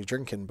socially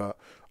drinking, but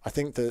I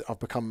think that I've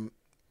become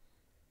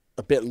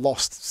a bit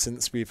lost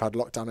since we've had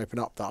lockdown open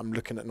up, that I'm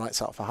looking at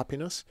nights out for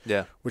happiness,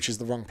 which is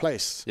the wrong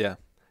place. Yeah.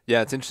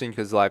 It's interesting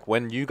because like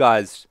when you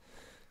guys,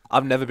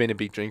 I've never been a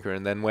big drinker,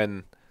 and then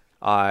when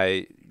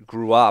I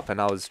grew up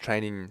and I was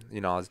training, I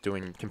was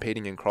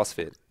competing in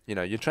CrossFit,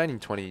 you're training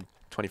 20,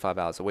 25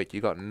 hours a week.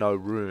 You got no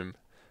room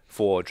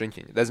for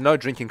drinking. There's no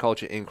drinking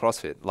culture in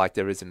CrossFit like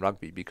there is in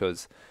rugby,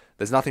 because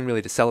there's nothing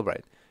really to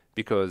celebrate,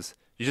 because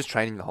you're just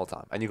training the whole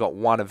time and you got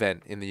one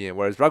event in the year.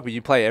 Whereas rugby,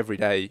 you play every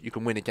day. You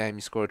can win a game,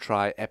 you score a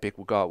try, epic,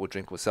 we'll go out, we'll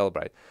drink, we'll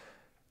celebrate.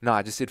 No,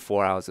 I just did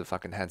 4 hours of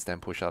fucking handstand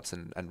push-ups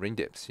and ring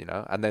dips,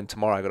 and then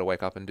tomorrow I got to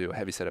wake up and do a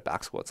heavy set of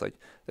back squats. Like,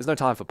 there's no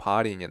time for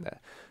partying in there.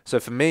 So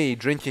for me,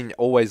 drinking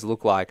always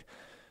looked like,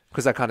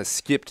 because I kind of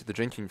skipped the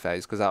drinking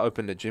phase, because I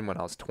opened a gym when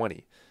I was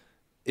 20,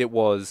 it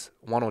was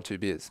 1 or 2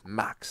 beers,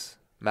 max.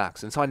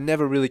 And so I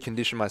never really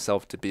conditioned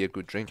myself to be a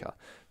good drinker.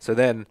 So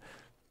then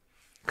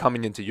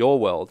coming into your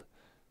world,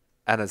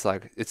 and it's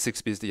like, it's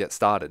 6 beers to get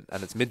started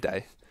and it's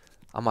midday,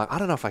 I'm like, I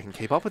don't know if I can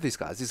keep up with these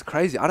guys. This is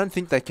crazy. I don't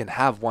think they can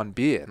have 1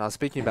 beer. And I was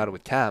speaking about it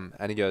with Cam,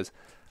 and he goes,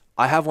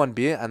 I have 1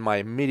 beer, and my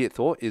immediate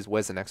thought is,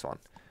 where's the next one?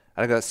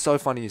 And I go, it's so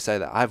funny you say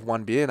that. I have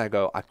 1 beer, and I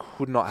go, I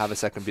could not have a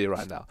second beer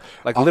right now.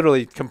 Like,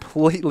 literally,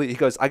 completely. He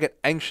goes, I get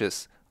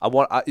anxious.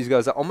 He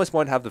goes, I almost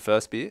won't have the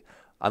first beer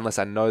unless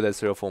I know there's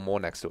 3 or 4 more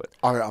next to it.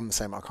 I'm the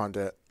same. I can't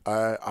do it.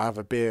 I have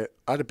a beer.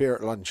 I had a beer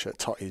at lunch at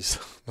Totty's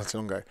not too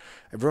long ago.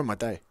 It ruined my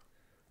day.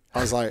 I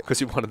was like, because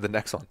you wanted the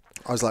next one.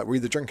 I was like, we're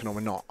either drinking or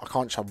we're not. I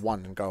can't just have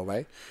one and go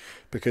away,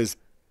 because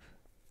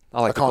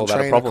I can't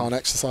train, I can't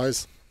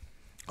exercise.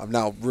 I've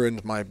now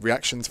ruined my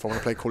reactions if I want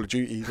to play Call of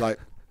Duty. Like,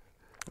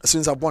 as soon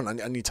as I have one,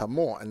 I need to have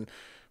more. And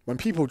when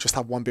people just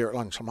have 1 beer at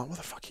lunch, I'm like, what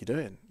the fuck are you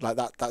doing? Like,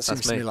 that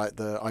seems to me like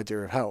the idea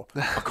of hell.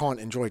 I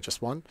can't enjoy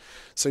just one.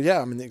 So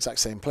yeah, I'm in the exact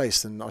same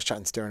place. And I was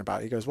chatting to Darren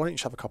about it. He goes, why don't you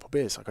just have a couple of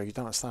beers? I go, you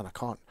don't understand, I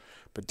can't.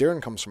 But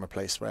Darren comes from a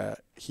place where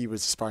he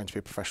was aspiring to be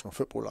a professional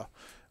footballer.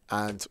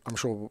 And I'm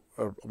sure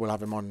we'll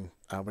have him on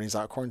when he's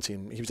out of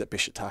quarantine. He was at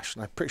Bishop Tash,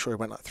 and I'm pretty sure he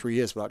went like 3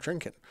 years without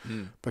drinking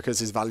because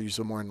his values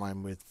were more in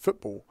line with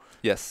football.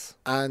 Yes.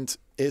 And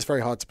it's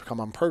very hard to become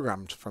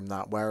unprogrammed from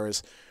that.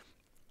 Whereas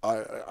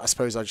I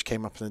suppose I just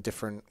came up in a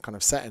different kind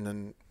of setting,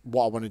 and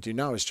what I want to do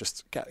now is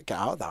just get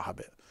out of that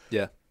habit.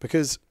 Yeah.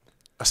 Because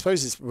I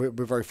suppose we're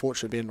very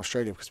fortunate to be in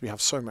Australia because we have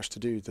so much to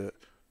do that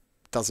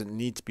doesn't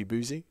need to be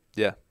boozy.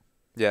 Yeah.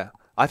 Yeah.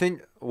 I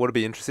think what would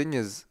be interesting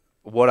is,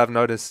 what I've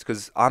noticed,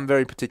 because I'm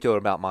very particular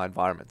about my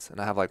environments, and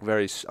I have I'm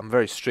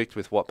very strict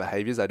with what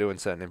behaviors I do in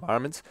certain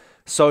environments,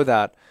 so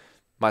that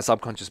my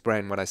subconscious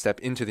brain, when I step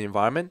into the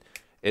environment,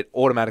 it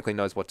automatically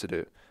knows what to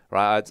do,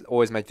 right? I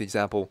always make the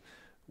example,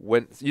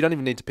 when you don't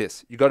even need to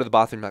piss. You go to the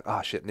bathroom, like,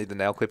 oh shit, need the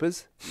nail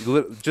clippers.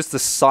 Just the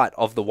sight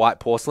of the white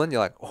porcelain,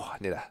 you're like, oh, I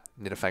need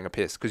a fang of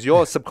piss, because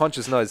your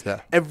subconscious knows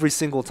every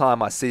single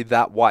time I see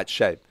that white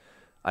shape,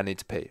 I need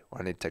to pee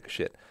or I need to take a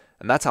shit.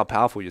 And that's how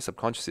powerful your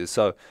subconscious is.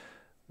 So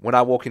when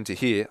I walk into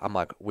here, I'm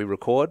like, we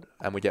record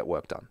and we get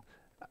work done.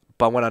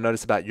 But what I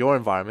notice about your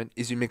environment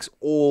is you mix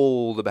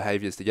all the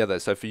behaviors together.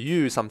 So for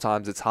you,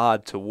 sometimes it's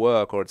hard to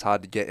work, or it's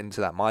hard to get into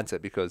that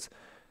mindset, because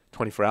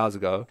 24 hours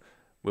ago,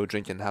 we were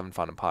drinking, having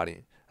fun and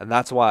partying. And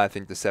that's why I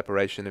think the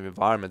separation of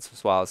environments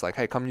as well is like,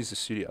 hey, come use the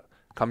studio,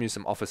 come use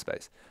some office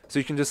space. So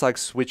you can just like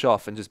switch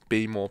off and just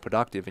be more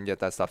productive and get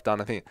that stuff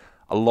done. I think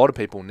a lot of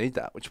people need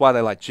that, which is why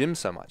they like gyms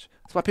so much.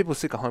 That's why people are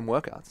sick of home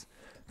workouts.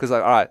 Because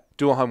like, all right,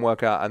 do a home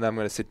workout, and then I'm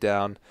going to sit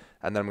down,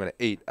 and then I'm going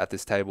to eat at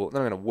this table, and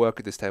then I'm going to work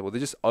at this table. They're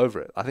just over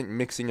it. I think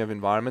mixing of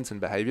environments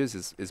and behaviors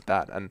is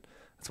bad. And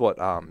that's what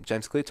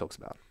James Clear talks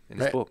about in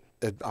his book.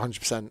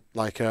 100%.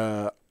 Like,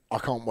 I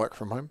can't work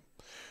from home.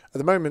 At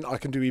the moment, I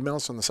can do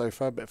emails on the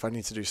sofa, but if I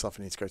need to do stuff,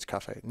 I need to go to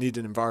cafe. Need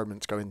an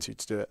environment to go into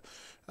to do it.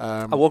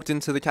 I walked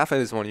into the cafe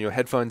this morning, your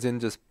headphones in,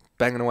 just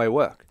banging away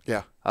work.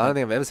 Yeah. I don't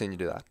think I've ever seen you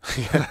do that.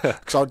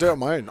 Because I'll do it on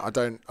my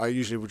own. I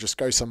usually will just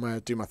go somewhere,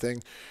 do my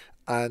thing.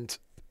 And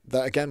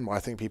that, again, why I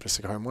think people are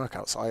sick of home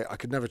workouts. I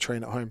could never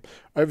train at home.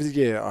 Over the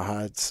year, I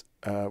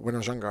had, when I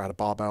was younger, I had a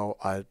barbell.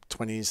 I had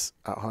 20s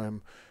at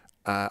home.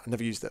 I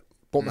never used it.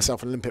 Bought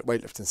myself an Olympic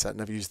weightlifting set,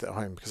 never used it at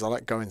home, because I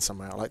like going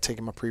somewhere. I like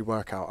taking my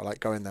pre-workout. I like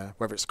going there,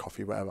 whether it's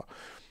coffee, whatever.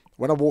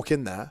 When I walk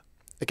in there,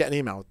 I get an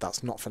email,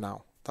 that's not for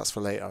now. That's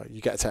for later.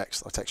 You get a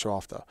text, I'll text you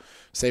after.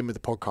 Same with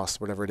the podcast,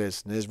 whatever it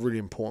is. And it is really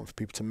important for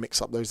people to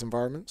mix up those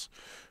environments.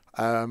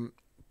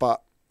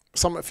 But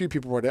a few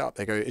people brought it up.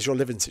 They go, is your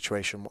living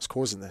situation what's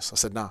causing this? I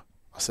said, nah.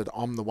 I said,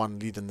 I'm the one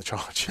leading the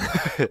charge.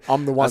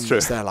 I'm the one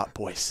that's there like,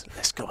 boys,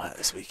 let's go out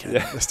this weekend.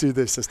 Yeah. Let's do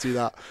this, let's do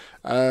that.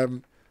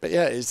 But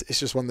yeah, it's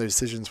just one of those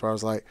decisions where I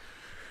was like,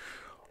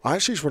 I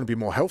actually just want to be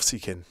more health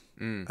seeking.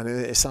 And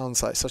it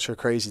sounds like such a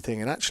crazy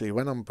thing. And actually,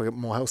 when I'm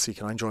more health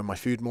seeking, I enjoy my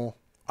food more.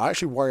 I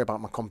actually worry about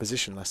my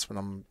composition less when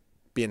I'm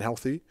being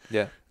healthy.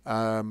 Yeah.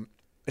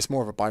 It's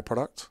more of a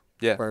byproduct.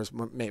 Yeah. Whereas,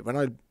 mate, when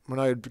I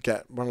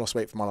lost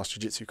weight for my last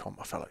jiu-jitsu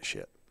comp, I felt like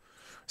shit.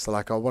 So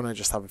like, I want to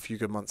just have a few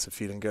good months of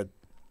feeling good.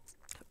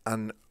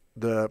 And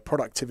the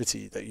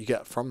productivity that you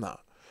get from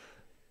that,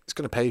 it's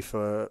going to pay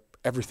for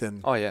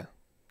everything. Oh yeah,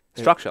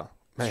 structure,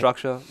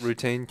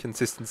 routine,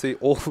 consistency,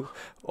 all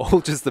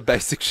just the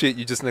basic shit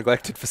you just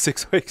neglected for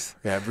 6 weeks.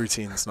 Yeah,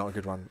 routine's not a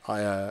good one.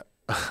 I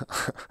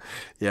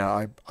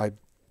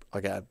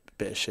get a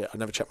bit of shit. I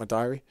never check my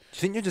diary. Do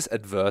you think you're just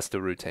adverse to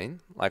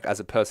routine, like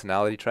as a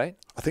personality trait?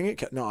 I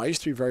think I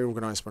used to be very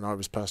organised when I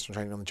was personal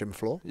training on the gym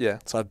floor. Yeah.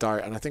 So I had a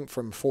diary, and I think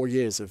from 4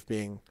 years of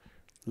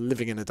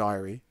living in a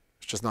diary,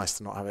 it's just nice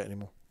to not have it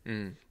anymore.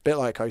 Bit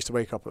like I used to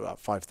wake up at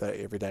about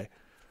 5:30 every day.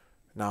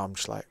 Now I'm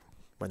just like,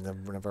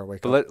 whenever I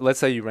wake up. But let's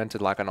say you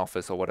rented like an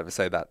office or whatever,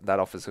 say that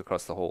office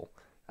across the hall.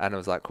 And it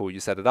was like, cool, you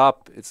set it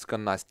up. It's got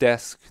a nice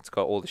desk. It's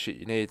got all the shit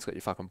you need. It's got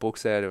your fucking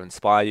books there to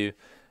inspire you.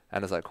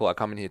 And it's like, cool, I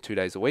come in here 2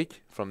 days a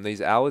week from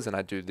these hours and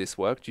I do this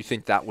work. Do you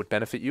think that would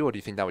benefit you, or do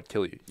you think that would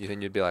kill you? You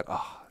think you'd be like,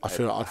 oh, I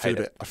feel a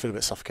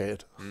bit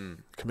suffocated.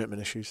 Commitment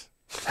issues.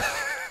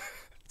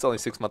 It's only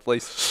 6 month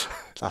lease.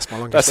 That's my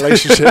longest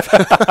relationship.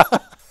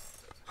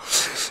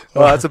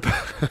 Well,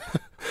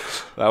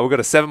 we've got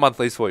a 7 month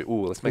lease for you.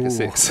 Ooh, let's make it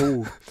 6.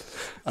 6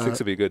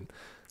 would be good.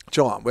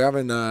 John, we're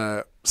having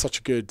such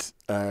a good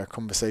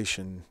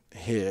conversation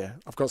here.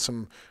 I've got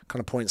some kind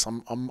of points.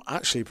 I'm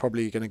actually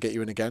probably going to get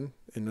you in again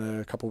in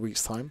a couple of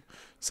weeks' time.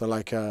 So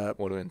like, what are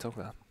we going to talk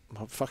about?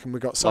 We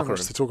got so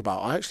much to talk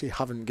about. I actually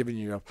haven't given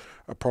you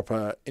a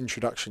proper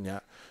introduction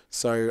yet.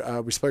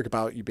 So we spoke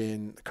about you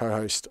being the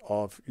co-host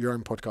of your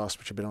own podcast,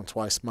 which you've been on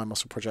twice, My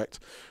Muscle Project.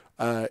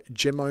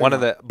 Gym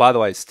owner. By the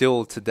way,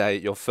 still today,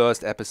 your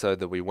first episode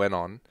that we went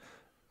on,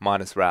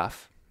 minus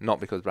Raf, not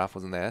because Raf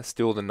wasn't there,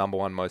 still the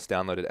 #1 most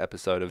downloaded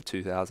episode of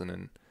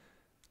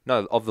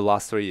of the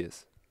last 3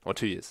 years or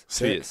 2 years.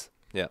 Sick. 2 years.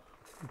 Yeah.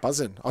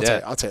 Buzzing. I'll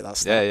take that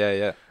stuff.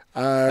 Yeah.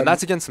 And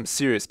that's against some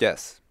serious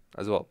guests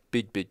as well.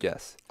 Big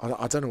guests.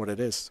 I don't know what it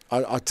is.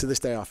 I to this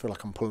day I feel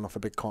like I'm pulling off a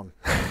big con.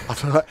 I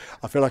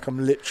feel like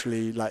I'm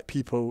literally like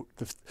people.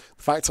 The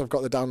fact I've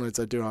got the downloads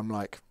I do, I'm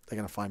like, they're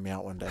gonna find me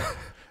out one day.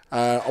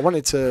 I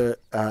wanted to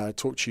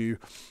talk to you.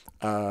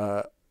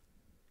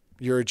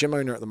 You're a gym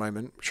owner at the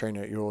moment,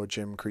 trainer at your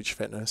gym, Creature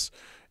Fitness.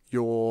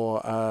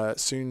 You're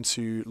soon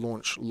to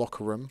launch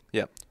Locker Room.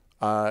 Yeah.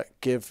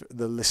 Give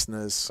the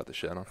listeners got the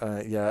shirt on.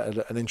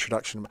 An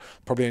introduction.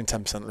 Probably only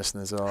 10%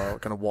 listeners are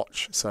going to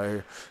watch.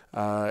 So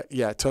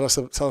tell us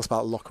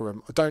about Locker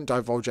Room. Don't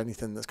divulge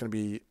anything that's going to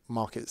be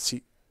market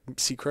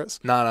secrets.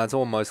 No, it's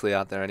all mostly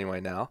out there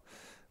anyway now.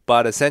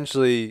 But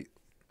essentially,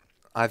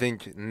 I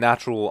think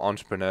natural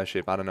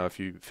entrepreneurship, I don't know if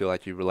you feel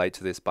like you relate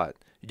to this, but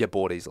you get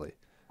bored easily.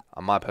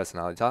 My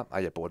personality type,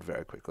 I get bored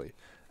very quickly.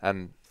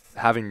 And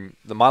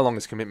my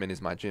longest commitment is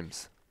my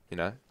gyms,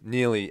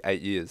 nearly 8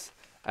 years.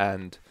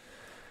 And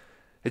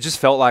it just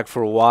felt like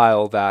for a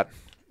while that,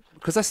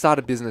 because I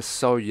started business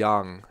so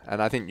young,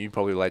 and I think you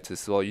probably relate to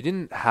this as well, you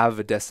didn't have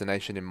a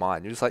destination in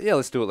mind. You're just like, yeah,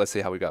 let's do it. Let's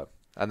see how we go.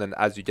 And then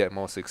as you get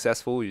more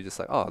successful, you're just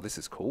like, oh, this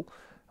is cool.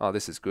 Oh,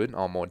 this is good.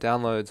 Oh, more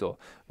downloads or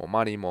more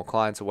money, more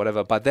clients or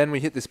whatever. But then we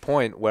hit this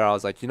point where I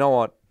was like, you know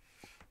what?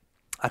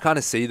 I kind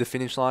of see the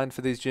finish line for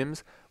these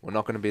gyms. We're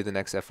not going to be the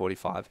next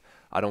F45.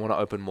 I don't want to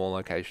open more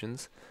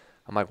locations.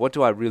 I'm like, what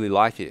do I really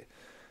like here?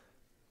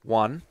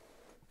 One,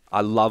 I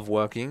love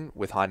working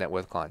with high net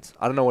worth clients.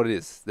 I don't know what it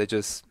is.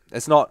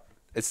 It's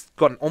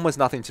got almost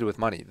nothing to do with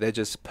money. They're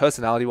just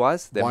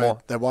personality-wise, they're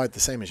wired the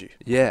same as you.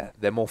 Yeah,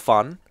 they're more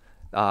fun.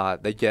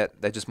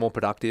 They're just more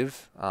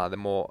productive. They're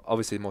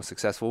obviously more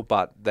successful,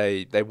 but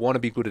they want to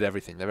be good at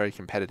everything. They're very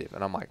competitive.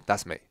 And I'm like,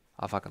 that's me.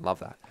 I fucking love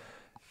that.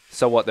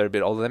 So what? They're a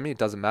bit older than me. It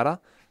doesn't matter.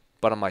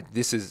 But I'm like,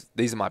 these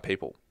are my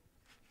people.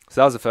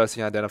 So that was the first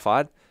thing I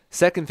identified.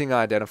 Second thing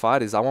I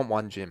identified is I want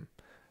one gym.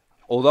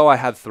 Although I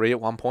had 3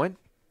 at one point,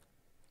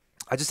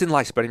 I just didn't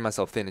like spreading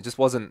myself thin. It just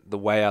wasn't the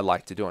way I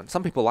like to do it.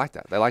 Some people like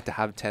that. They like to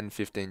have 10,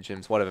 15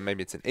 gyms, whatever.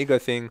 Maybe it's an ego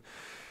thing.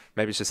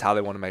 Maybe it's just how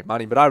they want to make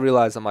money. But I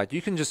realized I'm like,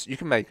 you can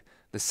make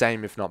the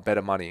same, if not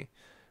better money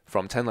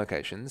from 10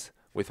 locations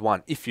with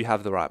one if you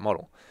have the right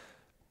model.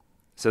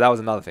 So that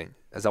was another thing,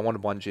 as I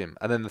wanted one gym.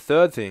 And then the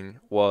third thing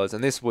was,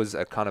 and this was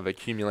a kind of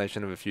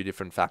accumulation of a few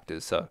different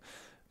factors. So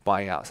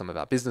buying out some of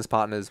our business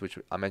partners, which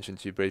I mentioned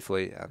to you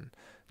briefly, and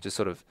just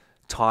sort of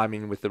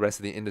timing with the rest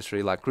of the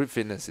industry. Like group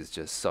fitness is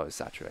just so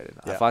saturated.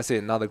 Yeah. If I see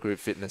another group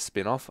fitness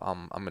spin-off,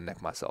 I'm gonna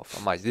neck myself.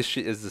 I'm like, this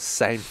shit is the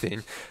same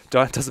thing.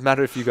 Doesn't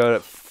matter if you go to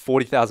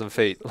 40,000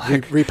 feet.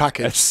 Like,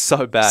 repackage. It's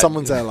so bad.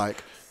 Someone's there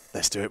like,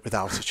 let's do it with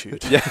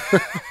altitude. Yeah.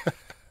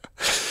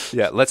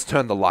 Yeah, let's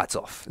turn the lights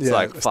off. It's Yeah,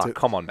 like, let's do fuck, it.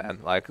 come on, man.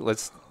 Like,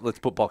 let's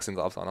put boxing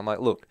gloves on. I'm like,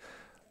 look,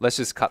 let's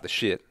just cut the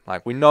shit.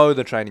 Like, we know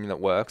the training that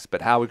works,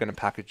 but how are we going to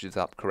package this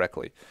up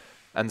correctly?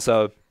 And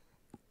so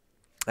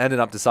I ended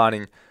up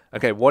deciding,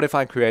 okay, what if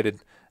I created,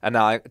 and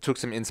I took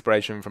some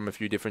inspiration from a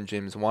few different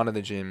gyms. One of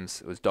the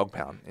gyms was Dog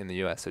Pound in the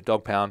US. So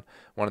Dog Pound,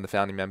 one of the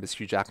founding members,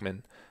 Hugh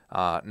Jackman,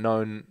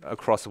 known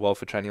across the world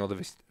for training all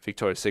the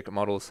Victoria's Secret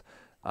models.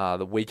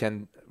 The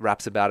Weeknd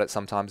raps about it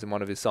sometimes in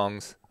one of his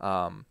songs.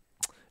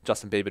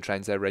 Justin Bieber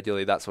trains there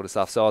regularly, that sort of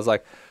stuff. So I was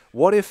like,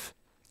 what if,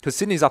 because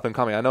Sydney's up and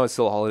coming, I know it's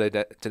still a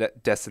holiday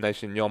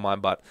destination in your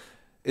mind, but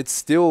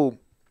it's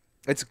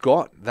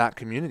got that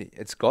community.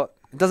 It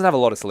doesn't have a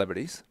lot of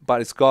celebrities, but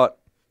it's got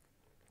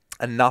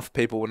enough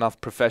people,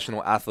 enough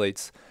professional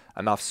athletes,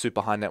 enough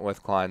super high net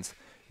worth clients,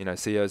 you know,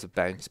 CEOs of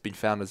banks, big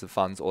founders of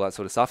funds, all that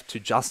sort of stuff to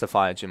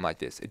justify a gym like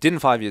this. It didn't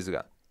 5 years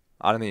ago.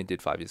 I don't think it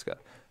did 5 years ago,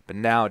 but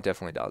now it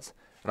definitely does.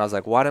 And I was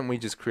like, why don't we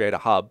just create a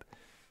hub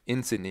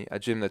in Sydney, a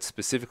gym that's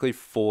specifically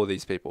for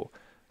these people?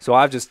 So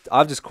I've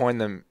just coined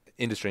them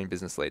industry and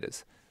business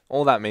leaders.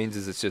 All that means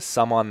is it's just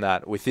someone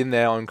that within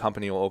their own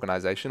company or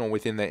organization or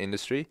within their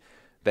industry,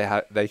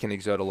 they can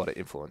exert a lot of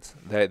influence.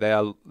 They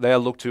are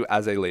looked to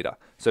as a leader.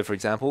 So for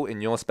example,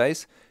 in your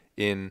space,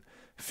 in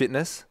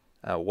fitness,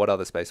 what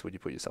other space would you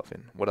put yourself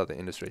in? What other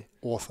industry?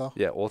 Author.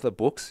 Yeah, author,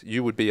 books.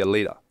 You would be a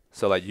leader.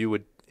 So like you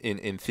would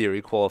in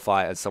theory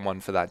qualify as someone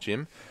for that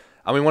gym.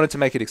 And we wanted to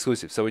make it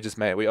exclusive. So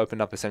we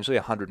opened up essentially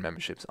 100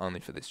 memberships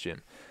only for this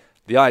gym.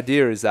 The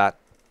idea is that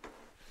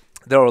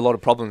there are a lot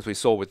of problems we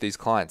saw with these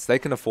clients. They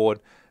can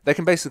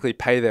basically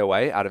pay their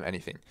way out of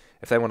anything.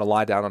 If they want to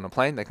lie down on a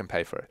plane, they can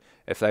pay for it.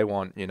 If they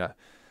want,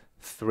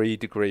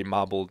 3-degree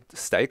marbled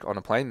steak on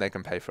a plane, they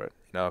can pay for it.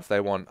 If they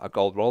want a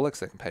gold Rolex,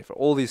 they can pay for it.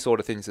 All these sort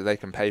of things that they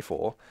can pay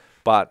for.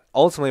 But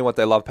ultimately what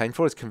they love paying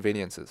for is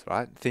conveniences,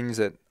 right? Things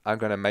that are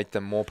going to make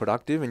them more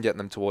productive and get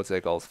them towards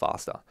their goals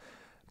faster.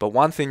 But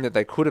one thing that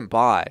they couldn't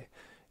buy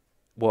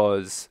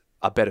was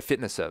a better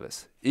fitness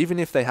service. Even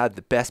if they had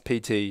the best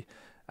PT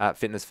at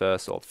Fitness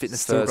First or Fitness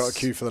Still First, got a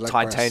queue for the leg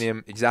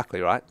Titanium, exactly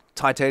right.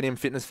 Titanium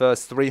Fitness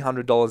First,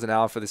 $300 an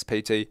hour for this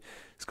PT.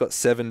 It's got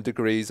 7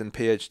 degrees and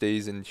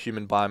PhDs in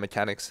human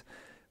biomechanics.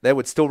 They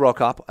would still rock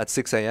up at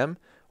 6 a.m.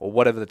 or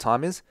whatever the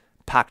time is,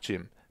 packed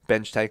gym,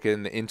 bench taker,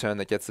 the intern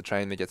that gets the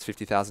train, that gets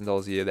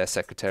 $50,000 a year, their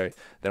secretary,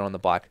 they're on the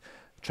bike.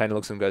 Trainer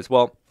looks at them and goes,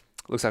 well,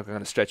 looks like we're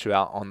going to stretch you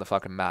out on the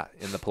fucking mat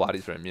in the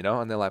Pilates room,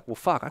 And they're like, well,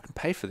 fuck, I can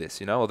pay for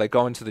this, Or they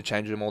go into the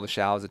change room, all the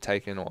showers are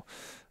taken, or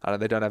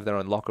they don't have their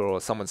own locker,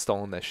 or someone's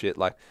stolen their shit.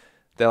 Like,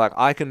 they're like,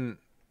 I can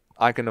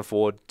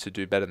afford to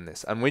do better than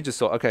this. And we just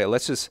thought, okay,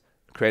 let's just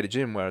create a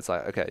gym where it's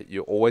like, okay,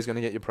 you're always going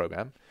to get your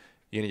program.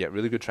 You're going to get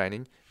really good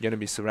training. You're going to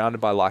be surrounded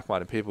by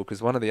like-minded people.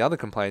 Because one of the other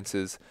complaints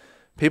is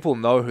people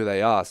know who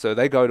they are. So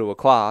they go to a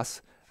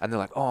class and they're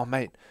like, oh,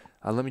 mate,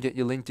 let me get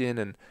your LinkedIn,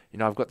 and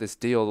I've got this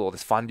deal or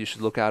this fund you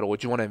should look at, or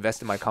do you want to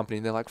invest in my company?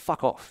 And they're like,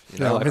 fuck off.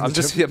 I'm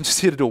just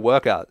here to do a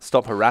workout.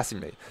 Stop harassing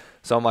me.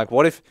 So I'm like,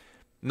 what if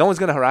no one's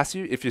going to harass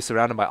you if you're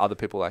surrounded by other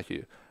people like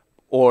you?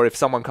 Or if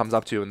someone comes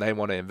up to you and they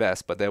want to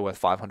invest, but they're worth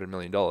 $500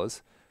 million,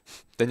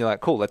 then you're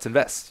like, cool, let's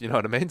invest. You know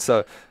what I mean?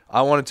 So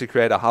I wanted to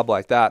create a hub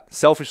like that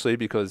selfishly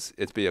because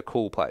it'd be a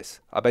cool place.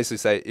 I basically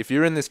say, if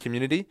you're in this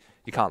community,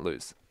 you can't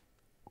lose.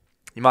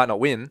 You might not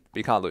win, but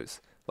you can't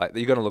lose. Like,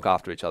 you're going to look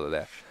after each other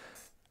there.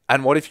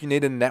 And what if you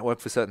need a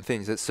network for certain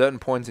things at certain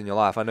points in your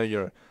life? I know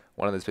you're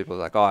one of those people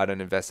who's like, oh, I don't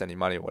invest any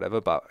money or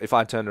whatever. But if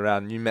I turned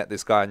around and you met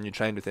this guy and you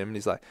trained with him and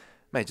he's like,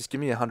 mate, just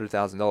give me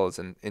 $100,000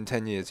 and in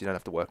 10 years you don't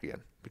have to work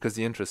again, because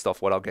the interest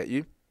off what I'll get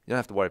you don't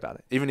have to worry about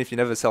it. Even if you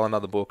never sell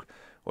another book,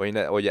 or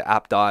your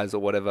app dies or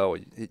whatever, or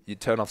you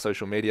turn off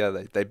social media,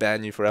 they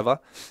ban you forever.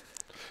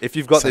 If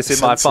you've got this in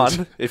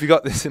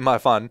my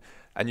fund,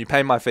 and you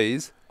pay my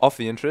fees off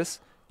the interest,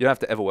 you don't have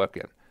to ever work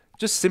again.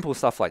 Just simple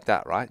stuff like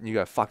that, right? And you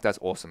go, fuck, that's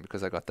awesome,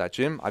 because I got that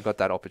gym, I got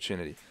that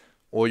opportunity.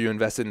 Or you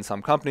invested in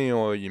some company,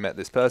 or you met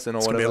this person, or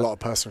It's whatever. There's going to be a lot of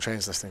personal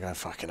trainers listening going,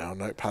 fucking hell,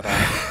 notepad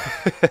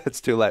out. It's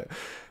too late.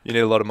 You need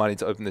a lot of money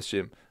to open this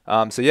gym.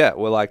 So yeah,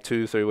 we're like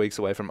 2-3 weeks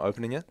away from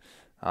opening it.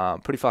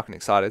 Pretty fucking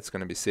excited. It's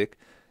going to be sick.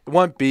 It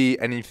won't be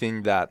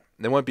anything there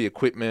won't be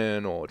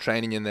equipment or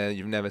training in there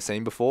you've never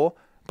seen before,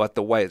 but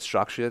the way it's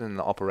structured and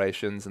the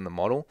operations and the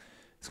model,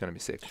 it's going to be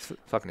sick. It's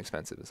fucking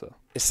expensive as well.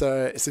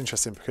 It's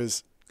interesting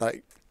because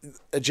like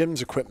a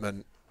gym's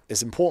equipment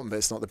is important, but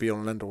it's not the be all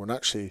and end all. And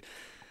actually,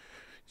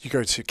 you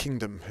go to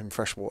Kingdom in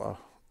Freshwater,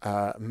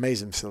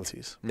 amazing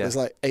facilities. Yeah. There's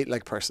like 8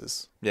 leg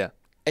presses. Yeah.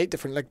 8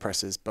 different leg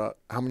presses, but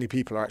how many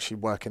people are actually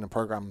working a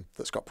program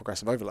that's got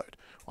progressive overload?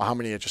 Or how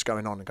many are just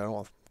going on and going, oh,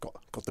 I've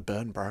got the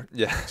burn, bro.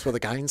 Yeah. That's where the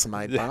gains are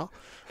made, pal.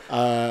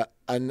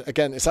 And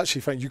again, it's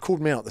actually funny. You called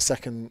me out the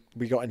second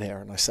we got in here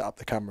and I set up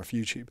the camera for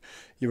YouTube.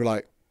 You were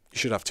like, you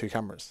should have 2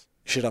 cameras.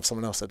 You should have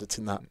someone else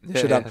editing that.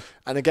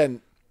 And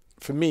again,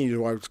 for me, I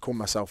would call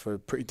myself a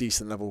pretty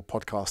decent level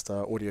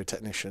podcaster, audio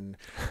technician,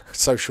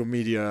 social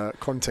media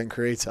content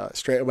creator.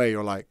 Straight away,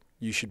 you're like,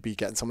 you should be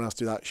getting someone else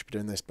to do that. You should be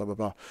doing this, blah, blah,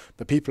 blah.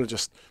 But people are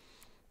just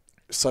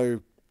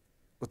so,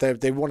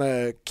 they want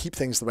to keep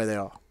things the way they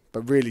are.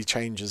 But really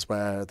change is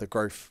where the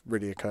growth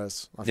really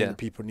occurs. I think Yeah.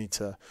 people need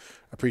to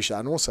appreciate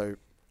that. And also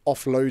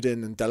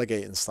offloading and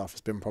delegating stuff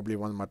has been probably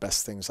one of my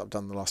best things I've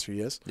done the last few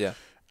years. Yeah.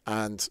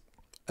 And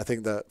I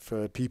think that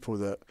for people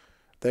that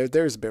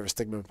there is a bit of a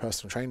stigma with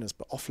personal trainers,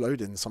 but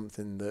offloading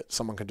something that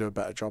someone can do a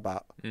better job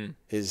at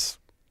is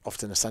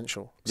often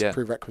essential. It's a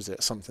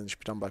prerequisite, something that should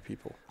be done by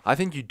people. I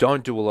think you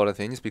don't do a lot of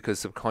things because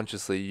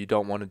subconsciously you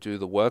don't want to do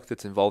the work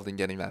that's involved in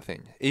getting that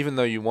thing. Even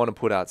though you want to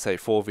put out, say,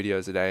 4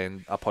 videos a day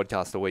and a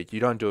podcast a week, you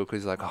don't do it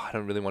because you're like, oh, I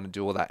don't really want to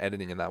do all that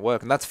editing and that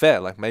work. And that's fair.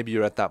 Like maybe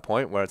you're at that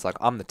point where it's like,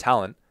 I'm the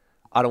talent.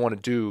 I don't want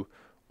to do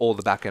all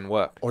the back end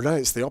work. Or no,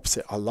 it's the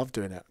opposite. I love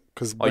doing it.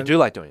 You do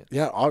like doing it?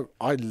 Yeah,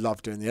 I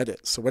love doing the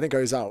edits. So when it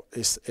goes out,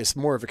 it's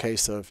more of a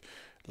case of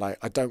like,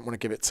 I don't want to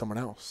give it to someone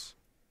else.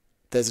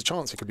 There's a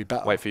chance it could be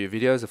better. Wait, for your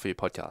videos or for your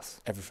podcasts?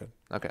 Everything.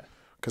 Okay.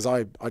 Because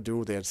I do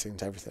all the editing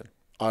to everything.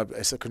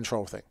 It's a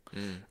control thing.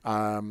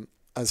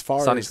 As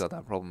far Sonny's as got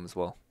that problem as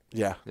well.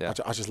 Yeah.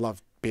 I just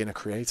love being a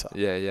creator.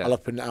 Yeah. I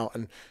love putting it out.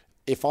 And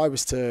if I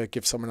was to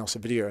give someone else a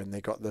video and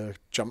they got the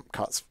jump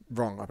cuts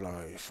wrong, I'd be like,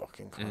 oh, you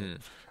fucking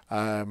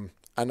cunt.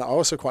 And I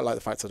also quite like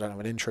the fact I don't have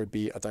an intro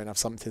beat. I don't have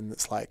something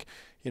that's like,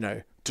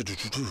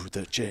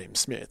 the James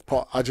Smith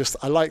pot.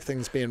 I like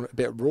things being a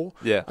bit raw.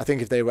 Yeah. I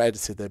think if they were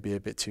edited, they'd be a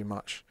bit too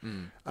much.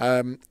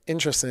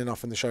 Interesting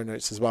enough, in the show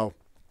notes as well,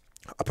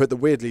 I put that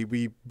weirdly,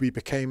 we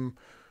became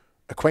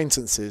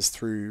acquaintances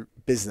through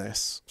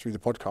business, through the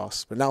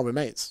podcast, but now we're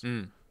mates.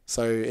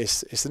 So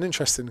it's an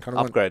interesting kind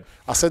of upgrade.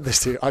 I said this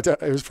to you.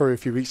 It was probably a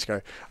few weeks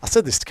ago. I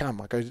said this to Cam.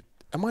 I go,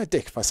 am I a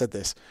dick if I said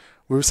this?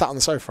 We were sat on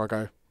the sofa. I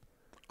go,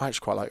 I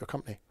actually quite like your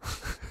company.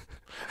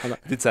 And I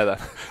did say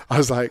that. I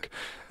was like,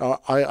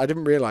 I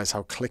didn't realise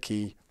how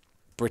cliquey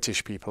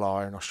British people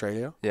are in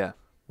Australia. Yeah.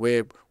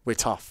 We're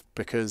tough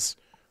because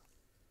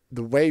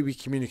the way we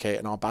communicate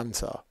and our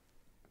banter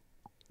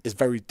is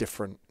very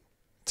different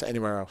to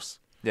anywhere else.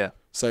 Yeah.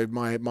 So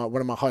my one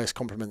of my highest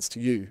compliments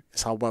to you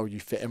is how well you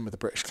fit in with the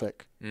British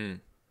clique.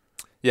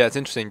 Yeah, it's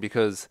interesting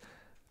because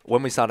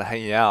when we started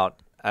hanging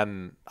out,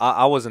 and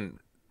I wasn't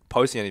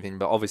posting anything,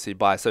 but obviously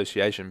by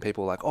association,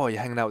 people were like, oh, you're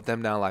hanging out with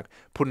them now, like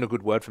put in a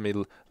good word for me,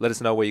 let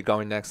us know where you're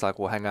going next, like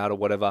we'll hang out or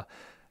whatever.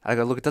 And I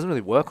go, look, it doesn't really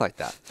work like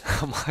that.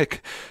 I'm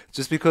like,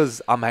 just because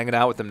I'm hanging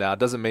out with them now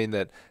doesn't mean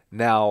that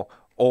now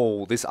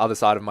all this other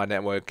side of my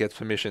network gets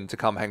permission to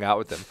come hang out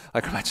with them.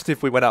 Like imagine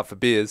if we went out for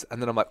beers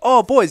and then I'm like,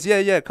 oh boys,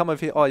 yeah, come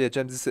over here. Oh yeah,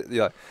 James,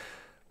 you're like,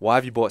 why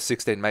have you brought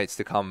 16 mates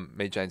to come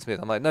meet James Smith?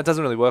 I'm like, no, it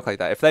doesn't really work like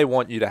that. If they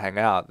want you to hang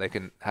out, they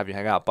can have you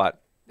hang out,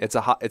 but it's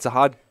a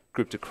hard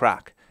group to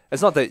crack.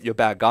 It's not that you're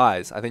bad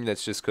guys. I think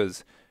that's just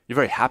because you're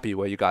very happy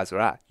where you guys are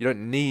at. You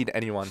don't need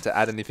anyone to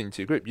add anything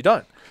to your group. You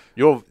don't.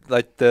 You're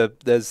like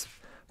there's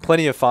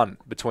plenty of fun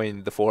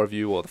between the 4 of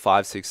you or the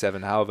 5, 6,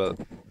 7, however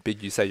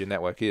big you say your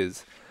network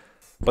is.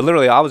 But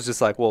literally, I was just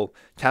like, well,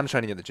 Cam's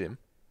training at the gym.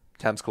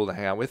 Cam's cool to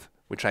hang out with.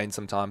 We train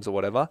sometimes or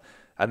whatever.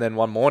 And then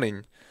one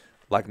morning,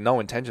 like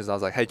no intentions, I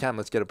was like, hey Cam,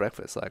 let's get a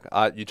breakfast. Like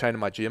you train in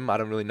my gym. I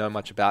don't really know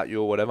much about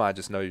you or whatever. I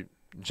just know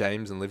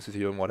James and lives with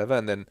you and whatever.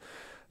 And then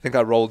I think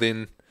I rolled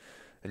in.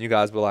 And you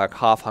guys were like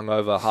half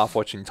hungover, half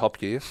watching Top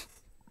Gear.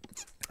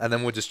 And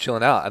then we're just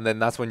chilling out. And then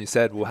that's when you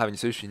said we're having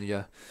sushi. And you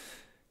go,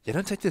 yeah,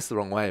 don't take this the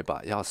wrong way.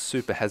 But yeah, I was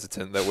super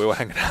hesitant that we were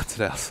hanging out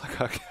today. I was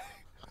like, okay.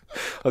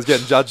 I was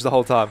getting judged the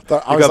whole time.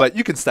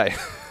 You can stay.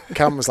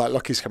 Cam was like,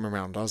 Lucky's coming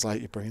around. I was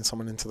like, you're bringing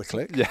someone into the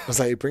clique? Yeah. I was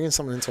like, you're bringing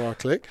someone into our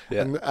clique?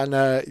 Yeah.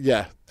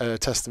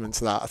 And testament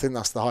to that. I think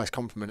that's the highest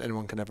compliment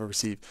anyone can ever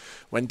receive.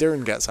 When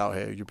Darren gets out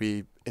here, you'll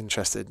be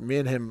interested. Me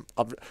and him,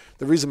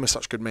 the reason we're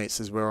such good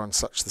mates is we're on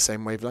such the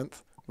same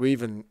wavelength. We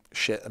even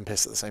shit and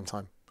piss at the same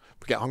time.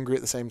 We get hungry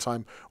at the same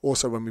time.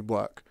 Also when we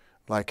work.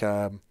 Like,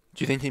 do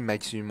you think he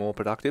makes you more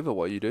productive at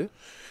what you do?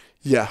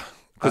 Yeah.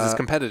 Because it's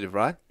competitive,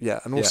 right? Yeah.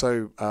 And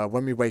also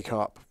when we wake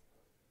up,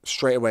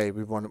 straight away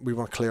we want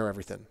to clear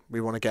everything.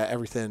 We want to get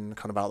everything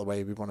kind of out of the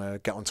way. We want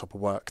to get on top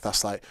of work.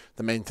 That's like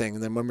the main thing.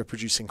 And then when we're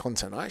producing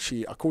content, I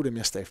called him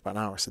yesterday for about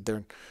an hour. I said,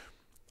 Darren,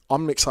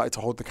 I'm excited to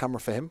hold the camera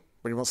for him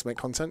when he wants to make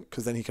content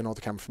because then he can hold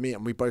the camera for me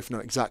and we both know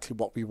exactly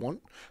what we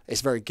want.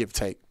 It's very give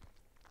take.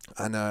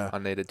 And I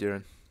need a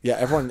Darren. Yeah,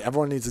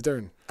 everyone needs a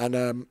Darren. And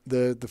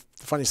the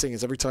funniest thing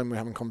is every time we're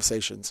having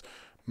conversations,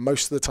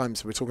 most of the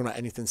times we're talking about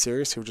anything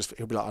serious, he'll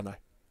be like, I know.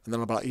 And then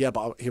I'll be like, yeah,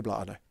 but he'll be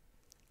like, I know.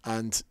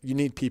 And you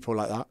need people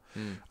like that.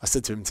 I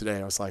said to him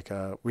today, I was like,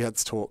 we had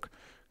to talk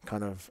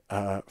kind of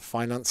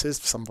finances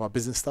for some of our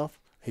business stuff.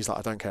 He's like,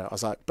 I don't care. I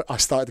was like, but I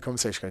started the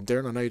conversation going,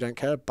 Darren, I know you don't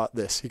care, but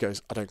this. He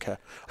goes, I don't care.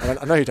 I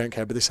went, I know you don't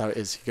care, but this is how it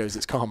is. He goes,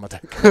 it's calm, I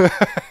don't care.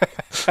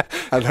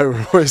 I know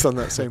we're always on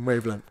that same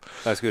wavelength.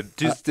 That's good.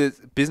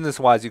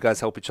 Business-wise, you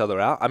guys help each other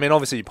out? I mean,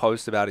 obviously you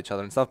post about each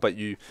other and stuff, but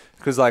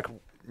because like,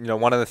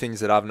 one of the things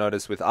that I've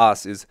noticed with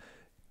us is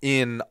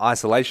in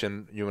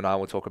isolation, you and I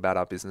will talk about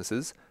our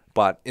businesses,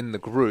 but in the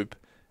group,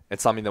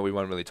 it's something that we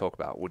won't really talk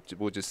about.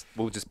 We'll just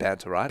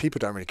banter, right? People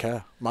don't really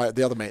care.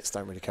 The other mates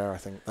don't really care. I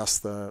think that's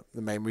the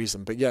main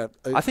reason. But yeah,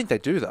 I think they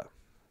do though.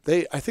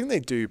 I think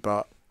they do,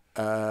 but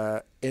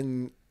I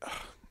think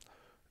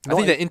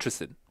they're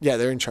interested. Yeah,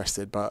 they're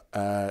interested, but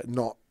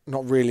not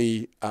not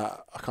really a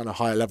kind of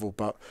higher level,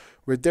 but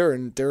with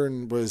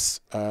Darren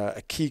was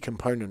a key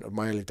component of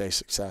my early day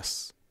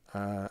success.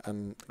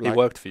 And He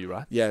worked for you,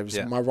 right? Yeah, he was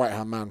my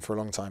right-hand man for a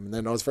long time. And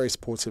then I was very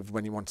supportive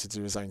when he wanted to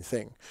do his own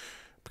thing.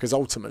 Because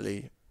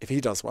ultimately, if he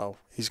does well,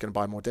 he's going to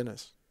buy more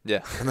dinners.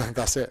 Yeah. And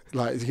that's it.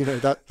 Like, you know,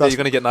 that's... you're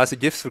going to get nicer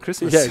gifts for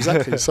Christmas. Yeah,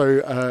 exactly. So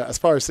as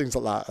far as things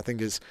like that, I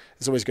think it's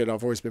always good.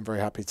 I've always been very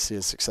happy to see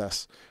his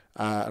success.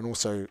 And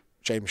also,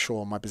 James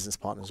Shaw, my business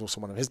partner, is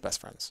also one of his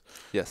best friends.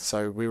 Yes.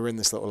 So we were in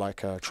this little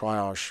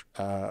triage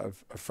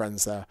of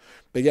friends there.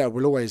 But yeah,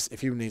 we'll always,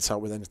 if he needs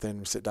help with anything,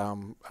 we'll sit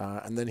down.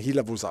 And then he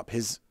levels up.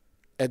 His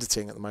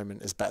editing at the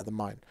moment is better than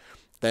mine.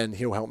 Then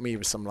he'll help me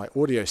with some like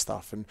audio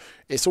stuff. And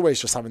it's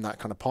always just having that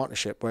kind of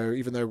partnership where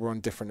even though we're on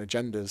different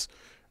agendas,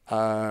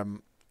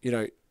 you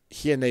know,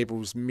 he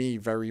enables me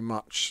very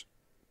much.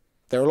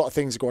 There are a lot of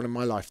things going on in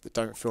my life that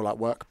don't feel like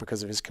work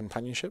because of his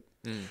companionship.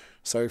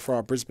 So for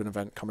our Brisbane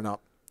event coming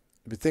up,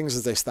 with things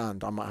as they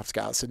stand, I might have to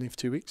get out of Sydney for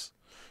 2 weeks.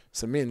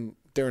 So me and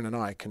Darren and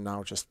I can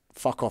now just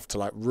fuck off to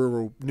like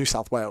rural New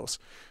South Wales,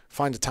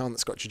 find a town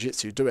that's got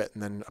jiu-jitsu, do it,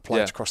 and then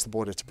apply it across the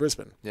border to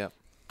Brisbane. Yeah.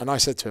 And I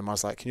said to him, I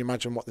was like, can you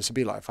imagine what this would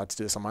be like if I had to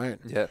do this on my own?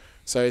 Yeah.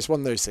 So it's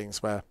one of those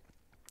things where,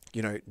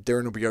 you know,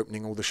 Darren will be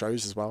opening all the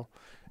shows as well.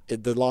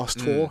 The last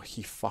tour,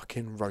 he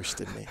fucking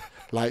roasted me.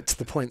 Like, to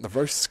the point the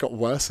roasts got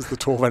worse as the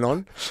tour went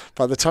on.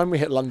 By the time we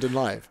hit London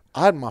Live,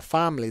 I had my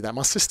family there.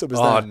 My sister was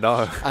there. Oh,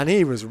 no. And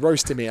he was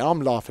roasting me.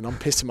 I'm laughing. I'm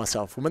pissing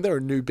myself. And when there are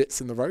new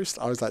bits in the roast,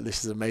 I was like,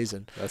 this is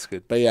amazing. That's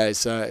good. But yeah,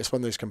 it's one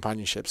of those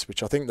companionships,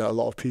 which I think that a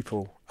lot of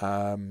people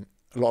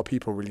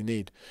really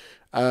need.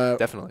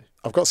 Definitely.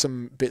 I've got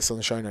some bits on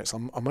the show notes.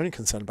 I'm only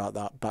concerned about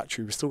that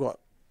battery. We've still got,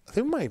 I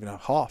think we might even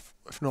have half,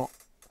 if not.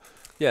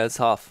 Yeah, it's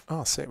half.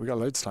 Oh, sick. We got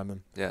loads of time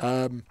then.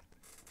 Yeah.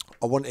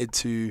 I wanted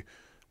to,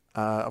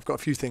 I've got a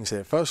few things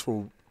here. First of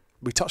all,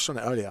 we touched on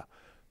it earlier.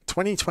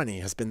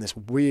 2020 has been this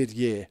weird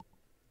year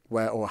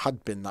or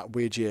had been that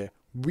weird year.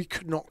 We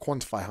could not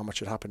quantify how much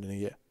had happened in a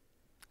year.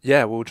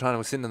 Yeah, we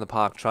were sitting in the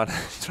park trying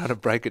to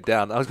break it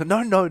down. I was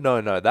going,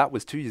 no, that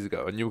was 2 years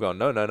ago. And you were going,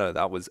 no,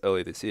 that was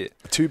earlier this year.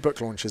 2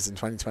 book launches in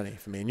 2020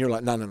 for me. And you're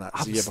like, no,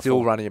 it's a year still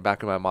before. running it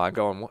back in my mind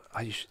going, what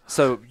are you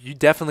so you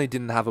definitely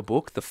didn't have a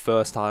book the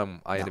first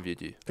time I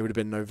interviewed you? It would have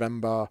been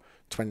November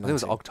 2019. I think it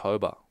was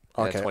October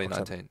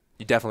 2019. October.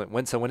 You definitely,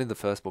 when did the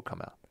first book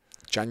come out?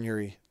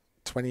 January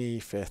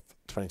 25th,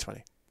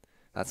 2020.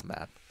 That's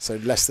mad. So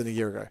less than a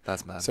year ago.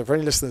 That's mad. So for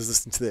any listeners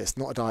listening to this,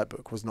 Not a Diet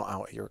Book was not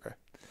out a year ago.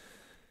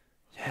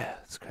 Yeah,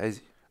 it's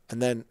crazy.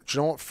 And then, do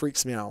you know what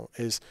freaks me out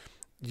is,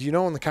 you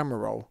know, on the camera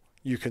roll,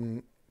 you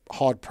can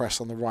hard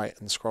press on the right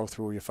and scroll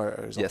through all your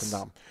photos up and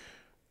down.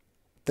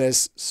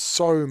 There's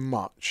so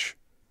much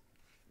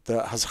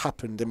that has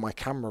happened in my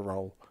camera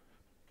roll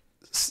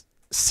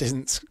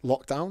since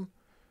lockdown.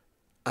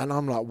 And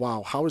I'm like,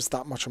 wow, how is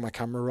that much on my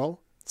camera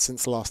roll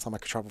since the last time I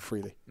could travel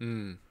freely?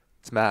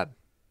 It's mad.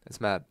 It's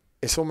mad.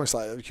 It's almost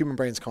like human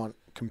brains can't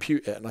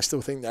compute it. And I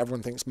still think that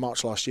everyone thinks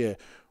March last year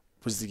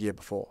was the year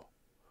before.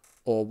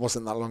 Or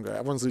wasn't that longer.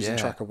 Everyone's losing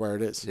track of where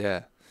it is.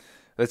 Yeah.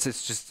 It's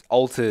just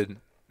altered.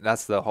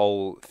 That's the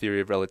whole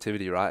theory of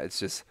relativity, right? It's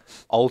just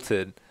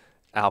altered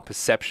our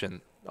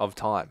perception of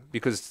time.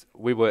 Because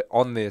we were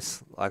on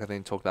this, like I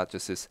think talked about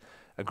just this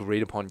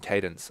agreed upon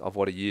cadence of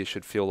what a year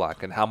should feel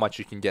like and how much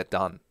you can get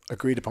done.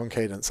 Agreed upon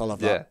cadence. I love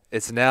that. Yeah.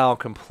 It's now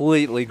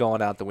completely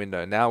gone out the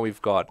window. Now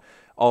we've got,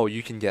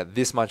 you can get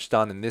this much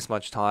done in this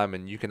much time,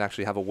 and you can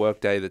actually have a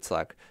work day that's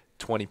like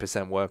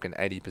 20% work and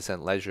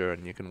 80% leisure,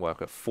 and you can work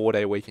a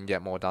 4-day week and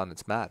get more done.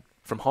 It's mad.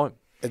 From home.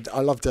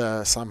 I loved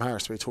Sam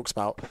Harris where he talks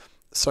about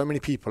so many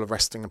people are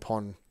resting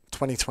upon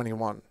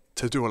 2021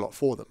 to do a lot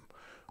for them.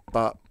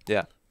 But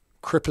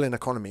crippling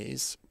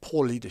economies,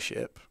 poor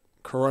leadership,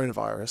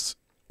 coronavirus,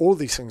 all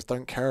these things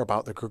don't care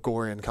about the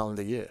Gregorian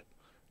calendar year.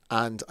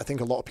 And I think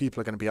a lot of people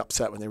are going to be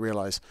upset when they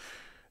realise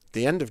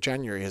the end of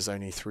January is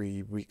only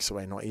 3 weeks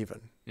away, not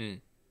even.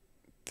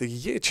 The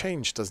year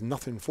change does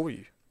nothing for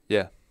you.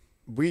 Yeah.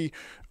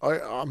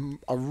 I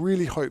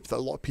really hope that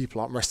a lot of people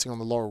aren't resting on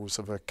the laurels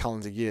of a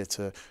calendar year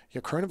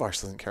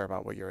coronavirus doesn't care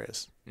about what year it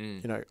is.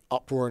 You know,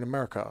 uproar in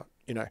America,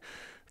 you know,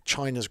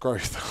 China's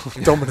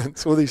growth,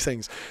 dominance, all these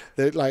things.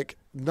 They're like,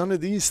 none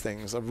of these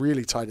things are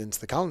really tied into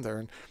the calendar.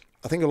 And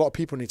I think a lot of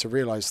people need to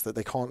realize that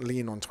they can't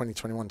lean on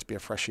 2021 to be a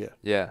fresh year.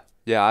 Yeah.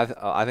 Yeah.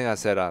 I think I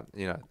said,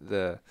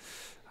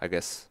 I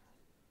guess,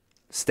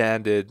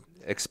 standard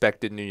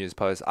expected New Year's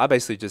post. I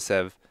basically just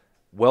have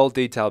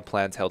well-detailed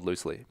plans held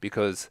loosely,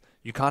 because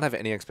you can't have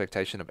any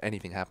expectation of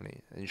anything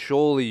happening. And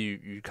surely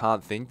you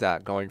can't think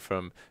that going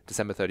from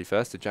December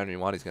 31st to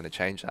January 1 is going to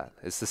change that.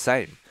 It's the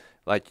same.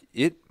 Like,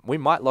 we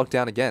might lock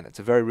down again. It's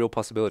a very real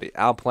possibility.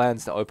 Our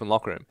plans to open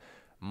locker room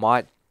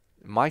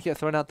might get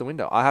thrown out the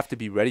window. I have to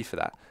be ready for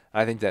that.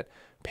 I think that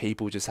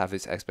people just have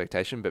this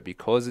expectation, but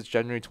because it's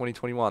January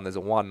 2021, there's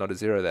a 1, not a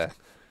 0 there.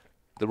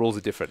 The rules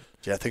are different.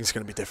 Yeah, things are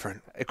going to be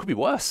different. It could be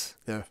worse.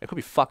 Yeah. It could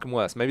be fucking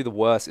worse. Maybe the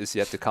worst is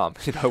yet to come.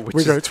 You know,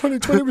 we go,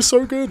 2020 was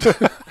so good.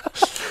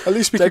 At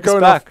least we could go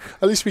back.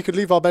 At least we could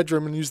leave our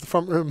bedroom and use the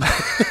front room.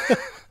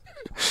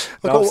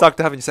 Now I'm stuck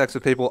to having sex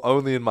with people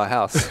only in my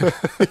house.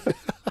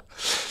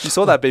 You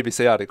saw that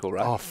BBC article,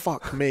 right? Oh,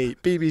 fuck me.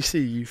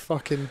 BBC, you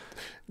fucking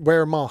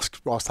wear a mask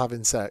whilst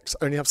having sex.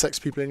 Only have sex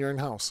with people in your own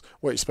house.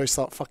 What, you're supposed to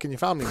start fucking your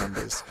family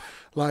members?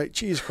 Like,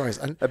 Jesus Christ.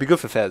 And That'd be good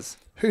for Fez.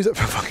 who's it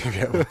for fucking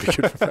it would be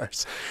good for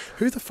Ferris.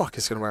 Who the fuck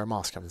is going to wear a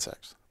mask having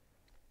sex?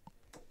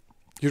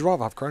 You'd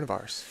rather have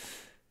coronavirus.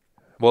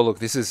 Well, look,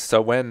 this is...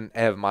 So when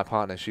Ev, my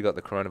partner, she got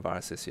the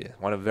coronavirus this year,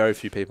 one of very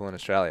few people in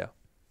Australia,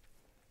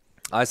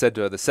 I said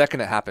to her, the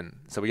second it happened,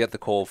 so we get the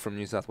call from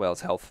New South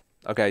Wales Health.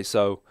 Okay,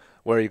 so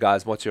where are you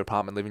guys? What's your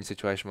apartment living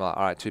situation? We're like,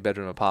 all right,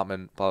 2-bedroom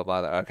apartment, blah,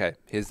 blah, blah. Okay,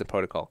 here's the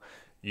protocol.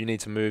 You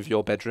need to move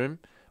your bedroom,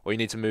 or you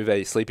need to move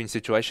a sleeping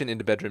situation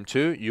into bedroom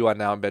 2. You are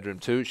now in bedroom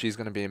 2. She's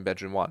going to be in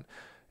bedroom 1.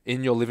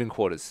 In your living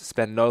quarters,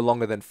 spend no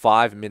longer than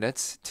 5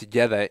 minutes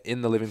together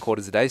in the living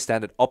quarters a day.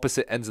 Stand at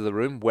opposite ends of the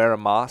room. Wear a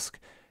mask.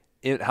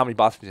 How many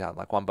bathrooms do you have?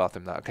 Like one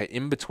bathroom now. Okay,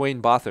 in between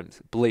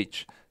bathrooms,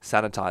 bleach,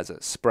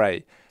 sanitizer,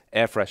 spray,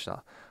 air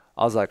freshener.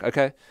 I was like,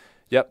 okay,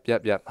 yep.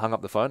 Hung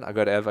up the phone. I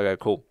go to Ev. I go,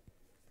 cool.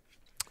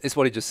 This is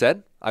what he just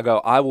said. I go,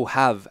 I will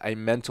have a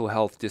mental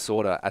health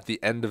disorder at the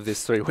end of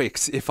this 3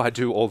 weeks if I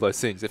do all those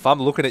things. If I'm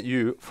looking at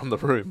you from the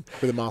room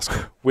With a mask.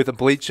 with a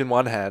bleach in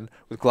one hand,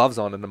 with gloves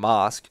on and a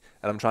mask,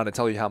 and I'm trying to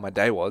tell you how my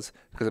day was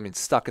because I'm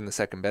stuck in the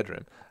second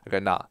bedroom. I go,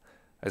 nah,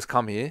 just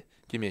come here,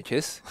 give me a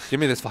kiss, give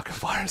me this fucking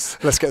virus.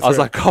 Let's get through I was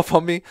it. like, cough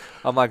on me.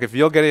 I'm like, if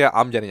you're getting it,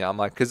 I'm getting it. I'm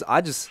like, because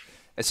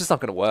it's just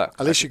not going to work.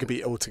 At least you could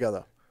be all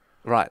together.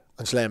 Right.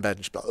 And just lay in bed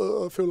and just be like,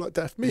 oh, I feel like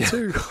death. Me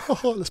too.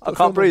 Let's put I a can't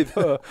film on. breathe.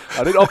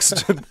 I need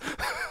oxygen.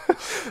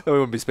 Then we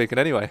wouldn't be speaking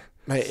anyway.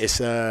 Mate,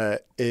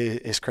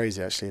 it's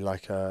crazy actually.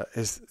 Like,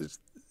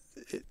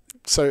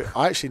 so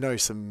I actually know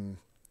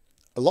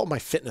a lot of my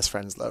fitness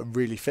friends that are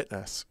really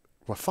fitness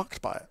were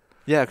fucked by it.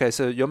 Yeah, okay,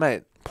 so your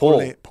mate,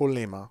 Paul, Paul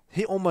Lima.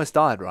 he almost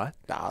died, right?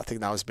 Nah, I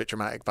think that was a bit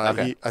dramatic, but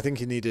Okay. I think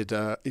he needed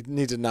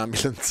an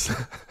ambulance.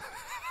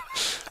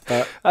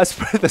 That's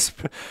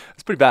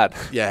pretty bad.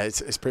 Yeah,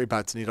 it's pretty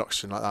bad to need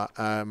oxygen like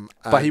that.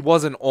 But he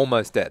wasn't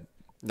almost dead.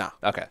 Nah,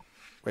 Okay.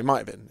 well, he might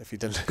have been if he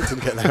didn't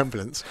get the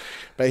ambulance.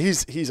 But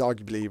he's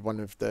arguably one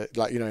of the,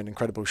 like, in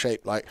incredible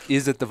shape. Like,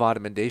 Is it the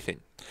vitamin D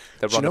thing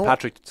that Do you know Ron what?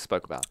 Patrick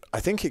spoke about? I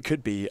think it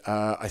could be.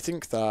 I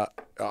think that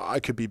I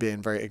could be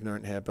being very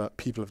ignorant here, but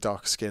people of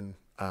darker skin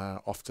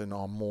often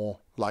are more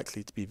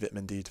likely to be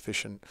vitamin D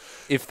deficient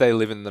If they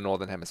live in the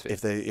Northern Hemisphere.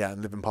 if they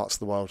live in parts of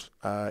the world.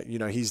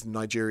 He's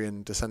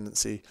Nigerian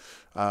descendancy,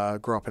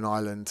 grew up in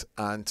Ireland,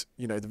 and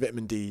the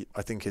vitamin D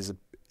I think is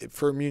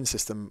for immune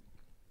system,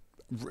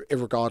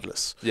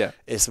 irregardless. Yeah.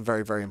 It's a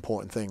very, very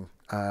important thing.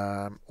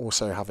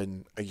 Also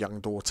having a young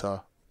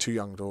daughter, two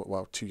young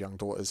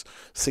daughters,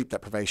 sleep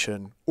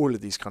deprivation, all of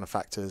these kind of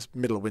factors,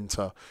 middle of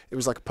winter. It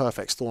was like a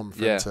perfect storm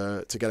for him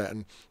to get it.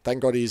 And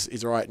thank God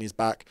he's all right and he's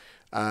back.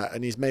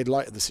 And he's made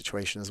light of the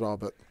situation as well.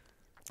 But,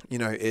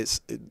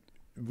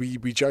 we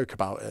joke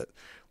about it.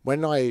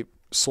 When I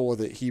saw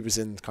that he was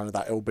in kind of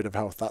that ill bit of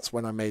health, that's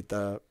when I made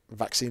the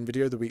vaccine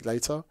video the week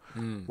later.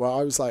 Well,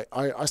 I was like,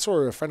 I saw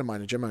a friend of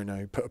mine, a gym owner,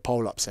 who put a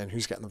poll up saying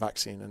who's getting the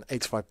vaccine, and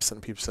 85%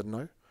 of people said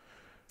no.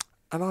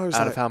 And I was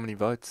Out like, of how many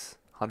votes?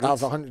 out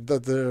Hundreds? of 100,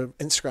 the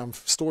Instagram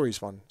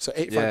stories one. So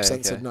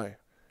 85% said no.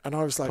 And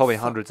I was like, Probably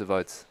fuck. hundreds of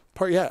votes.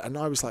 Yeah, and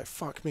I was like,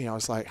 fuck me. I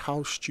was like,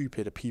 how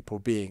stupid are people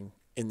being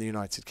in the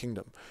United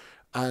Kingdom?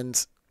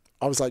 And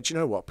I was like, do you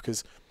know what?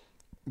 Because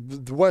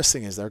the worst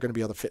thing is there are going to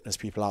be other fitness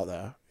people out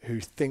there who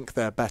think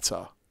they're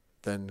better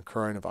than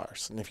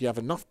coronavirus. And if you have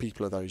enough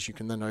people of those, you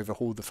can then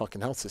overhaul the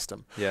fucking health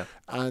system. Yeah.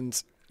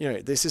 And,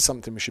 this is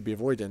something we should be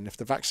avoiding. If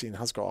the vaccine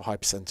has got a high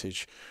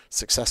percentage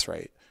success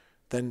rate,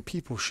 then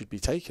people should be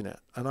taking it.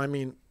 And I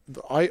mean,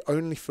 I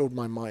only filled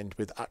my mind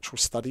with actual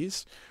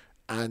studies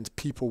and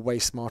people way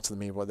smarter than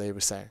me what they were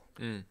saying.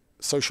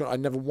 I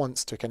never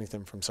once took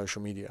anything from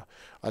social media.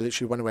 I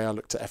literally went away, I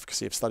looked at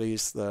efficacy of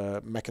studies,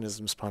 the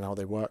mechanisms behind how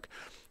they work,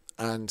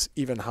 and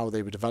even how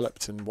they were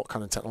developed and what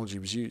kind of technology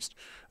was used.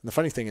 And the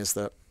funny thing is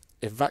that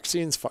if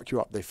vaccines fuck you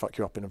up, they fuck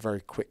you up in a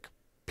very quick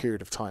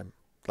period of time.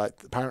 Like,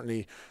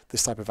 apparently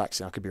this type of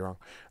vaccine, I could be wrong.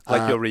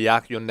 Like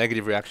your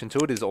negative reaction to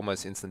it is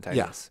almost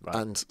instantaneous. Yeah,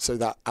 Right. and so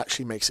that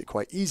actually makes it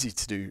quite easy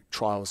to do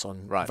trials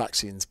on Right.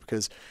 vaccines,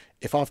 because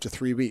if after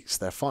 3 weeks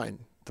they're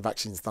fine, the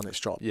vaccine's done its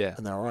job, Yeah.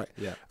 and they're all right.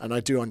 Yeah. And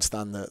I do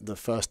understand that the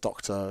first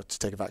doctor to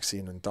take a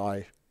vaccine and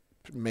die,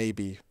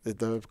 maybe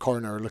the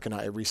coroner are looking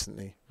at it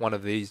recently. One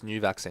of these new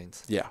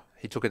vaccines. Yeah.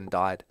 He took it and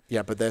died.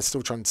 Yeah, but they're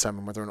still trying to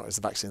determine whether or not it's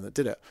the vaccine that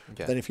did it.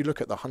 Okay. Then if you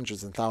look at the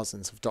hundreds and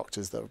thousands of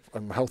doctors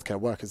and healthcare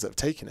workers that have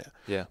taken it,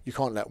 Yeah. you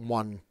can't let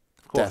one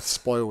course. death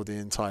spoil the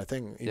entire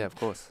thing. Yeah, of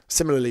course.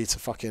 Similarly to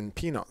fucking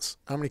peanuts.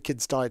 How many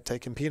kids died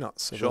taking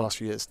peanuts over Sure. the last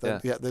few years?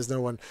 There's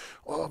no one,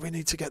 we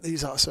need to get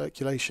these out of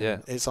circulation. Yeah.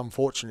 It's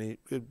unfortunately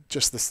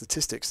just the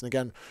statistics. And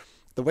again,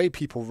 the way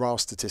people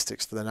rouse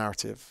statistics for the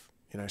narrative,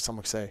 some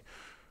would say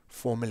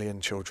 4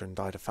 million children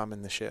died of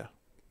famine this year.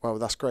 Well,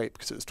 that's great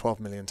because it was 12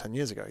 million 10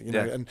 years ago.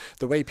 Yeah. And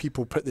the way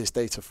people put this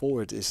data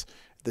forward is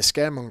the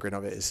scaremongering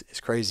of it is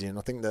crazy. And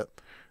I think that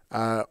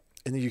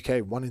in the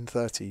UK, 1 in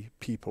 30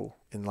 people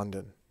in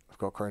London have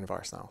got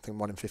coronavirus now. I think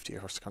 1 in 50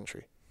 across the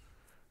country.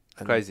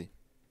 And, Crazy.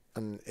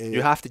 And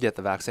you have to get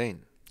the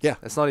vaccine. Yeah.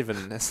 It's not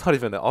even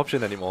an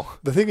option anymore.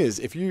 The thing is,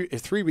 if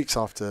 3 weeks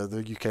after the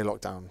UK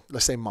lockdown,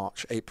 let's say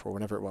March, April,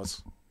 whenever it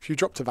was, if you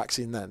dropped a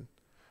vaccine then,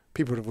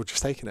 people would have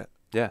just taken it.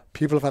 Yeah.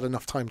 People have had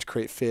enough time to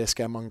create fear,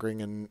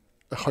 scaremongering and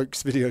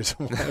hoax videos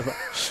or whatever.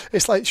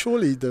 It's like,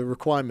 surely the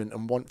requirement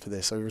and want for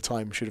this over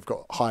time should have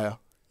got higher.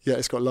 Yeah,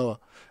 it's got lower.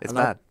 It's and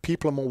mad.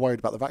 People are more worried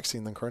about the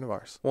vaccine than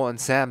coronavirus. Well, and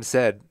Sam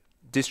said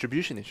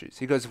distribution issues.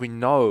 He goes, we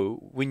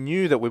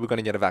knew that we were going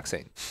to get a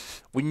vaccine.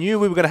 We knew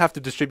we were going to have to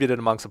distribute it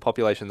amongst a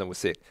population that was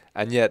sick.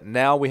 And yet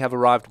now we have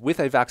arrived with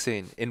a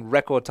vaccine in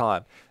record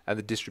time and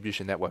the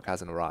distribution network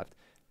hasn't arrived.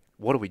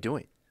 What are we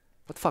doing?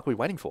 What the fuck are we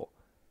waiting for?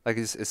 Like,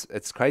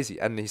 it's crazy.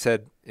 And he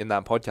said in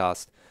that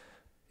podcast,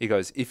 he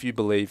goes, if you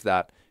believe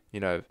that,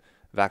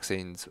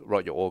 vaccines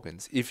rot your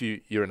organs,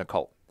 you're in a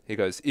cult. He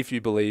goes, if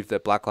you believe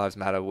that Black Lives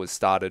Matter was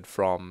started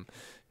from,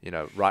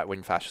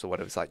 right-wing fascists or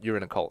whatever, it's like, you're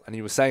in a cult. And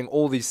he was saying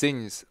all these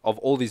things of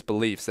all these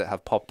beliefs that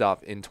have popped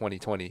up in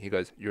 2020. He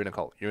goes, you're in a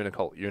cult, you're in a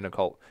cult, you're in a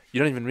cult. You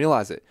don't even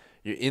realize it.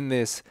 You're in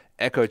this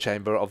echo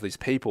chamber of these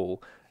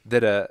people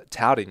that are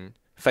touting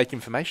fake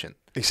information.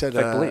 He said,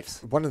 fake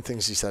beliefs. One of the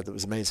things he said that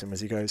was amazing was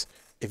he goes,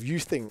 if you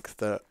think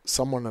that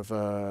someone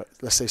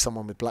let's say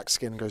someone with black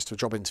skin goes to a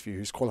job interview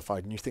who's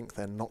qualified and you think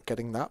they're not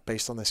getting that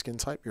based on their skin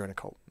type, you're in a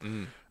cult.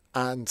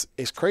 And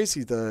it's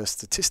crazy, the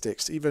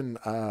statistics. Even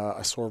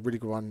I saw a really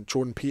good one.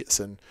 Jordan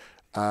Peterson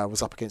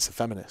was up against a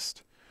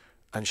feminist.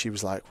 And she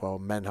was like, well,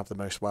 men have the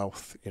most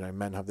wealth.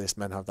 Men have this,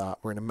 men have that.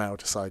 We're in a male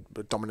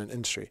dominant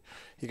industry.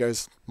 He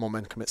goes, more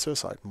men commit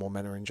suicide. More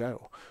men are in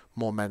jail.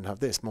 More men have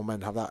this, more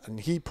men have that. And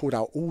he pulled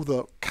out all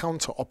the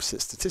counter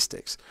opposite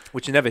statistics.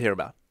 Which you never hear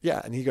about.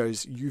 Yeah. And he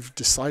goes, you've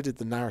decided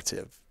the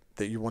narrative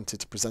that you wanted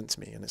to present to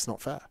me and it's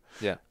not fair.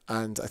 Yeah.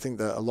 And I think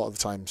that a lot of the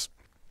times,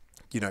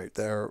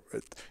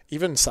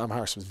 even Sam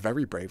Harris was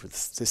very brave with the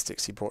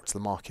statistics he brought to the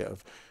market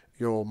of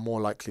you're more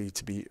likely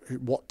to be,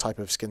 what type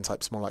of skin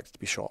type is more likely to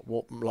be shot?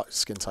 What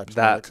skin type is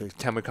more likely?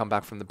 Can we come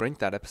back from the brink,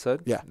 that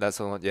episode? Yeah. That's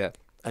all, yeah.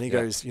 And he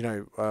goes,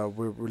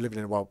 we're living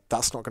in a world,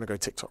 that's not going to go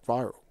TikTok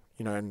viral.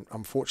 And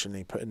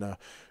unfortunately putting a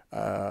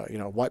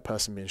white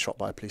person being shot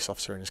by a police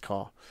officer in his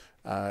car,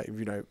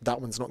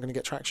 that one's not going to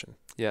get traction.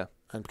 Yeah.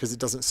 And because it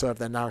doesn't serve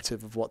their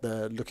narrative of what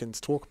they're looking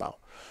to talk about.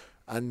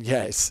 And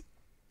yeah,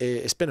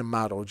 it's been a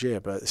mad old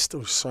year, but there's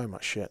still so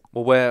much shit.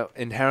 Well,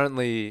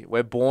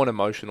 we're born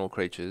emotional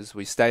creatures.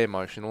 We stay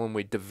emotional and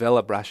we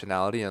develop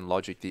rationality and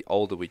logic the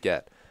older we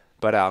get.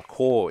 But our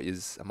core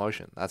is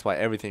emotion. That's why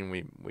everything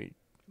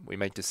we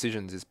make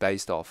decisions is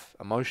based off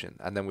emotion.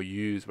 And then we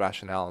use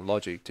rationale and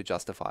logic to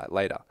justify it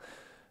later.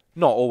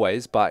 Not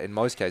always, but in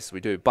most cases we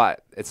do.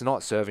 But it's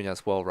not serving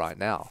us well right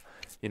now.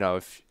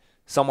 If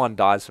someone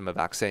dies from a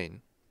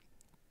vaccine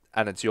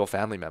and it's your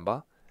family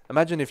member,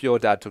 imagine if your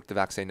dad took the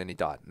vaccine and he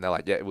died. And they're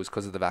like, yeah, it was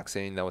because of the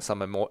vaccine. There was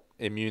some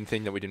immune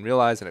thing that we didn't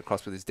realize and it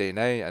crossed with his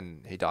DNA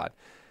and he died.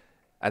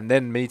 And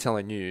then me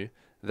telling you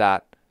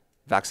that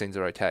vaccines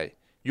are okay.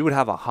 You would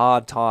have a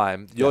hard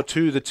time. The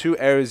two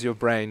areas of your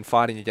brain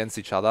fighting against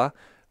each other.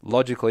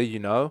 Logically,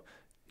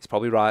 he's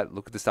probably right.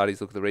 Look at the studies,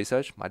 look at the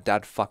research. My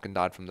dad fucking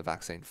died from the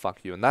vaccine.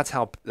 Fuck you. And that's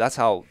how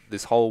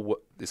this whole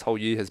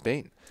year has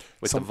been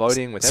with the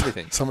voting, with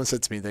everything. Someone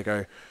said to me, they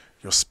go,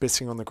 you're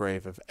spitting on the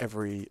grave of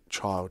every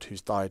child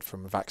who's died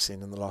from a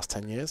vaccine in the last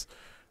 10 years.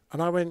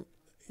 And I went,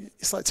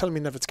 it's like telling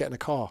me never to get in a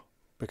car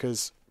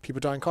because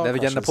people die in car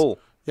crashes. Never get in the pool.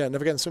 Yeah,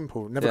 never get in the swimming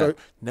pool.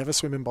 Never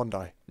swim in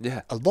Bondi.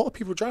 Yeah. A lot of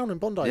people drown in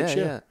Bondi each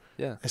year.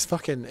 Yeah.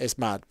 It's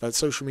mad. But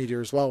social media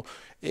as well,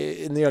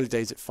 in the early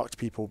days, it fucked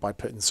people by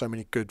putting so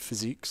many good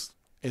physiques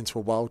into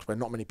a world where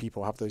not many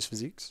people have those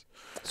physiques.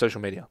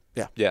 Social media.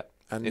 Yeah. Yeah.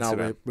 And Instagram.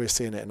 now we're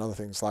seeing it in other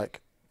things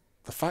like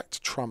the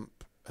fact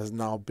Trump has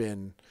now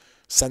been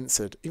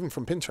censored, even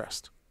from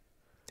Pinterest.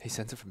 He's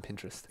censored from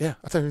Pinterest. Yeah,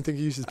 I don't even think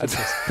he uses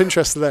Pinterest.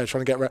 Pinterest are there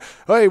trying to get rid.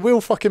 Hey, we'll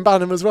fucking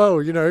ban him as well.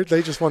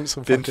 They just want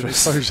some fucking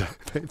exposure.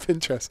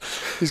 Pinterest.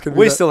 He's going to.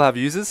 We still have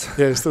users.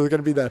 Yeah, he's still going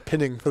to be there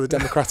pinning for the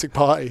Democratic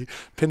Party,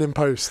 pinning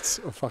posts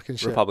of fucking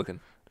shit.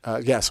 Republican.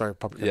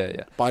 Republican.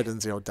 Yeah.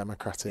 Biden's the old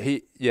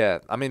Democratic.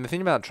 I mean, the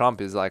thing about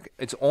Trump is like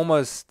it's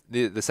almost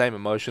the same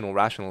emotional,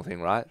 rational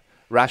thing, right?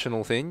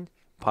 Rational thing,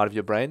 part of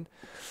your brain.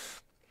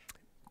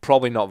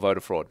 Probably not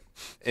voter fraud.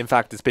 In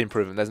fact, it's been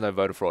proven there's no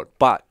voter fraud.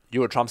 But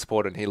you're a Trump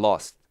supporter and he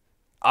lost.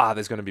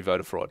 There's going to be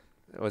voter fraud.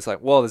 It was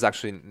like, well, there's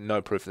actually no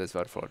proof that there's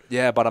voter fraud.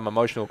 Yeah, but I'm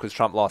emotional because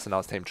Trump lost and I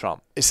was Team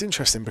Trump. It's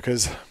interesting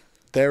because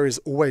there is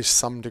always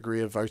some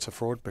degree of voter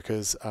fraud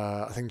because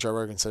I think Joe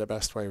Rogan said it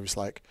best where he was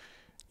like,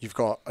 you've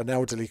got an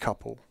elderly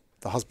couple,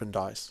 the husband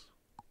dies,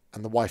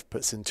 and the wife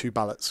puts in 2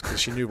 ballots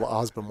because she knew what her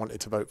husband wanted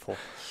to vote for.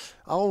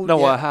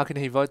 How can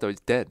he vote though?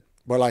 He's dead.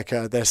 Well,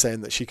 they're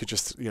saying that she could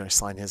just,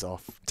 sign his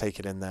off, take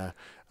it in there,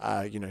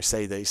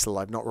 say that he's still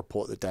alive, not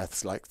report the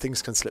deaths. Like,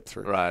 things can slip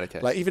through. Right,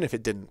 okay. Like, even if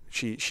it didn't,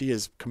 she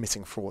is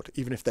committing fraud,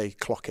 even if they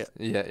clock it.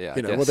 Yeah.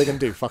 What are they going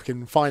to do?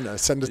 Fucking fine her,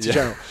 send her to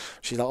jail.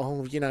 She's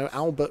like,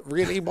 Albert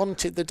really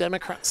wanted the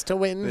Democrats to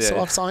win,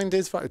 so I've signed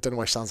his vote. I don't know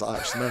why she sounds like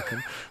that. She's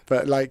American.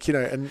 But,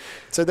 and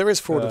so there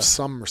is fraud of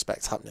some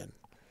respects happening.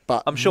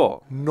 But I'm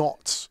sure.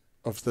 Not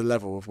of the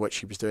level of which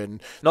he was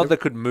doing. Not that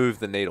could move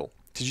the needle.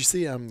 Did you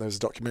see there was a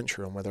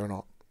documentary on whether or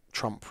not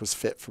Trump was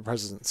fit for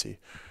presidency?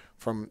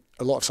 From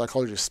a lot of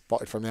psychologists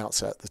spotted from the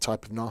outset the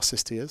type of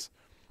narcissist he is,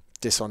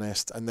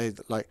 dishonest, and they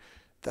like.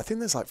 I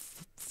think there's like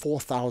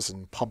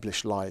 4,000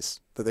 published lies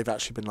that they've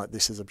actually been like,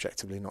 this is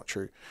objectively not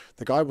true.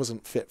 The guy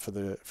wasn't fit for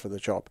the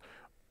job.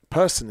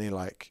 Personally,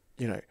 like,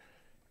 you know,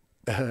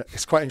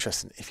 it's quite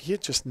interesting. If he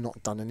had just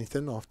not done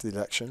anything after the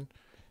election,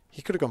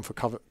 he could have gone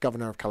for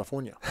governor of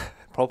California.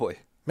 Probably.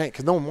 Mate,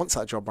 because no one wants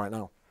that job right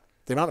now.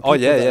 The amount of people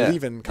that are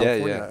leaving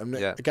California. And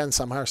again,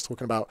 Sam Harris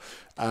talking about...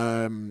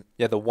 the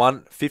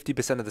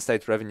 50% of the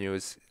state's revenue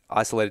is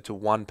isolated to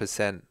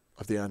 1%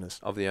 of the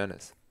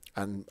earners.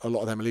 And a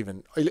lot of them are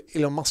leaving.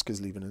 Elon Musk is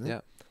leaving, isn't he?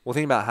 Yeah. Well,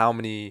 think about how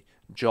many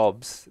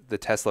jobs the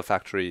Tesla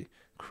factory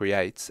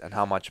creates and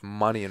how much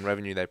money and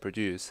revenue they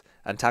produce.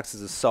 And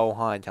taxes are so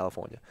high in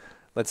California.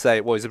 Let's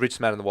say, well, he's the richest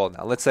man in the world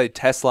now. Let's say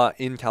Tesla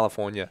in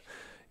California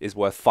is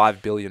worth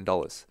 $5 billion.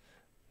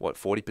 What,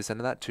 40%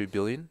 of that, $2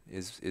 billion,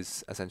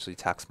 is essentially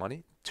tax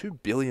money?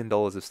 $2 billion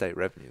of state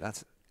revenue.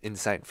 That's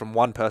insane. From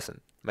one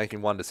person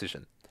making one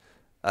decision.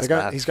 That's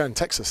mad. He's going to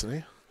Texas, isn't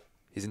he?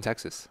 He's in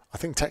Texas. I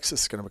think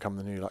Texas is going to become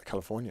the new like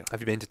California. Have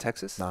you been to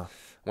Texas? No.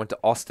 Went to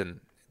Austin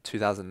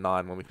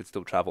 2009 when we could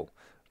still travel.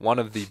 One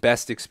of the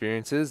best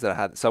experiences that I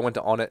had. So I went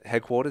to Onnit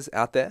headquarters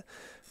out there,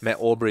 met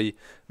Aubrey,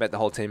 met the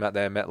whole team out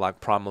there, met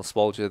like Primal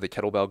Spolger, the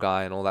kettlebell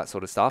guy, and all that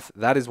sort of stuff.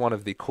 That is one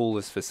of the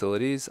coolest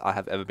facilities I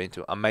have ever been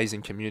to.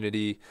 Amazing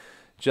community,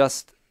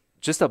 just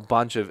a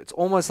bunch of. It's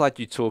almost like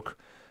you took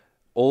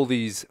all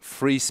these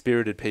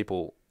free-spirited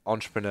people,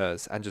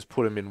 entrepreneurs, and just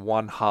put them in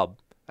one hub.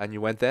 And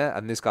you went there,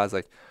 and this guy's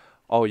like,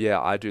 oh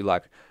yeah, I do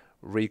like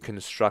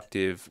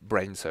reconstructive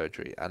brain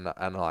surgery, and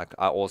like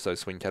I also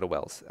swing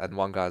kettlebells. And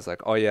one guy's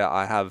like, oh yeah,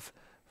 I have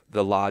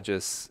the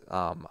largest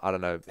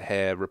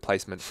hair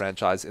replacement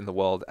franchise in the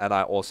world, and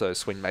I also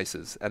swing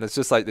maces. And it's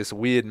just like this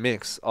weird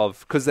mix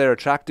of, because they're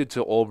attracted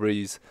to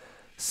Aubrey's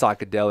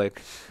psychedelic,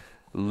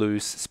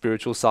 loose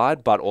spiritual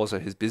side, but also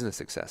his business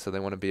success. So they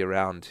want to be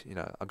around, you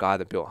know, a guy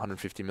that built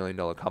 $150 million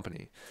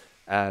company,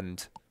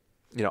 and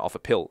you know, off a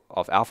pill,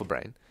 off Alpha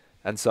Brain.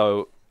 And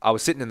so I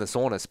was sitting in the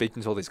sauna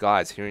speaking to all these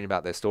guys, hearing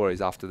about their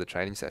stories after the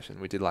training session.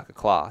 We did like a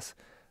class,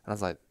 and I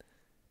was like,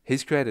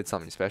 he's created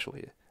something special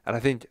here. And I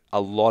think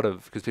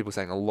because people are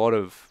saying a lot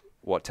of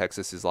what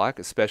Texas is like,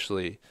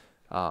 especially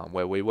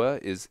where we were,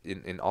 is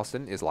in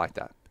Austin, is like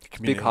that.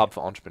 Big hub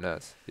for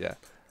entrepreneurs. Yeah.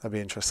 That'd be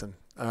interesting.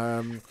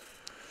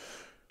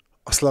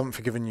 I still haven't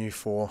forgiven you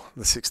for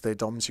the 6-day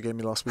DOMs you gave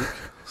me last week.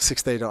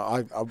 6-day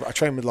DOM. I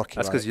trained with Lachy.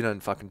 That's because you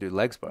don't fucking do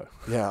legs, bro.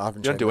 Yeah, I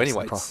haven't. You don't do any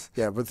weights.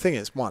 Yeah, but the thing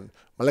is, one,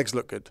 my legs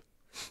look good.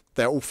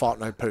 They're all fart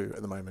no poo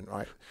at the moment,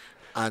 right?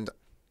 And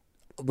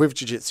with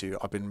jiu-jitsu,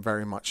 I've been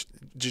very much...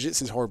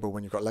 Jiu-jitsu is horrible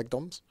when you've got leg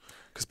DOMs,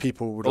 because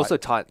people would also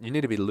tight. You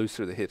need to be loose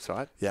through the hips,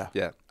 right? Yeah.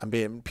 Yeah.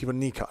 And people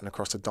knee cutting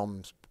across the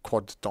DOMs,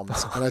 quad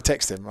DOMs. And I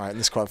text him, right, and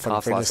this is quite funny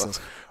for listeners.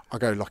 I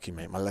go, Lucky,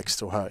 mate, my legs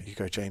still hurt. You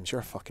go, James, you're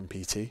a fucking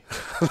PT.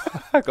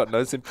 I got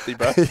no sympathy,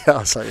 bro. Yeah, I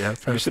was like, yeah.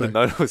 You should have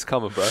known it was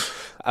coming, bro.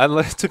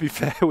 And to be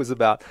fair, it was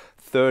about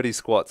 30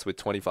 squats with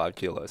 25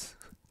 kilos.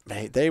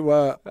 Mate, they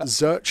were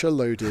Zercher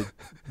loaded,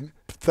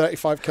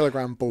 35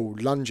 kilogram ball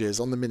lunges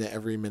on the minute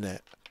every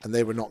minute, and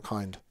they were not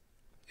kind.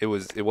 It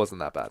wasn't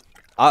that bad.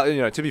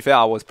 To be fair,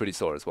 I was pretty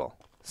sore as well.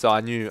 So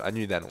I knew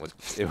then it was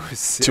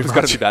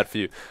going to be bad for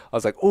you. I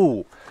was like,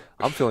 oh,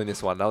 I'm feeling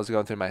this one. And I was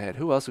going through my head,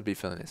 who else would be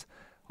feeling this?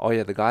 Oh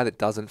yeah, the guy that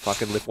doesn't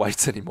fucking lift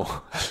weights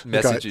anymore.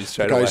 Message you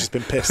straight away. The guy's just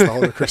been pissed the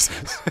whole of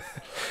Christmas.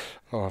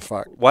 Oh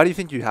fuck. Why do you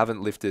think you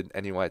haven't lifted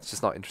any weights? It's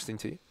just not interesting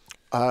to you?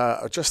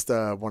 I just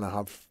want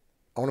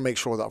to make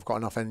sure that I've got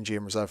enough energy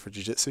in reserve for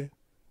jiu-jitsu.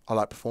 I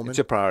like performing. It's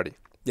your priority.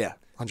 Yeah,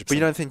 100%. But you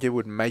don't think it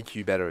would make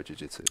you better at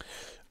jiu-jitsu?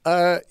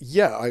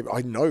 Yeah,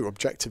 I know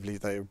objectively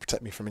they would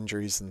protect me from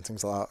injuries and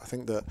things like that. I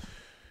think that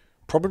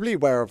probably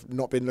where I've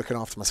not been looking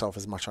after myself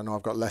as much, I know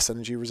I've got less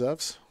energy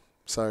reserves.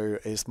 So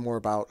it's more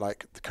about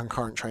like the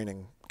concurrent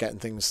training, getting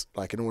things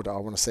like in order. I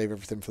want to save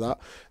everything for that.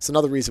 It's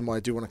another reason why I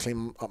do want to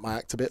clean up my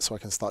act a bit, so I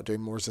can start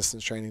doing more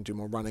resistance training, do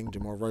more running, do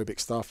more aerobic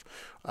stuff.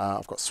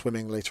 I've got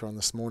swimming later on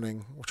this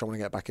morning, which I want to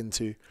get back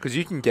into. Because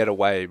you can get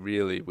away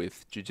really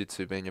with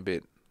jiu-jitsu being a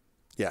bit...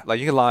 Yeah. Like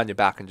you can lie on your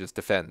back and just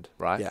defend,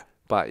 right? Yeah.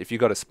 But if you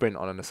got to sprint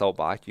on an assault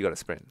bike, you got to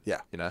sprint. Yeah.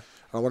 You know?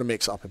 I want to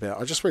mix it up a bit.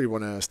 I just really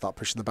want to start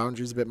pushing the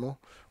boundaries a bit more.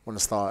 I want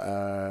to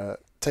start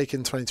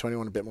taking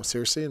 2021 a bit more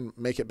seriously and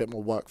make it a bit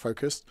more work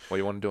focused. Well,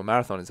 you want to do a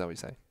marathon, is that what you're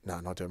saying? No,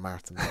 not do a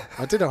marathon.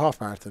 I did a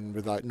half marathon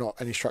with like not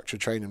any structured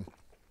training.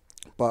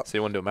 But so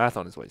you want to do a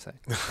marathon, is what you're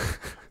saying?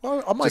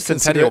 Well, I might just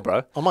centennial,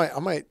 bro. I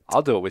might.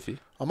 I'll do it with you.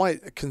 I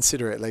might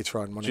consider it later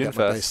on when I get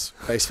 1st.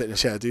 my base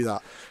fitness. Yeah, do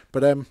that.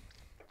 But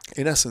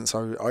in essence,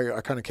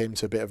 I kind of came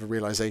to a bit of a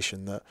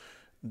realization that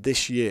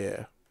this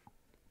year,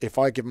 if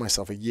I give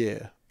myself a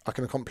year, I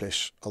can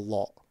accomplish a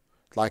lot.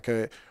 Like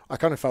I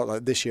kind of felt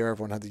like this year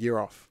everyone had the year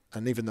off,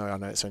 and even though I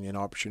know it's only an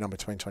arbitrary number,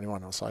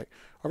 2021, I was like,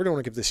 I really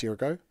want to give this year a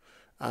go,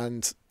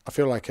 and I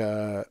feel like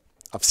I've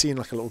seen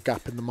like a little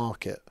gap in the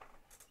market,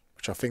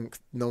 which I think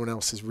no one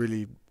else is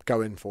really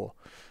going for,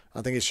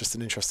 I think it's just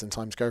an interesting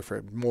time to go for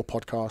it. More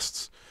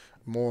podcasts,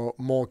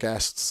 more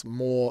guests,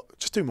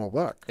 just do more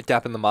work. A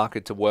gap in the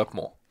market to work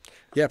more.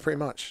 Yeah, pretty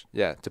much.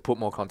 Yeah, to put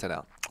more content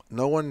out.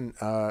 No one,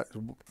 a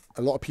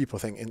lot of people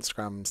think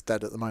Instagram's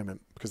dead at the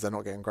moment because they're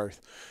not getting growth.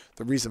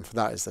 The reason for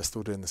that is they're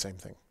still doing the same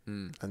thing,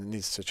 and it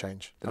needs to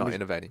change. They're not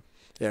innovating.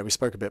 Yeah, we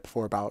spoke a bit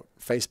before about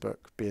Facebook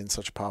being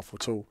such a powerful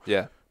tool.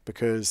 Yeah.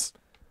 Because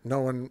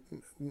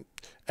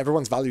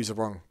everyone's values are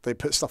wrong. They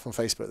put stuff on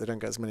Facebook, they don't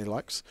get as many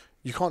likes.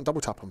 You can't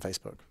double tap on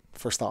Facebook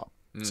for a start.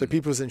 So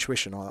people's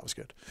intuition, that was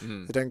good.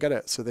 They don't get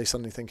it, so they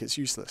suddenly think it's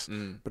useless.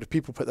 But if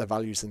people put their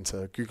values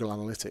into Google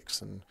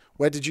Analytics, and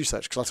where did you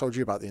search? Because I told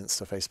you about the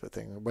Insta Facebook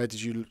thing. Where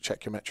did you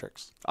check your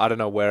metrics? I don't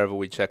know wherever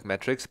we check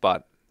metrics,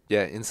 but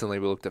yeah, instantly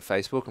we looked at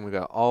Facebook and we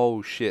go,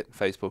 oh shit,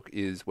 Facebook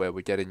is where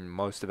we're getting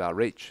most of our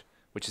reach,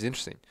 which is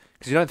interesting.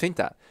 Because you don't think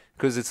that.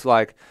 Because it's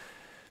like,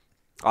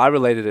 I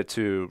related it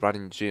to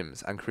running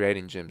gyms and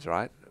creating gyms,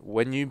 right?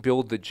 When you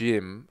build the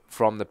gym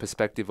from the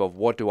perspective of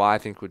what do I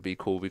think would be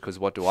cool because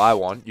what do I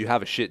want, you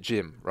have a shit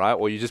gym, right?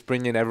 Or you just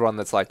bring in everyone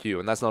that's like you,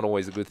 and that's not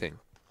always a good thing.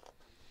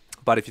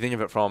 But if you think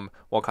of it from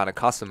what kind of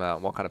customer,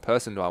 what kind of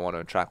person do I want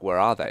to attract, where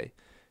are they?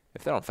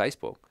 If they're on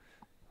Facebook,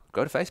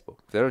 go to Facebook.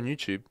 If they're on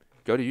YouTube,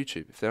 go to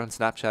YouTube. If they're on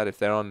Snapchat, if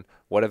they're on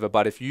whatever.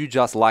 But if you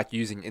just like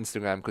using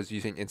Instagram because you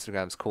think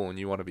Instagram's cool and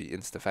you want to be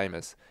Insta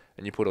famous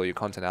and you put all your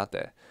content out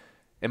there,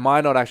 it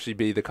might not actually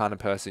be the kind of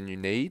person you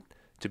need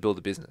to build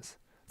a business.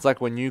 It's like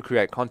when you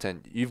create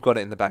content, you've got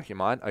it in the back of your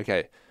mind,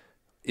 okay,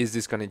 is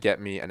this going to get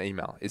me an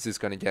email? Is this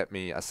going to get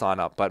me a sign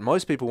up? But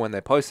most people, when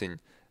they're posting,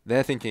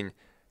 they're thinking,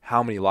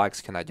 how many likes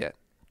can I get?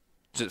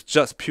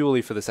 Just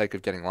purely for the sake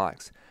of getting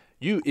likes.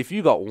 If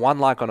you got one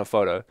like on a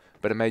photo,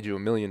 but it made you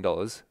 $1 million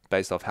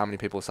based off how many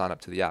people sign up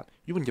to the app,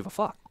 you wouldn't give a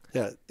fuck.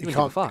 Yeah, you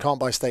can't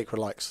buy steak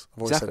with likes.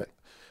 I've always said it.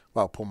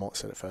 Well, Paul Mott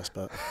said it first,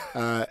 but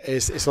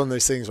it's one of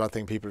those things where I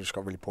think people have just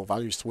got really poor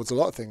values towards a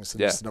lot of things.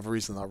 And that's another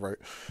reason that I wrote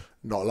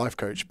Not a Life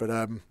Coach.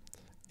 But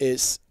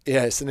it's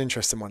an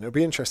interesting one. It'll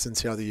be interesting to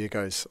see how the year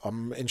goes.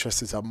 I'm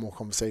interested to have more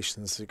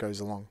conversations as it goes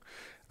along.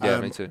 Yeah,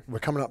 me too. We're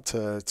coming up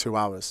to 2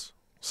 hours.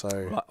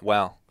 So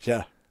wow.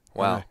 Yeah.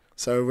 Wow.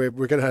 So we're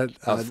going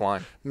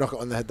to knock it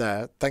on the head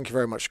there. Thank you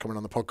very much for coming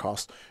on the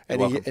podcast.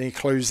 Any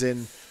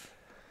closing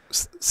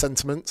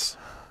sentiments?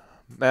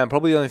 Man,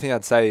 probably the only thing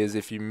I'd say is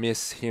if you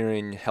miss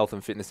hearing health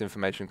and fitness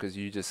information because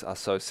you just are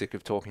so sick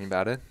of talking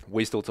about it,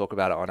 we still talk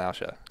about it on our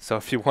show. So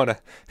if you want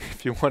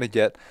to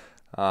get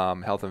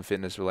health and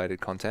fitness related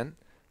content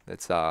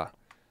that's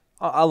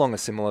along a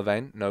similar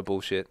vein, no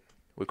bullshit,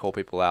 we call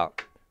people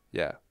out.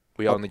 Yeah,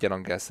 we only get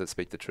on guests that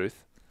speak the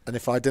truth. And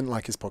if I didn't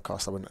like his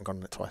podcast, I wouldn't have gone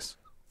on it twice.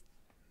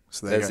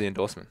 So there's the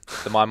endorsement.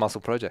 The Mind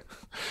Muscle Project.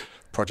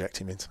 Project,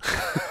 he means.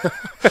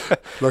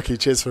 Lachy,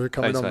 cheers for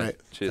coming on, mate.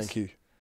 Cheers. Thank you.